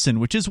Hudson,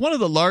 which is one of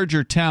the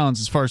larger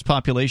towns as far as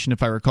population,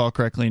 if I recall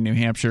correctly, in New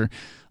Hampshire,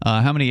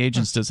 how many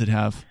agents does it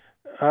have?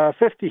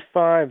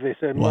 55, they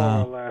said, more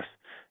or less.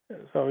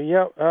 So,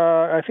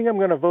 I think I'm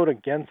going to vote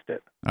against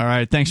it. All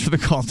right. Thanks for the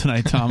call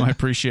tonight, Tom. I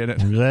appreciate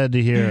it. I'm glad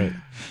to hear it.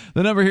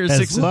 The number here is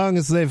as long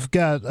as they've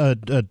got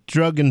a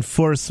drug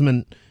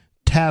enforcement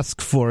task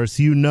force,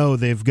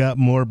 they've got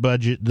more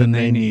budget than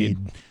they need.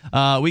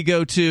 We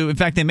go to, in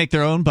fact, they make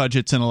their own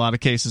budgets in a lot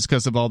of cases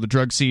because of all the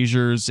drug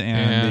seizures,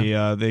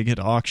 and they get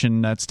to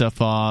auction that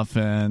stuff off,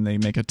 and they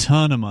make a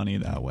ton of money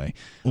that way.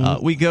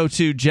 We go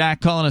to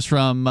Jack calling us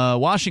from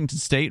Washington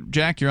State.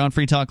 Jack, you're on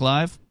Free Talk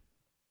Live.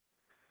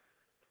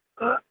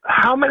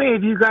 How many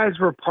of you guys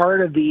were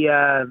part of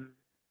the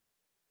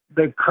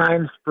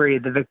crime spree,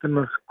 the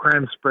victimless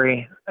crime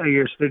spree at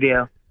your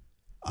studio?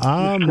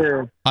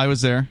 I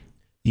was there.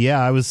 Yeah,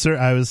 I was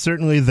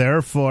certainly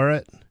there for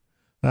it.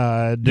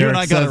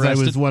 Derek says I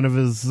was one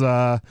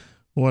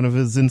of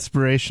his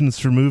inspirations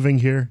for moving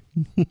here.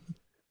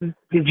 Did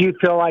you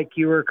feel like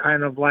you were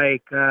kind of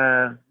like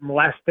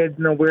molested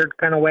in a weird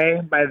kind of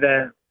way by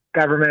the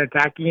government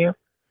attacking you?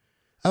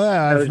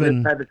 I've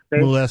been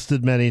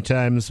molested many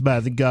times by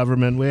the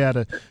government. We had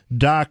a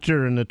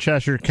doctor in the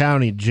Cheshire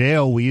County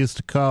Jail. We used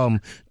to call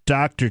him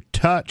Dr.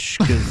 Touch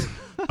because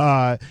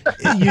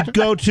you'd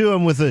go to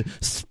him with a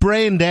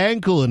sprained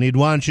ankle and he'd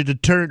want you to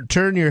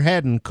turn your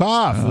head and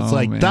cough. It's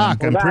like, man.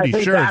 Doc, I'm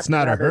pretty sure it's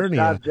not a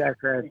hernia.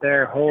 Subject right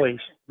there. Holy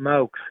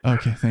smokes.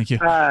 Okay, thank you.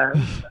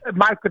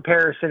 My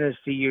comparison is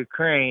to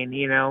Ukraine.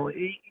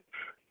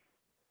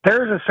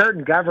 There's a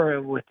certain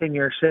government within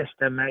your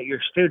system at your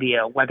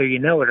studio, whether you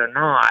know it or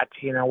not,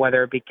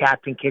 whether it be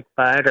Captain Kick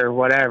Butt or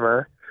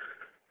whatever.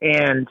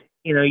 And,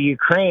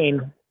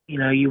 Ukraine,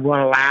 you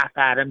want to laugh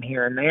at them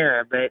here and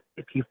there, but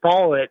if you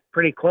follow it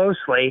pretty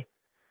closely,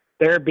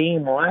 they're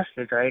being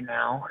molested right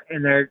now,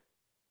 and they're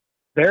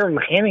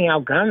handing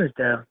out guns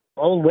to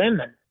old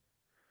women.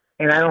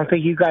 And I don't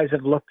think you guys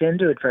have looked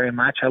into it very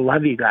much. I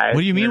love you guys.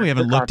 What do you mean we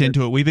haven't looked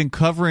into it? We've been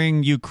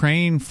covering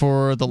Ukraine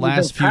for the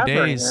last few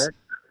days.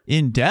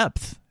 In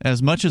depth,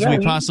 as much as we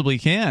possibly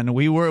can.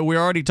 We're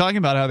already talking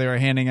about how they were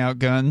handing out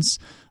guns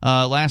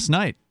last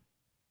night.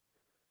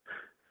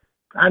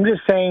 I'm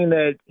just saying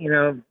that,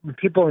 when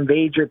people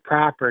invade your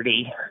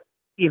property,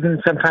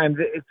 even sometimes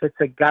if it's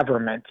a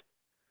government,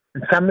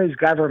 and some of these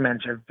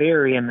governments are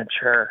very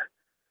immature.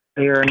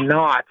 They are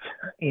not,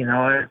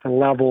 at the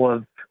level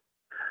of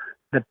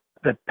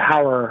the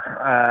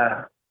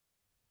power,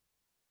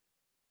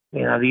 the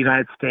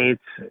United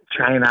States,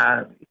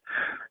 China.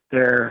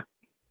 They're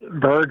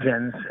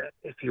virgins,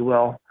 if you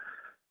will,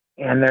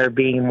 and they're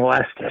being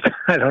molested.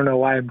 I don't know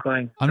why I'm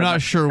going. I'm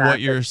not sure what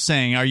you're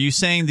saying. Are you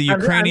saying the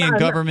Ukrainian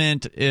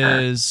government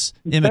is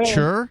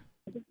immature?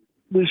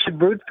 We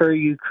should root for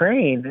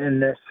Ukraine in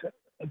this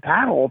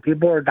battle.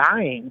 People are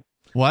dying.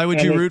 Why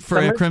would you root for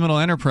a criminal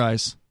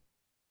enterprise?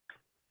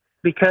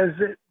 Because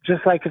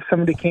just like if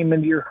somebody came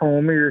into your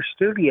home or your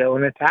studio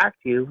and attacked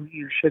you,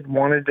 you should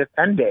want to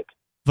defend it.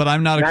 But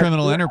I'm not a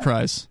criminal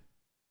enterprise.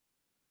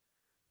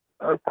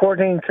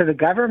 According to the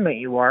government,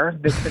 you are.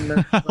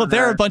 Well,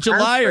 they're a bunch of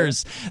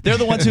liars. They're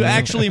the ones who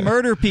actually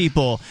murder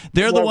people.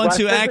 They're the ones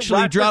who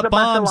actually drop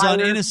bombs on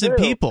innocent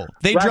people.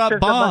 They drop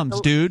bombs,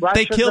 dude.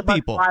 They kill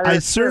people. I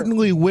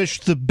certainly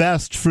wish the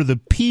best for the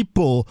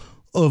people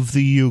of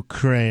the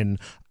Ukraine.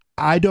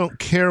 I don't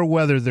care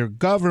whether their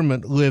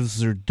government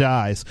lives or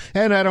dies.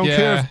 And I don't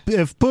care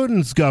if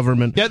Putin's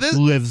government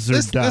lives or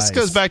dies. This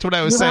goes back to what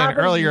I was saying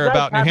earlier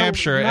about New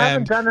Hampshire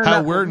and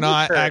how we're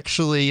not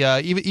actually,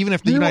 even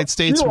if the United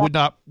States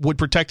would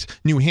protect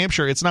New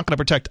Hampshire, it's not going to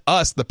protect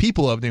us, the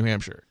people of New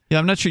Hampshire. Yeah,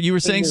 I'm not sure. You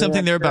were saying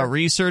something there about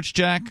research,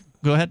 Jack?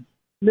 Go ahead.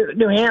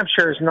 New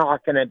Hampshire is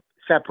not going to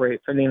separate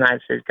from the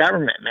United States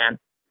government, man.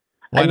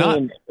 Why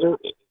not?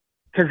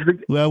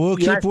 We'll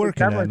keep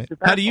working on it.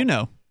 How do you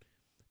know?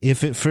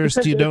 If at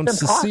first you don't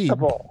secede.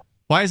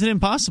 Why is it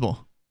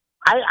impossible?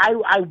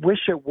 I wish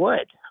it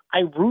would.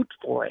 I root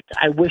for it.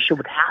 I wish it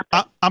would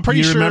happen. I'm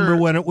pretty sure. You remember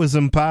when it was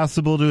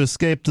impossible to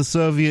escape the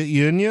Soviet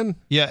Union?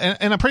 Yeah,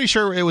 and I'm pretty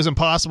sure it was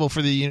impossible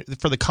for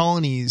the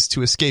colonies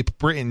to escape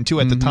Britain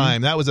too at the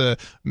time. That was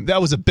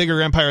a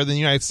bigger empire than the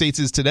United States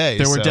is today.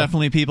 There were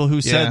definitely people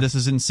who said this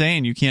is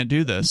insane. You can't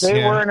do this.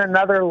 They were in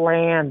another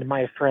land,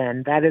 my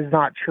friend. That is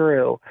not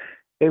true.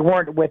 They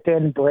weren't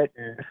within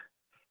Britain.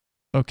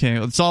 Okay,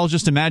 it's all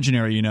just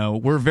imaginary, you know.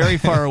 We're very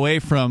far away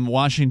from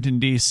Washington,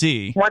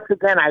 D.C. Once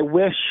again, I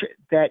wish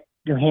that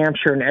New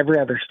Hampshire and every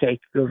other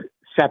state go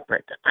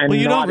separate. Well,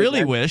 you don't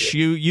really wish.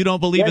 You don't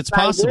believe it's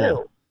possible. I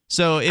do.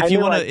 So if you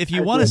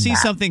want to see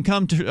something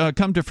come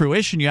to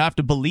fruition, you have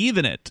to believe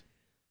in it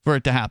for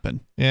it to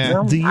happen.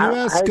 Yeah. The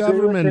U.S.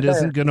 government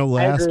isn't going to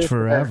last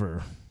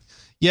forever.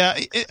 Yeah,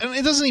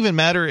 it doesn't even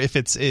matter if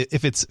it's.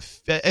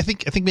 I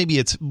think maybe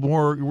it's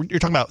more. You're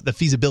talking about the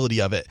feasibility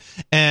of it,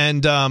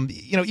 and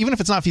even if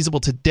it's not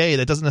feasible today,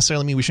 that doesn't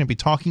necessarily mean we shouldn't be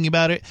talking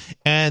about it,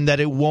 and that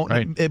it won't.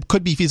 Right. It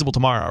could be feasible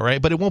tomorrow,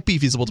 right? But it won't be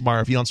feasible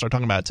tomorrow if you don't start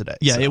talking about it today.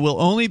 Yeah, it will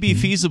only be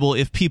feasible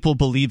if people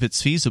believe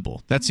it's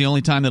feasible. That's the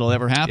only time it'll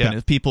ever happen.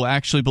 If people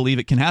actually believe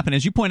it can happen.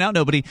 As you point out,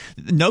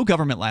 no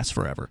government lasts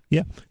forever.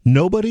 Yeah,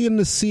 nobody in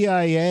the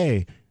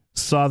CIA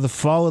saw the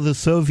fall of the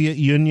Soviet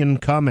Union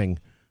coming.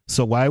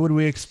 So why would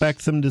we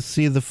expect them to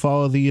see the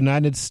fall of the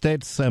United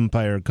States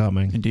empire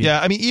coming? Indeed. Yeah,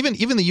 I mean,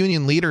 even the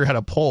union leader had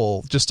a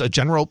poll, just a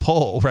general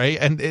poll, right?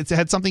 And it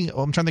had something.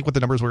 I'm trying to think what the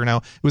numbers were now.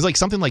 It was like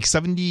something like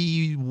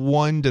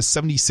 71 to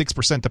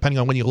 76%, depending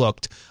on when you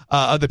looked,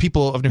 of the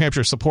people of New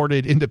Hampshire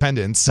supported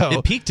independence. So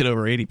it peaked at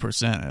over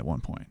 80% at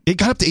one point. It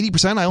got up to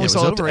 80%. I only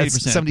saw it over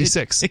 80%.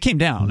 76. It came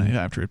down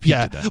after it peaked.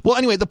 Yeah. At that. Well,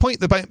 anyway, the point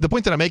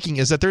that I'm making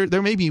is that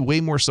there may be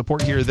way more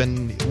support here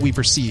than we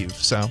perceive.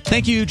 So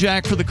thank you,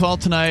 Jack, for the call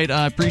tonight.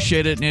 I appreciate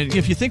it. And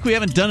if you think we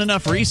haven't done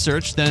enough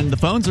research, then the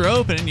phones are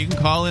open and you can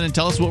call in and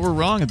tell us what we're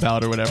wrong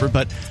about or whatever.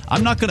 But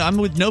I'm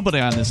with nobody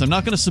on this. I'm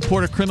not going to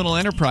support a criminal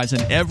enterprise.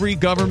 And every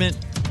government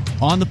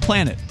on the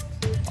planet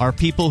are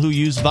people who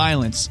use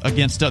violence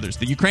against others.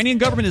 The Ukrainian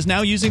government is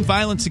now using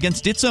violence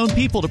against its own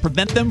people to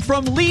prevent them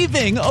from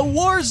leaving a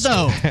war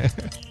zone.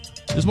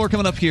 There's more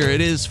coming up here.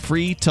 It is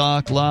Free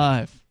Talk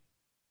Live.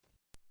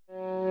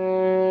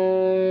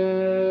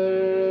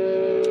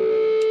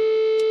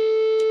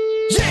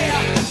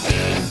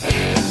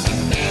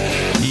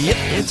 Yep,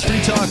 it's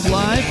Free Talk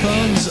Live.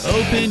 Phones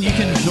open. You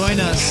can join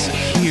us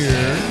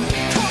here.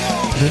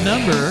 The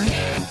number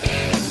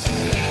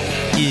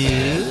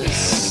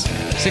is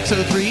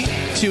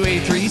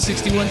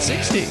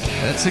 603-283-6160.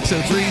 That's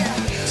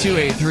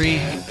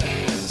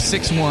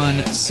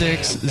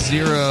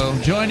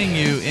 603-283-6160. Joining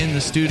you in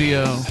the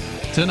studio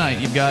tonight,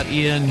 you've got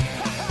Ian.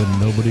 But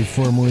nobody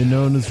formerly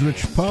known as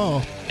Rich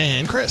Paul.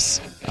 And Chris.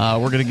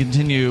 We're going to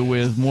continue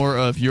with more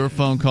of your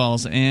phone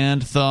calls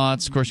and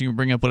thoughts. Of course, you can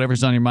bring up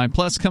whatever's on your mind.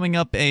 Plus, coming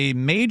up, a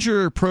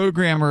major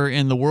programmer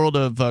in the world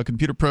of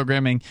computer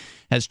programming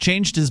has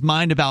changed his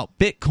mind about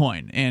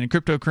Bitcoin and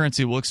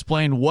cryptocurrency. We'll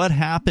explain what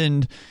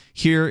happened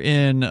here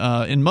in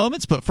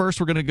moments. But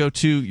first, we're going to go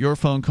to your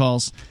phone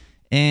calls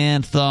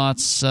and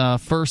thoughts.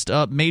 First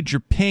up, Major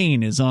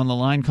Payne is on the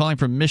line, calling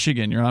from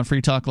Michigan. You're on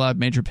Free Talk Live.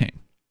 Major Payne.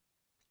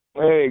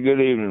 Hey, good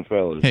evening,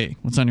 fellas. Hey,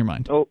 what's on your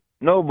mind? Oh,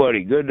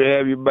 nobody. Good to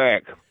have you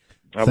back.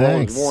 I've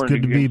Thanks. always wanted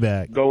Good to be get-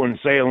 back. Going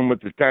sailing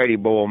with the tidy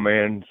bowl,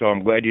 man. So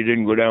I'm glad you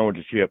didn't go down with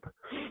the ship.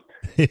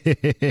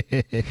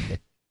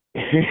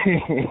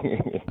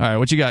 All right,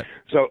 what you got?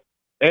 So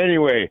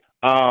anyway,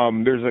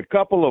 there's a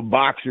couple of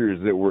boxers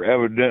that were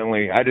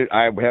evidently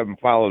I haven't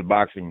followed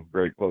boxing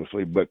very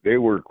closely, but they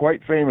were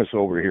quite famous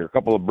over here. A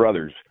couple of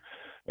brothers,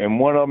 and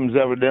one of them's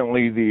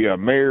evidently the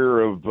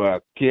mayor of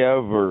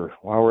Kiev, or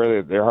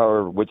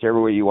however, whichever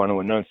way you want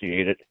to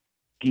enunciate it.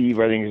 Kiev,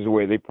 I think is the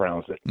way they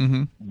pronounce it.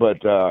 Mm-hmm.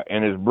 But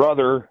and his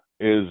brother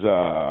is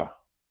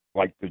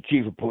like the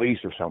chief of police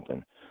or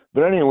something.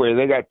 But anyway,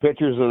 they got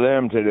pictures of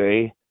them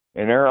today,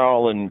 and they're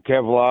all in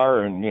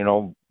Kevlar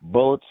and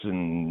bullets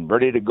and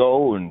ready to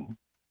go. And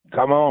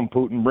come on,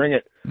 Putin, bring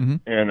it. Mm-hmm.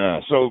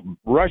 And so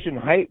Russian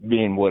hype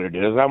being what it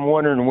is, I'm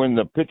wondering when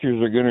the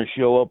pictures are going to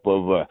show up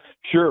of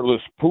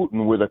shirtless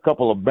Putin with a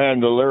couple of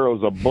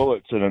bandoleros of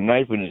bullets and a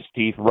knife in his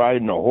teeth,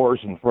 riding a horse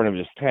in front of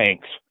his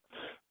tanks.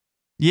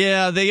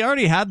 Yeah, they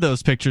already had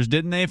those pictures,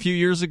 didn't they, a few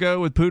years ago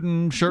with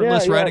Putin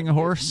shirtless riding a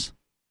horse?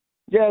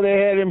 Yeah, they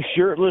had him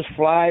shirtless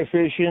fly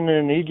fishing,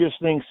 and he just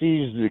thinks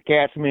he's the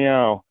cat's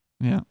meow.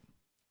 Yeah.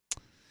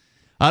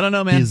 I don't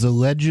know, man. He's a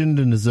legend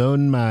in his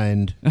own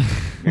mind.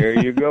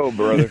 There you go,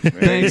 brother.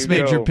 Thanks,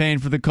 Major Payne,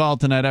 for the call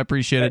tonight. I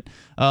appreciate it.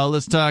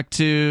 Let's talk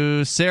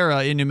to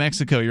Sarah in New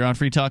Mexico. You're on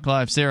Free Talk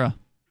Live. Sarah.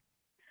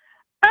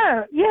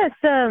 Oh, yes.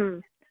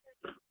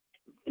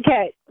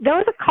 Okay, there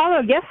was a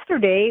caller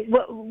yesterday.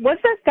 Was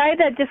that guy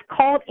that just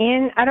called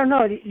in? I don't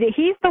know.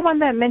 He's the one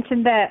that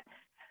mentioned that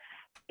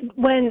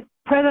when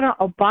President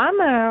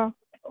Obama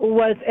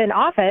was in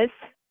office,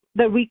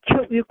 the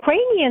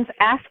Ukrainians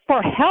asked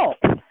for help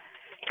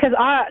because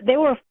they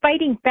were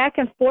fighting back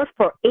and forth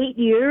for 8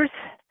 years,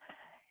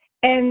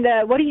 And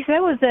what he said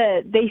was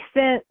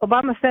that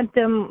Obama sent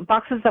them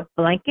boxes of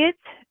blankets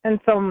and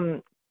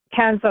some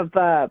cans of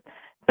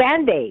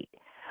Band-Aid.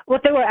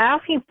 What they were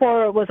asking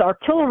for was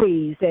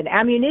artilleries and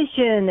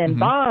ammunition and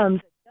bombs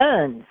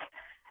and guns.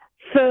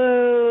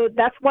 So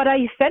that's what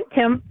I sent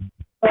him.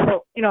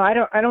 So, I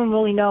don't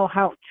really know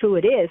how true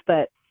it is,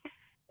 but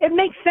it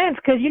makes sense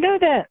because you know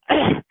that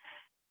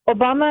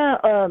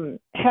Obama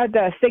had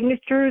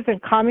signatures in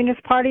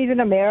communist parties in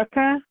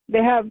America.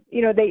 They have,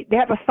 they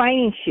have a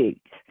signing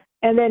sheet,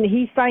 and then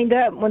he signed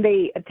up when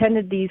they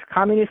attended these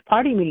communist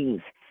party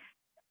meetings.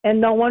 And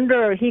no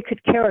wonder he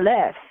could care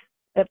less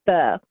if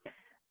the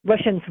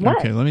Russians won.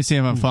 Okay, let me see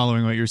if I'm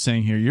following what you're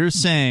saying here. You're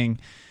saying,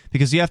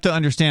 because you have to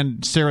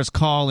understand Sarah's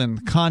call in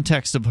the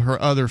context of her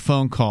other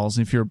phone calls.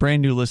 If you're a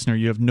brand new listener,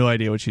 you have no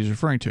idea what she's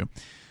referring to.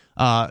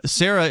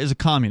 Sarah is a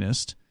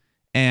communist,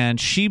 and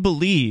she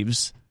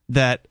believes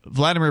that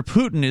Vladimir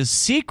Putin is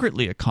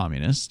secretly a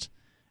communist,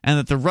 and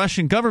that the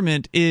Russian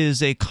government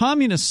is a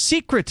communist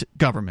secret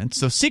government,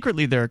 so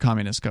secretly they're a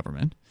communist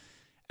government,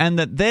 and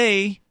that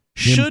they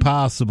should...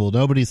 Impossible.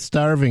 Nobody's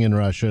starving in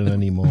Russia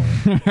anymore.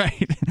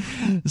 Right.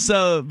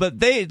 So, but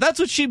that's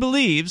what she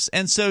believes,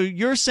 and so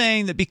you're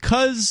saying that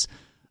because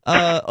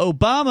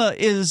Obama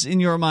is, in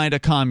your mind, a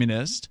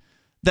communist,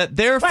 that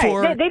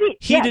therefore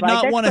he did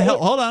not want to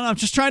help... Hold on, I'm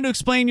just trying to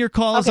explain your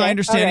call as I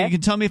understand it. You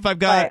can tell me if I've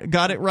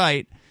got it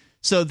right.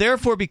 So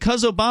therefore,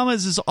 because Obama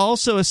is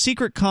also a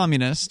secret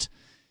communist,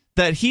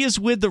 that he is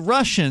with the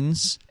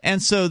Russians,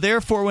 and so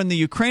therefore when the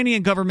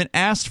Ukrainian government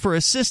asked for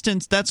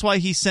assistance, that's why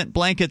he sent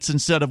blankets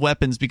instead of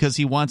weapons, because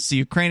he wants the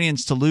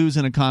Ukrainians to lose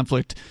in a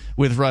conflict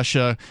with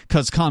Russia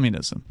because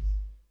communism.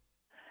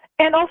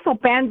 And also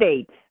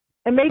Band-Aids.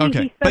 And maybe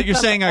okay, but you're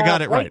saying I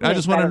got it right. I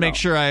just wanted to make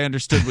sure I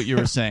understood what you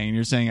were saying, and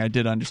you're saying I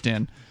did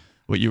understand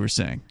what you were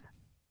saying.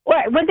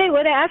 Right. When they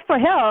asked for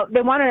help,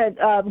 they wanted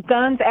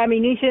guns,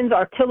 ammunitions,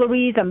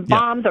 artilleries, and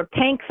bombs or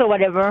tanks or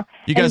whatever.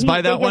 You guys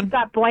buy that one? They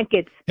got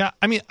blankets. Yeah,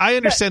 I mean, I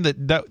understand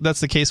that's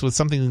the case with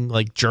something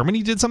like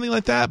Germany did something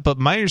like that, but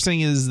my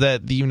understanding is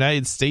that the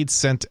United States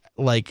sent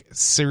like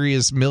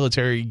serious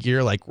military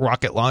gear, like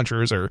rocket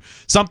launchers or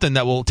something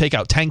that will take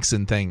out tanks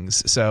and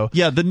things. So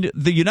yeah,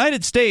 the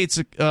United States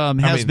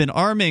has been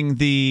arming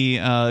the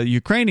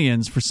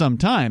Ukrainians for some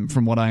time,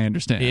 from what I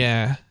understand.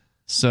 Yeah.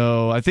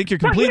 So I think you're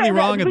completely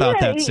wrong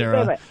about that,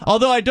 Sarah.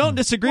 Although I don't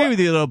disagree with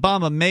you that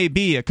Obama may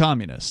be a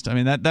communist. I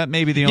mean, that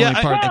may be the only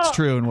part that's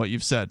true in what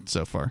you've said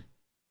so far.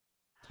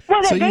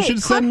 Well, so you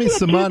should send me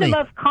some money.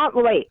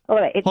 Wait.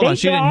 Hold on,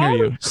 she didn't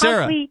hear you.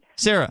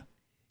 Sarah,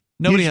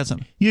 nobody has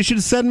some. You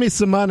should send me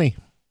some money.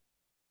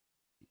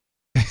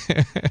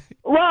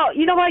 Well,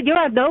 you know what?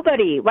 You're a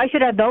nobody. Why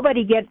should a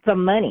nobody get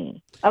some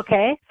money?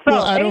 Okay? So,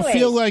 well, I don't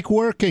feel like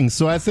working,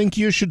 so I think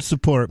you should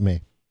support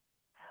me.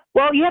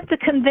 Well, you have to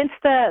convince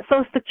the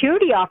Social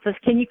Security office.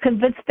 Can you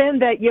convince them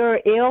that you're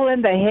ill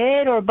in the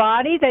head or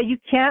body, that you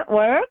can't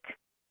work?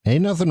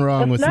 Ain't nothing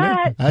wrong with me.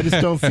 I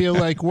just don't feel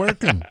like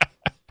working.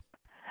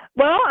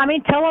 Well, I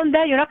mean, tell them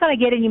that you're not going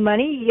to get any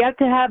money. You have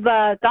to have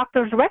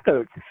doctor's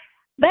records.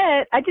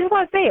 But I just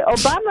want to say,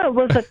 Obama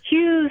was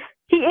accused.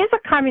 He is a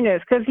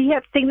communist because he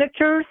had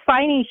signatures,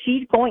 signing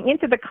sheet going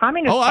into the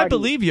Communist Party. I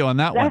believe you on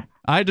that one.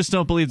 I just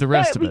don't believe the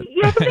rest of it.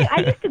 You know something?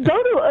 I used to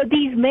go to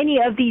many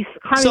of these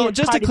communist So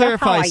just parties. to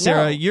clarify,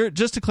 Sarah,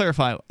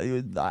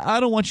 I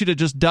don't want you to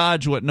just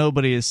dodge what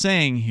nobody is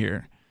saying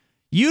here.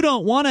 You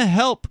don't want to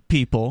help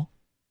people.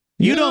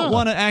 You don't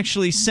want to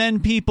actually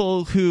send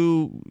people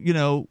who,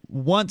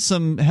 want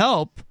some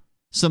help,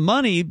 some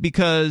money,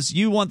 because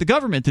you want the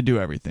government to do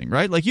everything,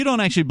 right? Like, you don't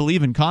actually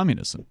believe in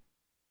communism.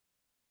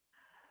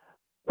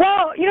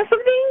 Well, you know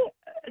something?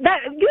 That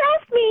you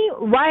asked me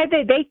why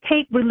they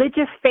take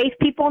religious faith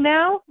people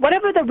now.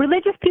 Whatever the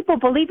religious people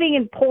believing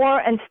in poor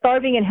and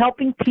starving and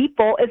helping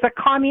people is a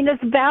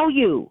communist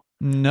value.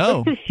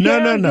 No.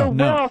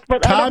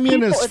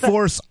 Communists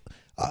force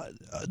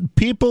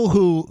people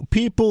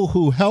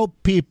who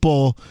help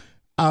people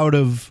out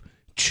of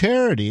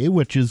charity,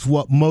 which is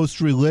what most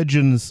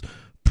religions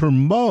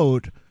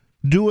promote,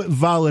 do it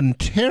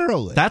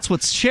voluntarily. That's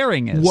what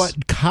sharing is.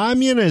 What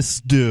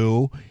communists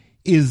do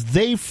is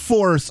they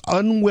force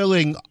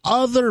unwilling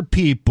other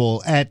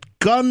people at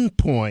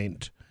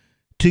gunpoint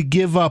to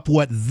give up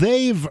what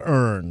they've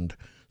earned.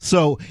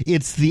 So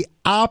it's the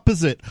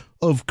opposite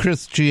of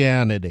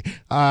Christianity.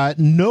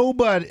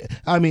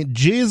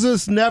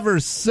 Jesus never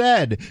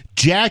said,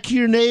 jack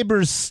your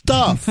neighbor's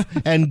stuff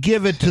and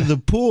give it to the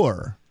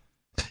poor.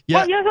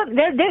 Yeah. Well,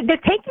 they're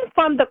taking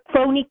from the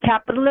crony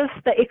capitalists,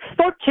 the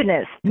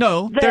extortionists.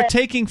 No, they're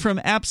taking from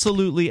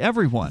absolutely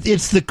everyone.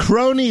 It's the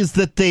cronies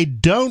that they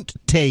don't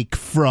take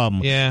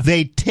from. Yeah.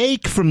 They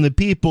take from the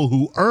people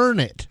who earn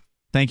it.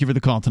 Thank you for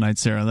the call tonight,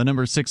 Sarah. The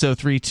number is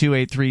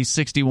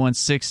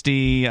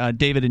 603-283-6160.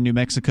 David in New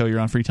Mexico, you're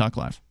on Free Talk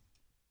Live.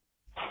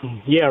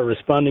 Yeah,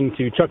 responding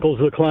to Chuckles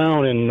the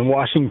Clown in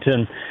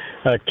Washington.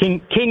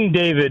 King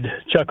David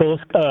Chuckles,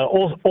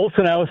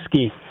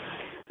 Olsenowski.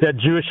 Is that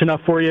Jewish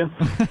enough for you?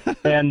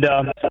 And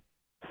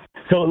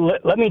So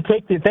let me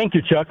thank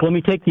you, Chuck. Let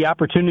me take the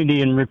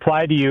opportunity and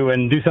reply to you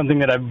and do something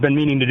that I've been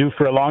meaning to do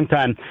for a long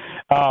time.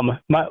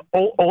 My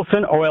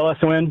Olson,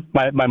 O-L-S-O-N,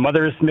 my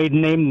mother's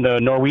maiden name, the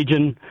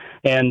Norwegian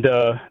and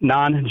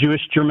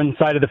non-Jewish German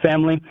side of the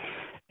family.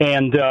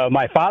 And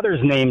my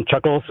father's name,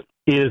 Chuckles,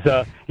 is,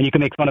 and you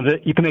can make fun of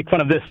it. You can make fun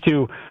of this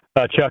too,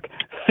 Chuck.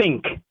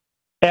 Fink,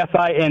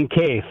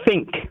 F-I-N-K,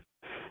 Fink.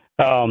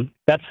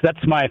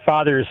 That's my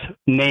father's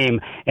name.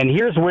 And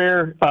here's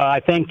where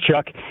I thank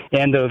Chuck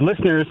and the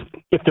listeners,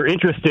 if they're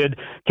interested,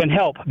 can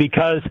help.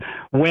 Because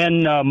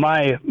when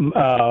my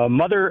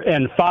mother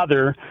and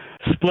father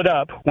split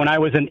up when I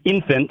was an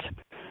infant,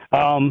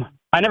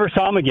 I never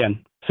saw them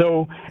again.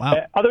 So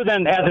other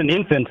than as an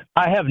infant,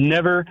 I have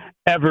never,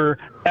 ever,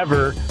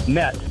 ever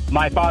met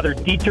my father,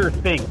 Dieter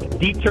Fink.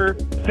 Dieter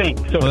Fink.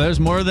 So, well, there's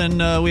more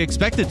than we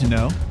expected to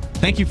know.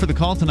 Thank you for the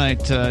call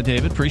tonight,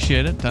 David.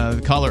 Appreciate it.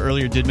 The caller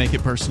earlier did make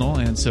it personal,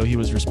 and so he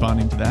was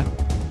responding to that.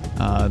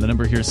 The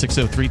number here is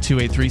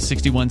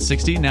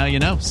 603-283-6160. Now you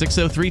know,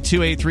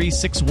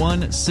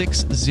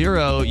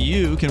 603-283-6160.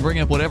 You can bring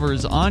up whatever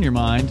is on your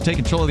mind. Take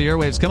control of the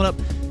airwaves. Coming up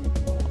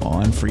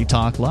on Free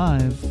Talk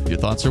Live. Your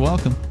thoughts are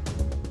welcome.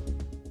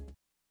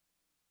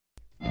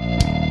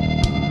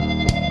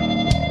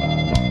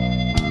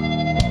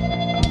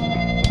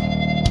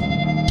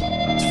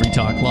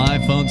 Talk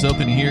Live. Phones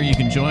open here. You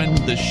can join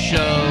the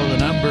show. The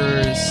number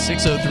is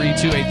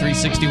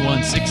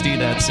 603-283-6160.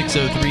 That's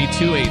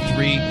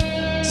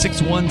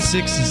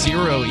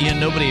 603-283-6160. Ian,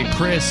 Nobody, and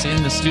Chris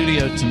in the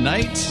studio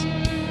tonight.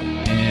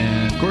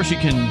 And, of course, you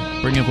can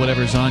bring up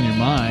whatever's on your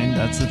mind.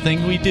 That's the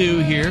thing we do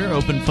here.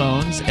 Open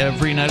phones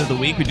every night of the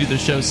week. We do the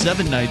show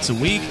 7 nights a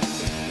week.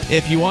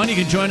 If you want, you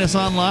can join us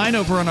online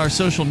over on our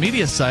social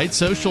media site,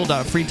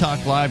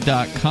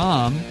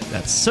 social.freetalklive.com.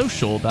 That's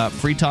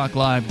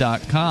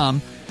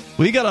social.freetalklive.com.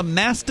 We got a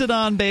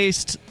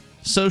Mastodon-based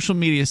social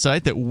media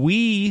site that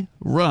we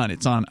run.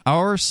 It's on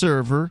our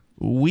server.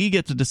 We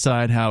get to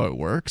decide how it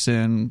works,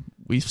 and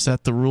we've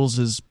set the rules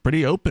as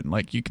pretty open.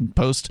 Like, you can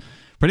post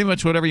pretty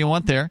much whatever you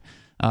want there.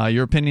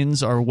 Your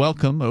opinions are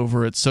welcome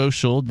over at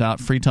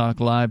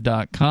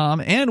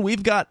social.freetalklive.com. And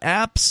we've got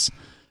apps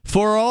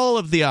for all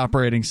of the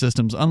operating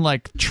systems,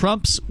 unlike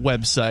Trump's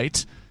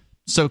website,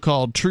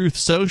 so-called Truth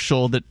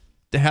Social, that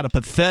had a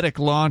pathetic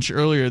launch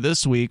earlier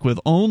this week with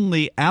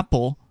only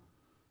Apple.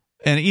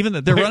 And even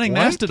that they're running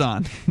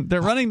Mastodon.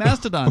 They're running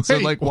Mastodon. So,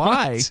 like,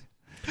 why?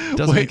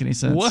 Doesn't make any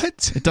sense.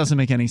 What? It doesn't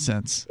make any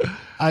sense.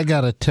 I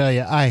got to tell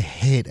you, I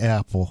hate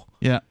Apple.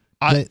 Yeah.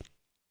 I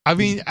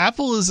mean,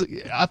 Apple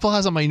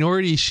has a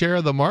minority share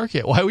of the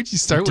market. Why would you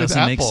start with Apple? It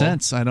doesn't make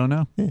sense. I don't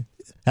know.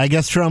 I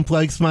guess Trump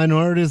likes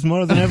minorities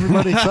more than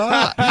everybody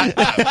thought.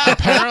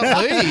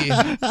 Apparently.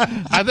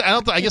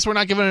 I guess we're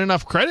not giving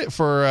enough credit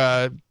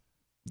for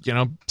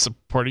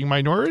supporting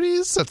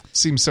minorities. That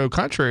seems so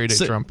contrary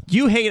to Trump.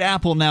 You hate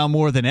Apple now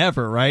more than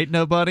ever, right?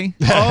 Nobody?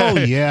 Oh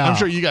yeah, I'm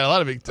sure you got a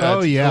lot of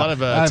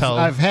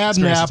I've had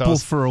an Apple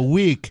for a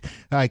week.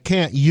 I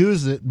can't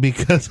use it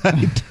because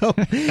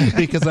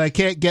I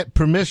can't get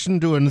permission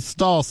to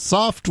install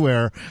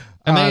software.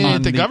 And they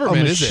ain't the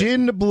government, is it? A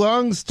machine that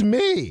belongs to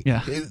me,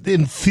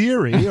 in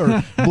theory,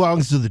 or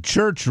belongs to the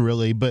church,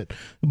 really. But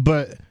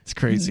it's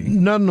crazy.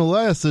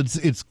 Nonetheless,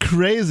 it's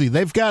crazy.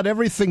 They've got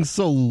everything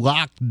so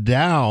locked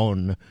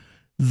down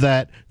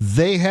that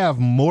they have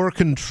more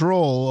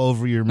control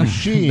over your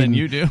machine than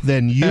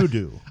you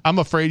do. I'm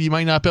afraid you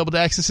might not be able to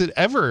access it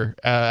ever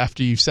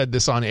after you've said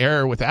this on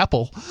air with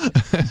Apple.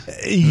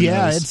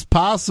 Yeah, it's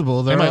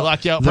possible. They might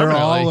lock you out They're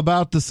permanently. all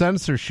about the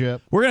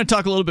censorship. We're going to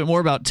talk a little bit more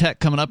about tech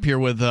coming up here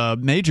with a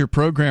major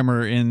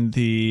programmer in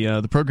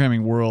the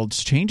programming world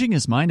changing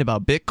his mind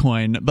about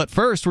Bitcoin. But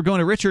first, we're going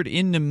to Richard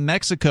in New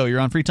Mexico. You're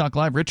on Free Talk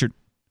Live, Richard.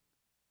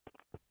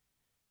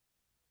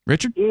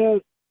 Richard?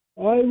 Yes.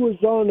 I was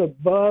on a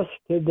bus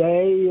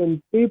today, and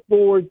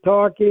people were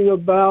talking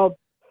about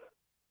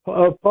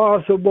a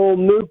possible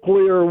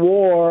nuclear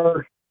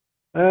war,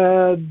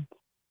 and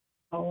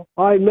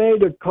I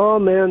made a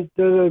comment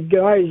to the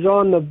guys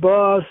on the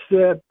bus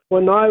that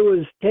when I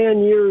was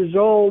 10 years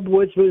old,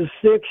 which was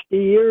 60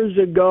 years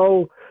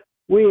ago,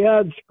 we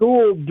had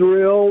school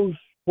drills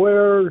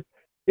where,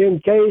 in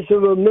case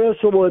of a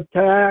missile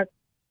attack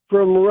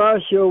from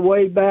Russia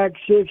way back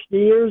 60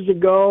 years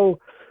ago,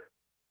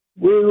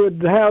 we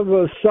would have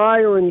a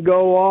siren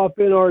go off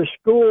in our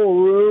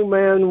schoolroom,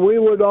 and we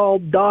would all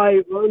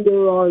dive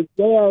under our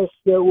desk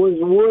that was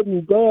a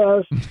wooden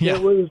desk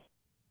that was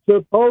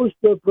supposed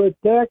to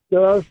protect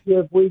us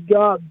if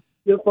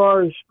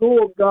our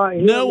school got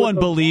hit. No one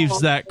believes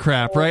that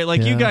crap, right?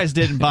 Like, you guys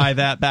didn't buy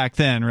that back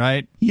then,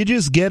 right? You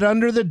just get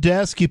under the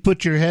desk, you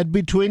put your head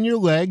between your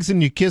legs,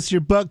 and you kiss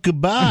your butt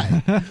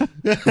goodbye.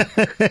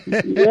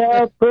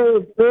 Yeah,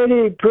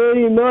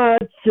 pretty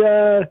much.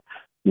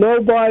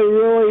 Nobody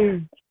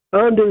really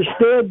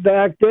understood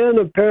back then,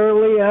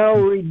 apparently, how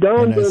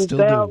redundant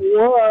that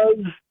was,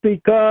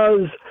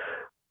 because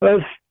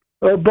a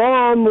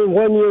bomb,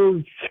 when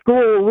your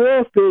school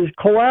roof is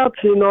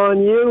collapsing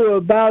on you,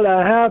 about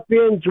a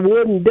half-inch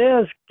wooden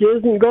desk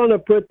isn't going to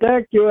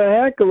protect you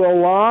a heck of a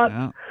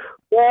lot.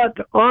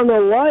 But on a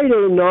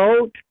lighter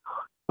note,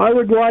 I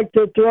would like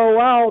to throw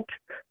out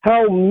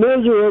how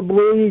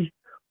miserably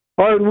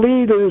our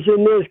leaders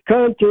in this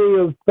country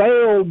have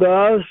failed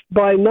us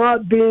by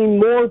not being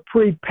more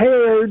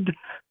prepared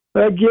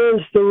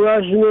against the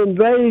Russian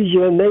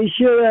invasion. They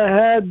should have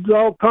had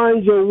all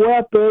kinds of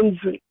weapons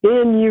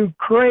in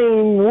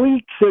Ukraine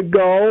weeks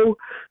ago,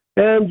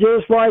 and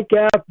just like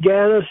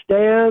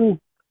Afghanistan,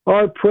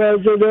 our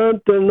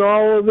president and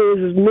all of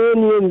his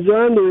minions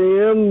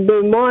under him,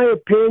 in my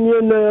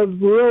opinion,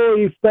 have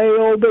really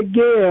failed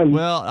again.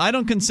 Well, I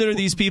don't consider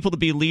these people to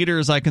be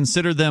leaders. I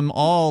consider them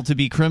all to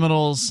be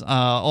criminals,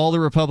 all the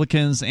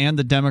Republicans and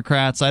the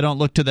Democrats. I don't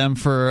look to them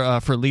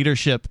for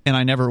leadership, and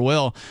I never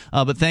will.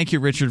 But thank you,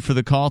 Richard, for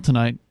the call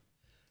tonight.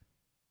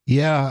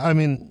 Yeah, I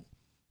mean,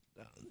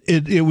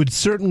 it would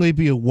certainly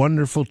be a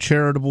wonderful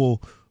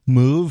charitable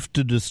move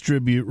to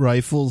distribute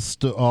rifles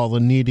to all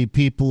the needy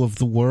people of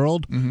the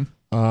world.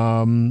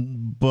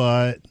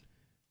 But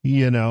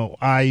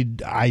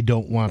I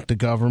don't want the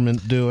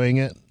government doing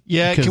it.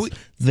 Yeah, because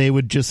they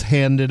would just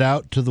hand it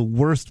out to the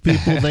worst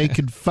people they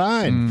could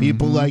find,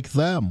 people like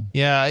them.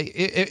 Yeah,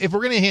 if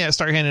we're going to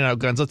start handing out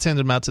guns, let's hand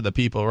them out to the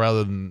people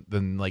rather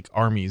than like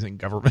armies and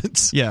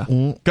governments. Yeah,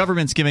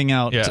 governments giving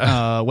out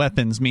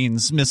weapons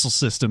means missile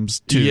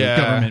systems to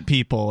government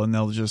people, and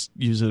they'll just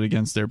use it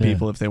against their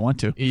people if they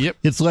want to. Yep,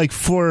 it's like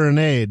foreign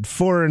aid.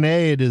 Foreign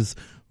aid is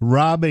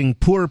robbing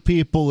poor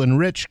people in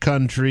rich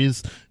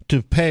countries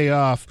to pay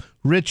off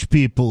rich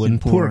people in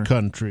poor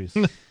countries.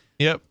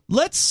 Yep.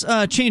 Let's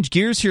change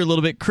gears here a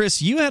little bit.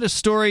 Chris, you had a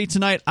story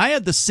tonight. I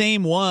had the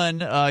same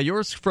one.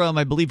 Yours from,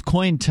 I believe,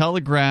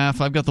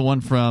 Cointelegraph. I've got the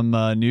one from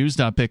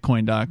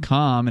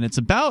news.bitcoin.com, and it's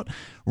about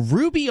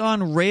Ruby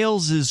on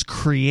Rails'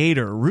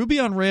 creator. Ruby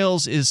on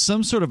Rails is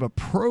some sort of a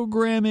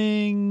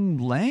programming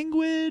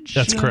language?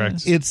 That's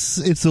correct. It's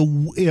a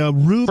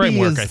Ruby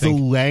framework, is the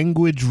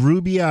language.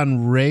 Ruby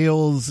on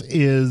Rails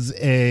is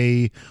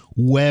a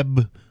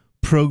web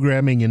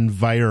programming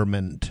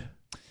environment.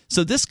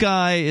 So this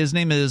guy, his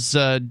name is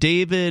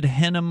David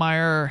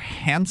Hennemeyer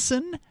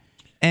Hansen,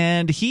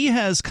 and he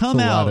has come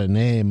out lot of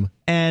name.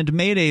 And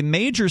made a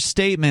major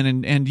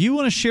statement. And you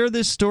want to share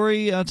this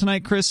story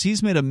tonight, Chris?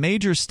 He's made a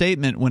major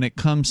statement when it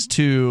comes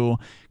to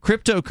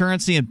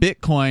cryptocurrency and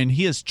Bitcoin.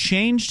 He has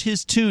changed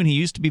his tune. He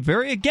used to be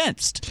very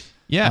against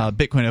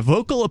Bitcoin, a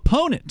vocal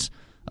opponent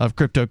of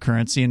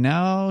cryptocurrency, and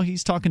now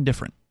he's talking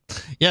different.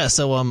 Yeah,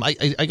 so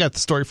I got the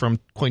story from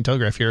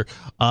Cointelegraph here.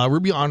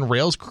 Ruby on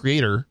Rails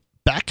creator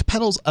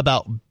backpedals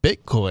about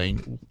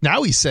Bitcoin.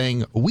 Now he's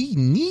saying we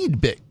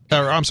need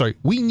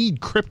we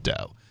need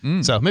crypto.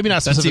 So maybe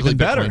not specifically even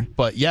better. Bitcoin,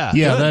 but yeah,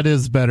 good. that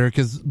is better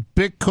because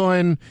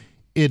Bitcoin,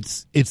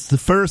 it's the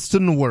first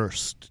and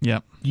worst.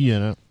 Yep.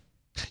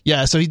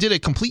 Yeah, so he did a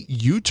complete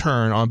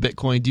U-turn on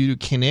Bitcoin due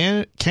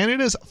to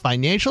Canada's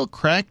financial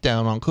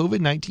crackdown on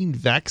COVID-19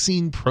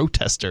 vaccine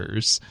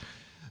protesters.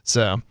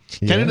 So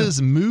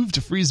Canada's move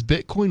to freeze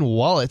Bitcoin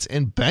wallets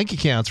and bank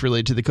accounts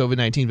related to the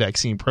COVID-19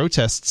 vaccine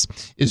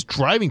protests is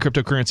driving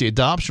cryptocurrency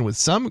adoption, with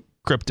some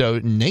crypto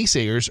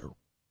naysayers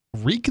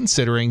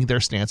reconsidering their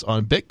stance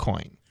on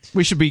Bitcoin.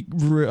 We should be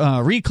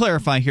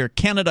re-clarify here.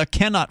 Canada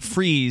cannot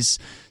freeze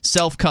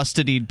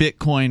self-custodied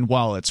Bitcoin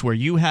wallets where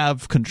you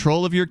have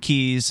control of your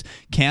keys.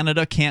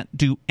 Canada can't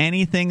do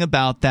anything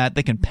about that.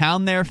 They can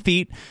pound their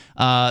feet.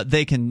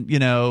 They can,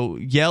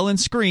 yell and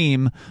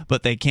scream,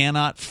 but they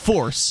cannot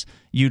force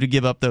you to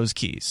give up those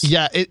keys.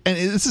 Yeah, and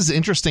this is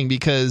interesting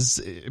because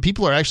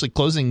people are actually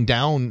closing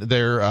down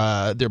their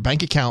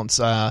bank accounts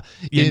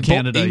in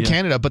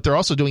Canada, but they're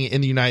also doing it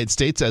in the United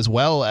States as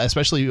well,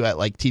 especially at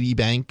like TD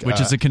Bank,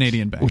 which is a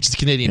Canadian bank. Which is a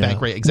Canadian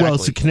bank, right? Exactly. Well,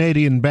 it's a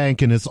Canadian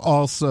bank, and it's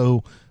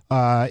also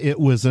it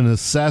was an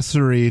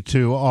accessory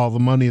to all the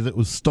money that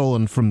was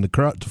stolen from the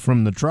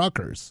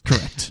truckers.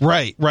 Correct.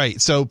 Right.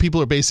 So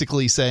people are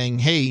basically saying,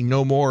 "Hey,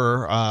 no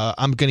more.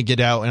 I'm going to get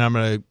out, and I'm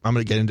going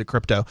to get into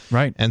crypto."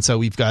 Right. And so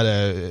we've got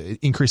a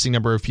increasing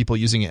number of people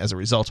using it as a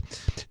result.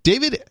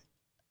 David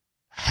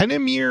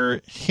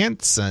Hennemeyer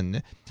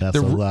Hansen. That's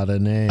a lot of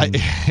names.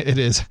 It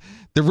is.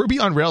 The Ruby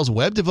on Rails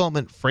web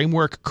development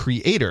framework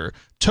creator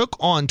took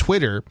on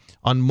Twitter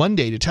on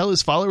Monday to tell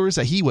his followers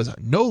that he was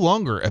no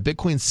longer a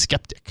Bitcoin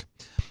skeptic.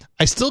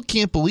 I still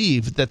can't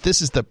believe that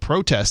this is the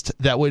protest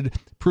that would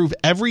prove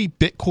every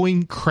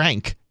Bitcoin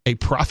crank a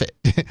prophet.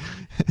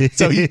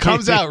 So he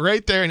comes out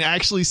right there and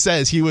actually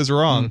says he was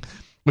wrong,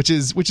 which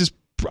is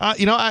I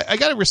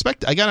gotta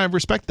respect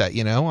that.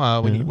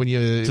 When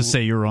you to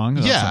say you're wrong.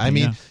 Yeah, I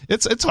mean,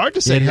 it's hard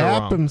to say it you're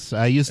happens.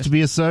 wrong. I used to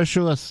be a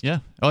socialist. Yeah.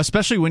 Oh,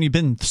 especially when you've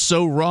been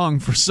so wrong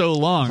for so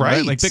long,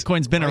 right? Like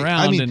Bitcoin's been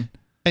around, I mean,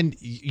 and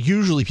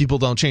usually people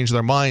don't change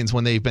their minds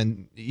when they've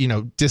been,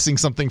 dissing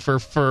something for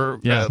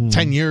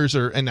 10 years,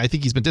 and I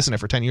think he's been dissing it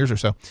for 10 years or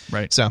so.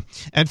 Right. So,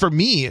 and for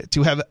me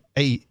to have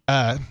a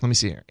let me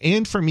see here.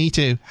 And for me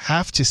to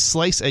have to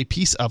slice a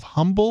piece of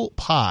humble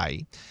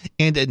pie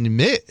and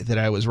admit that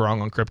I was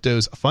wrong on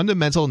crypto's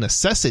fundamental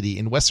necessity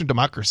in Western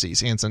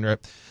democracies, Hanson wrote.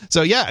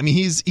 So yeah, I mean,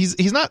 he's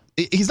not,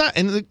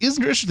 and the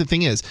interesting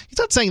thing is, he's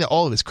not saying that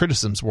all of his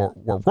criticisms were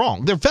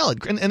wrong. They're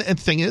valid. And the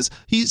thing is,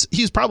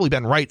 he's probably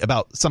been right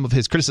about some of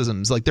his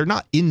criticisms. Like, they're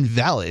not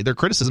invalid. They're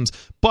criticisms,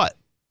 but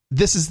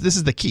this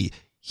is the key.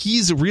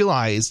 He's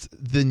realized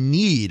the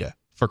need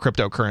for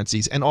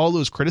cryptocurrencies, and all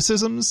those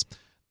criticisms,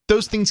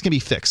 those things can be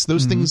fixed.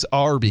 Those things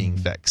are being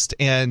fixed,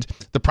 and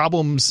the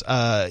problems,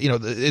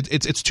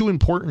 it's too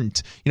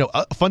important.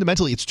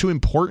 Fundamentally, it's too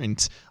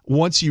important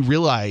once you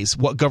realize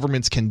what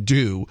governments can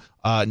do.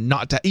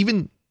 Not to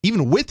even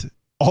with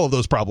all of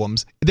those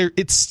problems,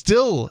 it's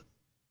still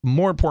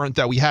more important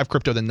that we have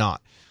crypto than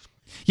not.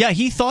 Yeah,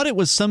 he thought it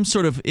was some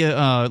sort of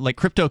like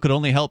crypto could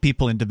only help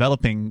people in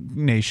developing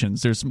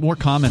nations. There's more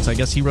comments. I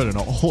guess he wrote a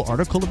whole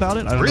article about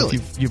it. I don't know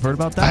if you've heard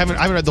about that. I haven't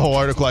read the whole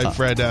article. I've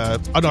read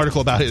an article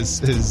about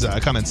his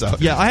comments though.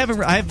 Yeah, I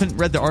haven't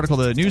read the article.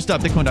 The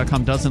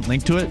news.bitcoin.com doesn't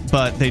link to it,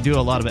 but they do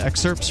a lot of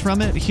excerpts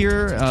from it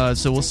here.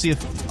 So we'll see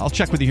if I'll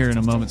check with you here in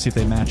a moment, see if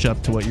they match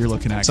up to what you're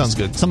looking at. Sounds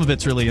good. Some of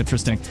it's really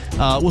interesting.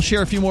 We'll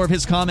share a few more of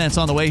his comments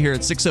on the way here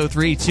at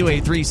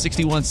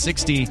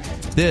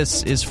 603-283-6160.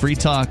 This is Free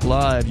Talk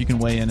Live. You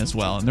can weigh in as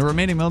well. And the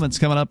remaining moments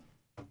coming up.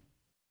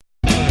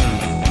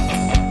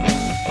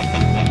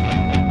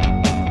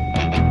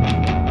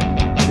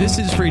 This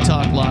is Free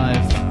Talk Live.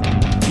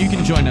 You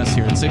can join us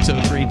here at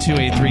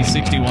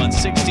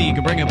 603-283-6160. You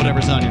can bring up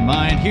whatever's on your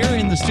mind. Here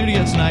in the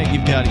studio tonight,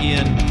 you've got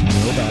Ian,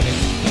 nobody,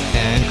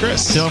 and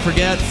Chris. Don't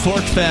forget,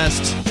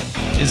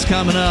 Forkfest is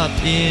coming up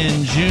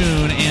in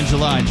June and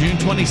July. June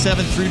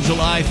 27th through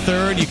July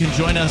 3rd. You can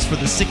join us for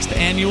the 6th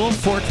annual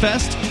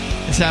Forkfest.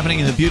 It's happening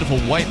in the beautiful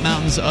White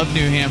Mountains of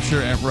New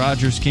Hampshire at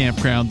Rogers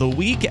Campground the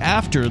week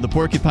after the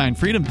Porcupine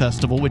Freedom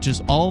Festival, which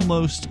is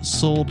almost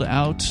sold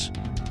out.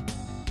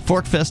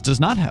 Forkfest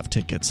does not have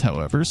tickets,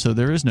 however, so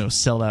there is no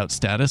sellout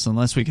status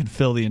unless we can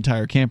fill the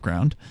entire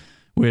campground,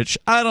 which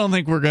I don't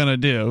think we're going to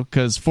do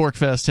because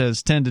Forkfest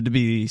has tended to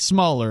be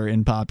smaller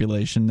in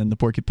population than the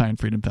Porcupine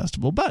Freedom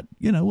Festival, but,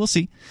 we'll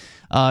see.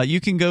 You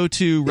can go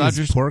to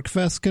Rogers. Is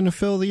Porkfest going to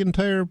fill the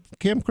entire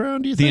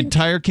campground, do you think? The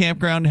entire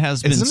campground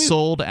has been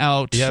sold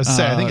out. Yeah,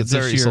 I think it's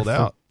already sold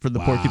out. For the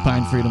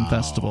Porcupine Freedom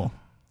Festival.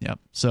 Yep.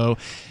 So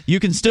you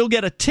can still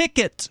get a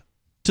ticket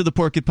to the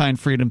Porcupine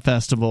Freedom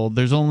Festival.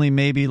 There's only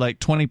maybe like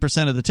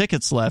 20% of the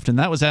tickets left, and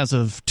that was as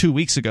of 2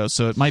 weeks ago,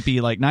 so it might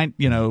be like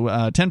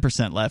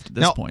 10% left at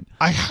this point.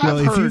 I have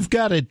if you've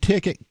got a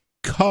ticket,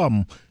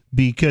 come,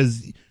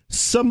 because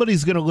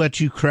somebody's going to let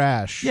you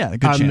crash on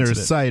their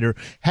site, or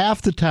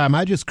half the time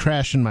I just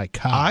crash in my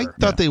car. I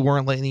thought they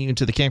weren't letting you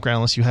into the campground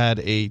unless you had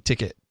a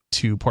ticket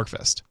to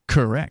Porkfest.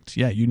 Correct.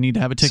 Yeah, you need to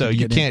have a ticket. So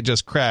you can't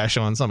just crash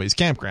on somebody's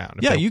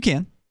campground. Yeah, you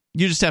can.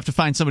 You just have to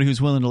find somebody who's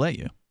willing to let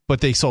you. But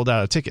they sold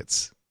out of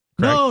tickets.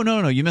 Correct?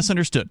 No. You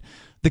misunderstood.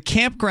 The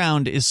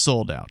campground is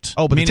sold out.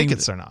 Oh, but the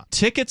tickets are not.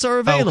 Tickets are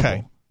available.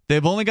 Okay.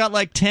 They've only got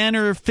like 10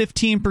 or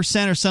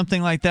 15% or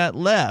something like that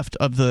left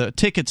of the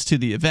tickets to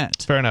the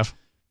event. Fair enough.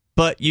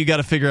 But you got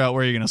to figure out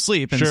where you're going to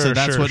sleep, and so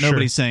that's what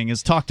nobody's saying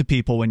is talk to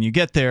people when you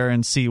get there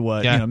and see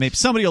what maybe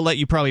somebody will let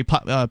you probably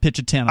pitch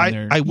a tent on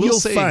there. You'll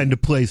find a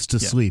place to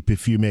sleep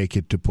if you make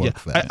it to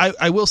Porkfest.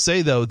 I will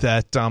say though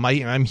that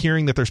I'm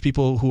hearing that there's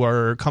people who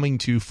are coming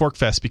to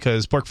Forkfest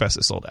because Porkfest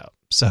is sold out.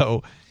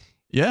 So.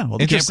 Yeah, well,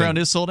 the campground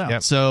is sold out.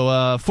 Yep. So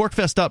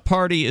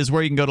forkfest.party is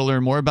where you can go to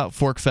learn more about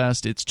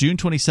Forkfest. It's June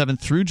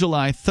 27th through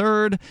July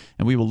 3rd,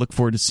 and we will look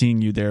forward to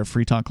seeing you there.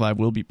 Free Talk Live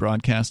will be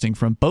broadcasting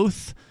from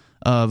both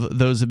of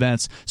those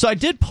events. So I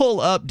did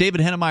pull up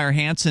David Hennemeyer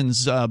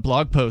Hansen's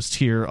blog post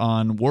here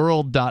on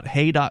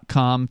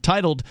world.hey.com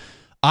titled,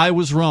 "I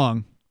Was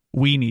Wrong,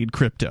 We Need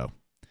Crypto."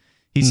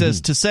 He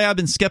says, to say I've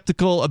been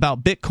skeptical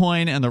about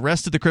Bitcoin and the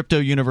rest of the crypto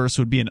universe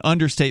would be an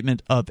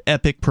understatement of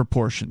epic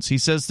proportions. He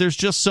says there's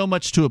just so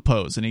much to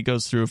oppose, and he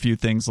goes through a few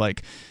things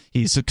like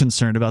he's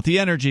concerned about the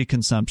energy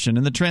consumption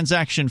and the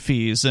transaction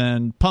fees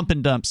and pump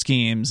and dump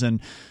schemes and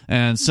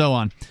so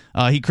on.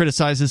 He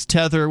criticizes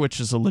Tether,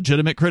 which is a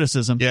legitimate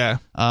criticism. Yeah.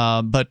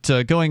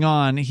 But going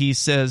on, he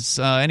says,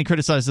 and he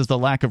criticizes the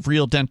lack of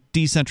real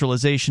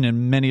decentralization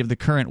in many of the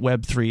current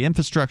Web3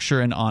 infrastructure,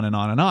 and on and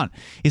on and on.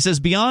 He says,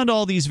 beyond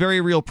all these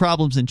very real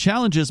problems and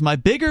challenges, my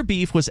bigger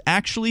beef was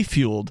actually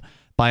fueled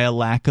by a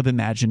lack of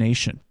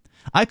imagination.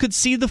 I could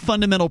see the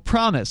fundamental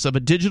promise of a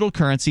digital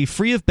currency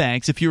free of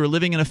banks if you were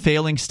living in a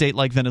failing state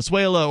like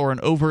Venezuela or an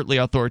overtly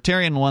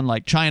authoritarian one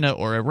like China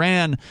or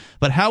Iran.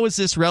 But how is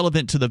this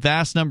relevant to the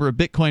vast number of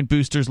Bitcoin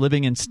boosters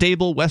living in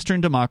stable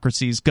Western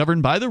democracies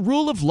governed by the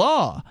rule of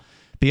law?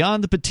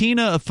 Beyond the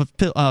patina of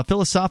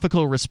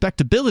philosophical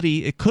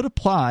respectability, it could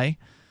apply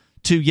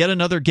to yet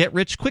another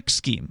get-rich-quick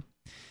scheme.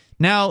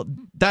 Now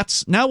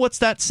what's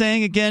that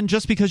saying again?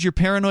 Just because you're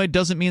paranoid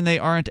doesn't mean they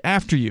aren't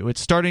after you. It's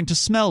starting to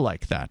smell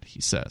like that, he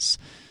says.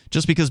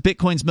 Just because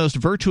Bitcoin's most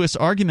virtuous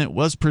argument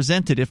was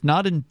presented, if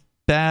not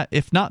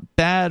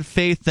bad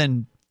faith,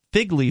 then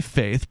fig leaf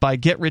faith by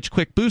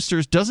get-rich-quick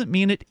boosters, doesn't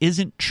mean it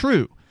isn't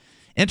true.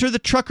 Enter the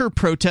trucker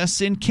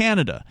protests in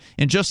Canada.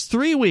 In just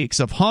 3 weeks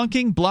of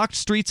honking, blocked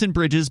streets and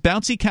bridges,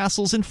 bouncy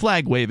castles, and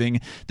flag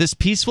waving, this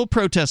peaceful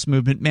protest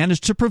movement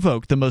managed to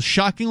provoke the most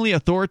shockingly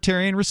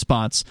authoritarian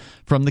response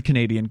from the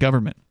Canadian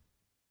government.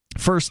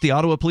 First, the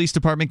Ottawa Police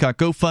Department got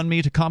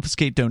GoFundMe to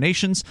confiscate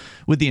donations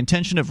with the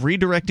intention of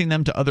redirecting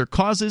them to other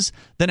causes.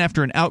 Then,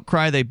 after an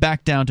outcry, they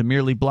backed down to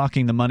merely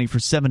blocking the money for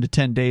 7 to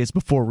 10 days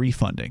before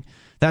refunding.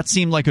 That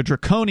seemed like a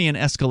draconian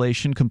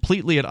escalation,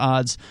 completely at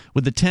odds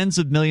with the tens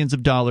of millions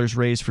of dollars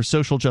raised for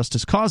social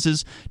justice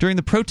causes during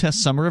the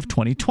protest summer of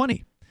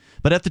 2020.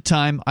 But at the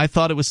time, I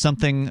thought it was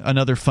something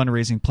another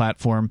fundraising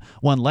platform,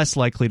 one less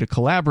likely to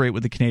collaborate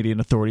with the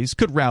Canadian authorities,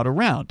 could route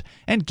around,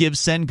 and Give,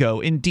 Send, Go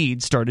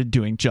indeed started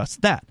doing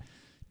just that.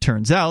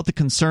 Turns out the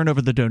concern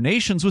over the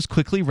donations was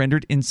quickly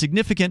rendered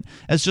insignificant,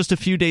 as just a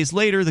few days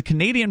later the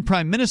Canadian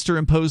Prime Minister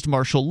imposed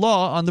martial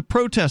law on the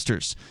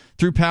protesters.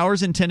 Through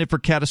powers intended for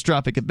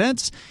catastrophic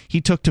events,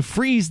 he took to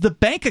freeze the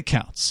bank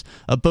accounts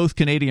of both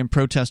Canadian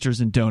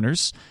protesters and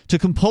donors, to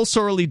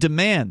compulsorily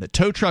demand that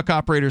tow truck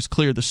operators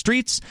clear the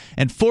streets,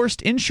 and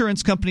forced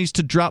insurance companies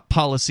to drop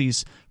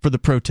policies for the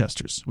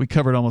protesters. We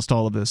covered almost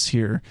all of this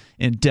here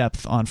in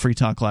depth on Free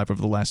Talk Live over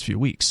the last few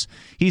weeks.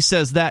 He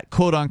says that,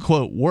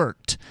 quote-unquote,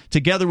 worked.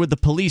 Together with the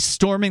police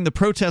storming the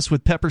protests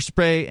with pepper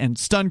spray and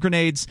stun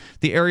grenades,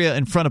 the area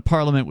in front of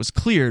Parliament was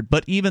cleared,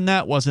 but even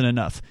that wasn't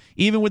enough.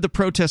 Even with the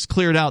protests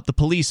cleared out, the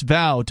police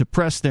vowed to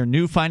press their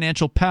new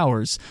financial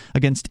powers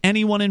against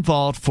anyone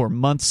involved for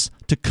months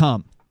to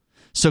come.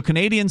 So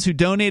Canadians who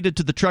donated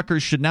to the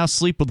truckers should now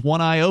sleep with one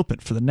eye open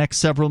for the next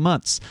several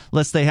months,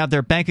 lest they have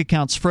their bank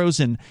accounts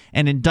frozen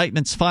and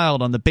indictments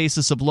filed on the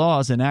basis of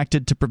laws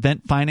enacted to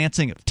prevent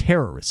financing of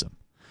terrorism.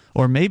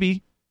 Or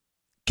maybe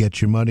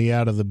get your money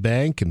out of the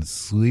bank and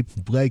sleep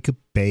like a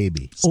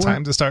baby. It's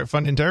time to start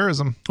funding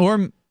terrorism.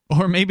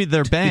 Or maybe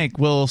their bank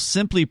will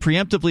simply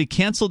preemptively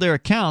cancel their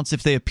accounts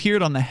if they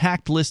appeared on the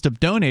hacked list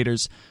of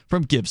donators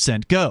from Give,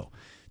 Send, Go.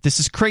 This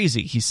is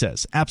crazy, he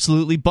says.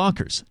 Absolutely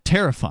bonkers.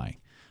 Terrifying.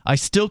 I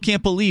still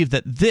can't believe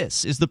that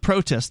this is the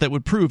protest that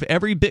would prove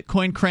every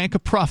Bitcoin crank a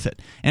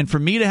prophet, and for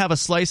me to have a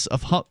slice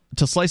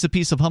a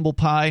piece of humble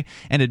pie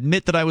and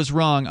admit that I was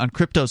wrong on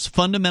crypto's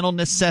fundamental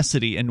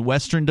necessity in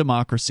Western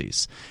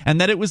democracies,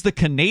 and that it was the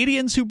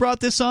Canadians who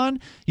brought this on.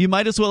 You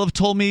might as well have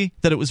told me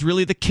that it was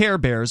really the Care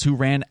Bears who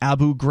ran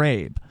Abu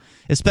Ghraib.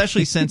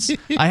 Especially since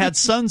I had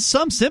some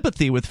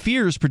sympathy with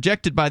fears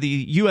projected by the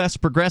U.S.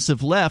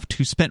 progressive left,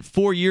 who spent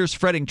 4 years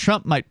fretting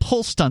Trump might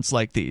pull stunts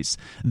like these.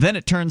 Then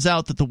it turns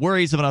out that the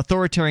worries of an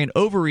authoritarian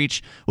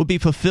overreach would be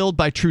fulfilled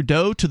by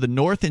Trudeau to the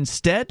north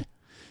instead.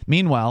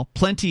 Meanwhile,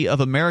 plenty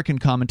of American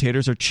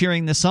commentators are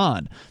cheering this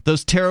on.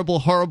 Those terrible,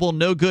 horrible,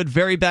 no good,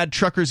 very bad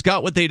truckers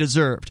got what they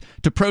deserved: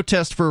 to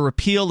protest for a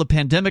repeal of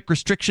pandemic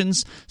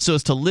restrictions so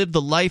as to live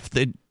the life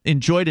they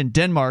enjoyed in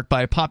Denmark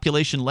by a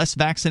population less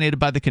vaccinated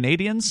by the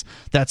Canadians.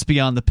 That's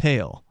beyond the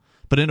pale.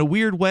 But in a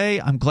weird way,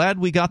 I'm glad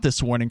we got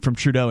this warning from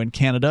Trudeau in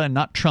Canada and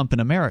not Trump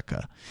in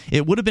America.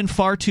 It would have been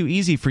far too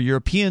easy for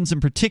Europeans in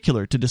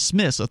particular to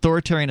dismiss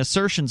authoritarian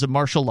assertions of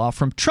martial law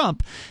from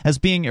Trump as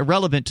being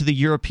irrelevant to the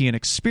European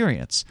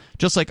experience,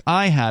 just like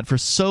I had for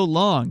so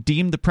long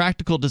deemed the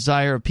practical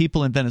desire of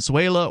people in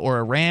Venezuela or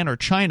Iran or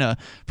China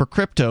for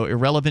crypto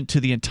irrelevant to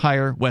the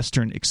entire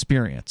Western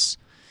experience.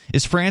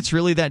 Is France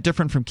really that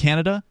different from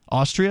Canada,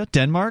 Austria,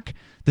 Denmark?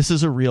 This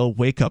is a real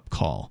wake-up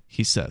call,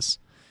 he says.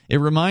 It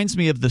reminds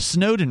me of the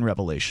Snowden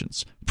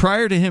revelations.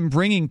 Prior to him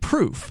bringing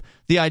proof,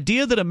 the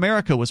idea that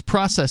America was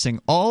processing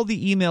all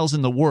the emails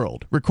in the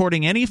world,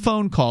 recording any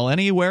phone call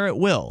anywhere it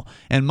will,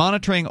 and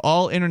monitoring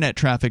all internet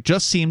traffic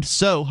just seemed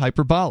so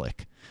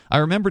hyperbolic. I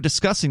remember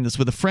discussing this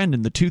with a friend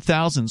in the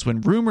 2000s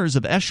when rumors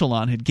of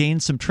Echelon had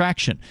gained some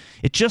traction.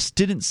 It just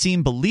didn't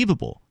seem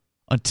believable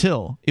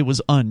until it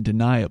was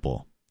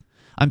undeniable.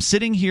 I'm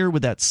sitting here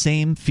with that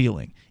same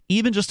feeling.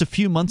 Even just a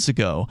few months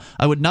ago,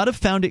 I would not have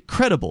found it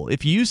credible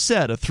if you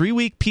said a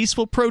 3-week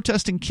peaceful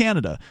protest in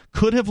Canada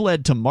could have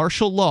led to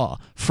martial law,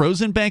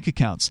 frozen bank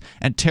accounts,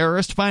 and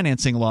terrorist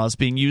financing laws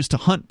being used to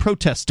hunt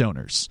protest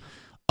donors.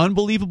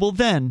 Unbelievable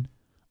then,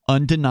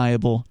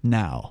 undeniable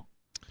now.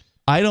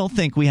 I don't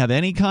think we have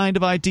any kind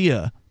of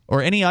idea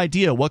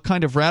what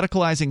kind of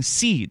radicalizing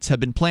seeds have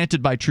been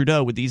planted by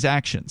Trudeau with these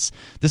actions.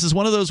 This is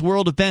one of those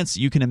world events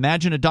you can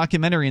imagine a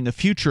documentary in the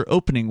future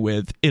opening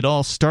with, "It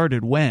all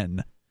started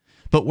when."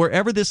 But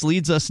wherever this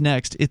leads us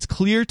next, it's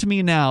clear to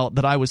me now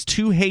that I was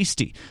too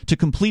hasty to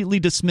completely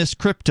dismiss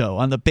crypto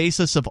on the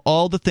basis of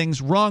all the things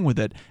wrong with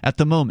it at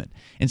the moment,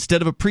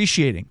 instead of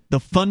appreciating the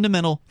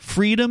fundamental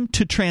freedom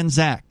to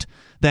transact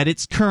that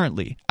it's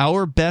currently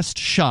our best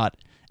shot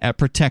at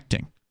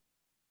protecting.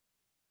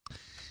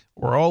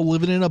 We're all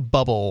living in a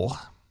bubble.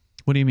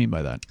 What do you mean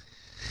by that?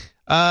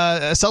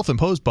 A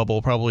self-imposed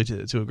bubble, probably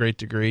to a great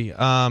degree.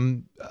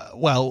 Do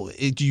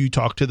you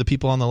talk to the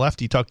people on the left?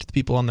 Do you talk to the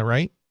people on the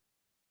right?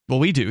 Well,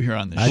 we do here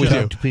on this show. We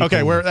do.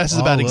 Okay, this is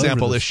a bad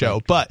example of this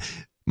show, but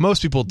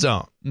most people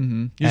don't.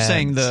 Mm-hmm. You're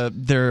saying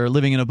they're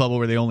living in a bubble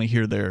where they only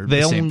hear the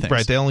same things.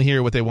 Right, they only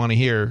hear what they want to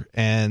hear,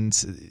 and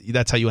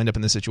that's how you end up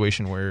in the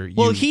situation where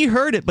Well, he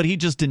heard it, but he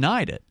just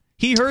denied it.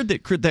 He heard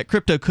that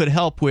crypto could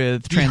help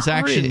with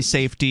transaction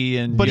safety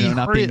and but he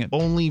not heard being it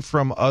only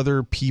from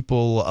other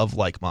people of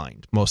like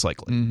mind, most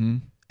likely. Mm-hmm.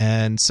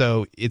 And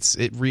so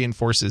it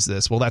reinforces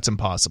this. Well, that's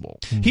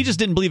impossible. He just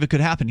didn't believe it could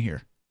happen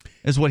here,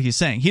 is what he's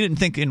saying. He didn't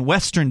think in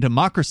Western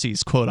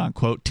democracies, quote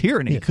unquote,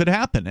 tyranny could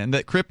happen and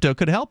that crypto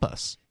could help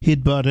us.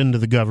 He'd bought into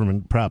the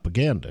government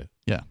propaganda.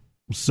 Yeah.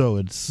 So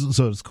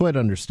it's quite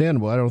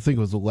understandable. I don't think it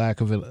was a lack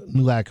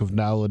of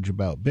knowledge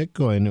about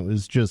Bitcoin. It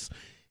was just,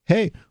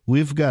 hey,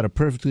 we've got a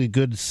perfectly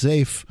good,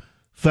 safe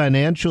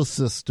financial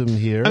system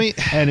here,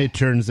 and it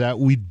turns out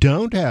we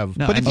don't have.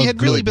 But if he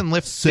had really been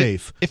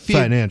safe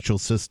financial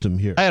system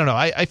here, I don't know.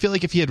 I feel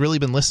like if he had really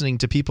been listening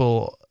to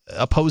people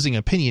opposing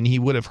opinion, he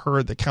would have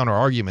heard the counter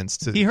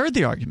arguments. He heard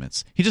the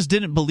arguments. He just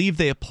didn't believe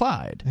they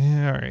applied.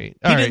 Yeah, all right.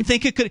 He didn't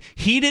think it could.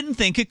 He didn't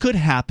think it could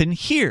happen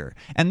here,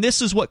 and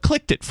this is what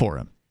clicked it for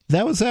him.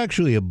 That was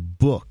actually a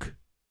book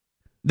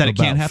that it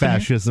can't happen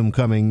fascism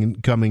here?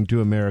 coming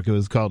to America. It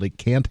was called "It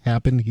Can't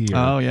Happen Here."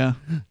 Oh yeah,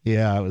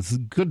 yeah. It was a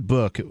good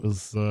book. It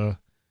was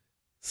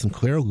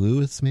Sinclair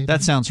Lewis, maybe.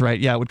 That sounds right.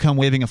 Yeah, it would come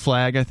waving a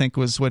flag, I think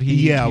was what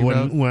he. Yeah, he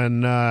wrote.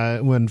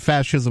 when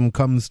fascism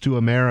comes to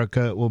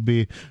America, it will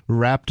be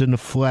wrapped in a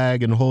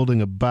flag and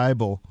holding a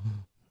Bible.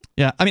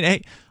 Yeah, I mean,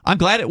 hey, I'm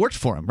glad it worked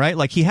for him, right?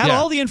 Like he had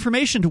all the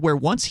information to where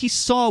once he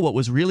saw what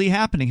was really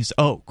happening, he said,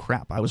 "Oh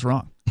crap, I was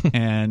wrong,"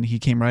 and he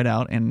came right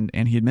out and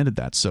he admitted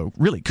that. So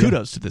really,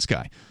 kudos to this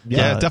guy.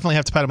 Yeah, definitely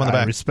have to pat him on the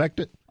back. I respect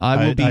it.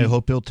 I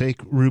hope he'll take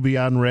Ruby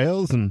on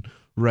Rails and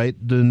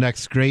write the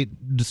next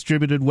great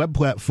distributed web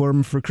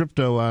platform for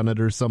crypto on it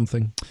or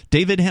something.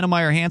 David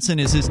Hennemeyer Hansen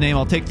is his name.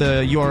 I'll take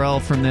the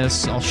URL from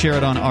this. I'll share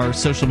it on our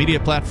social media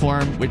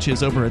platform, which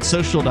is over at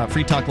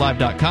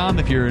social.freetalklive.com.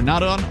 If you're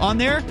not on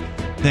there,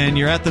 then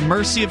you're at the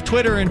mercy of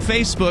Twitter and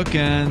Facebook,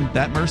 and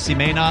that mercy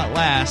may not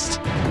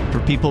last for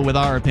people with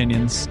our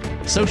opinions.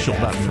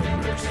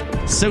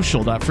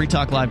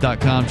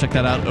 Social.freetalklive.com. Check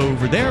that out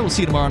over there. We'll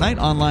see you tomorrow night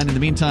online. In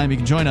the meantime, you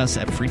can join us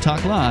at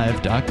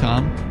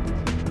freetalklive.com.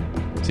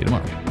 See you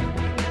tomorrow.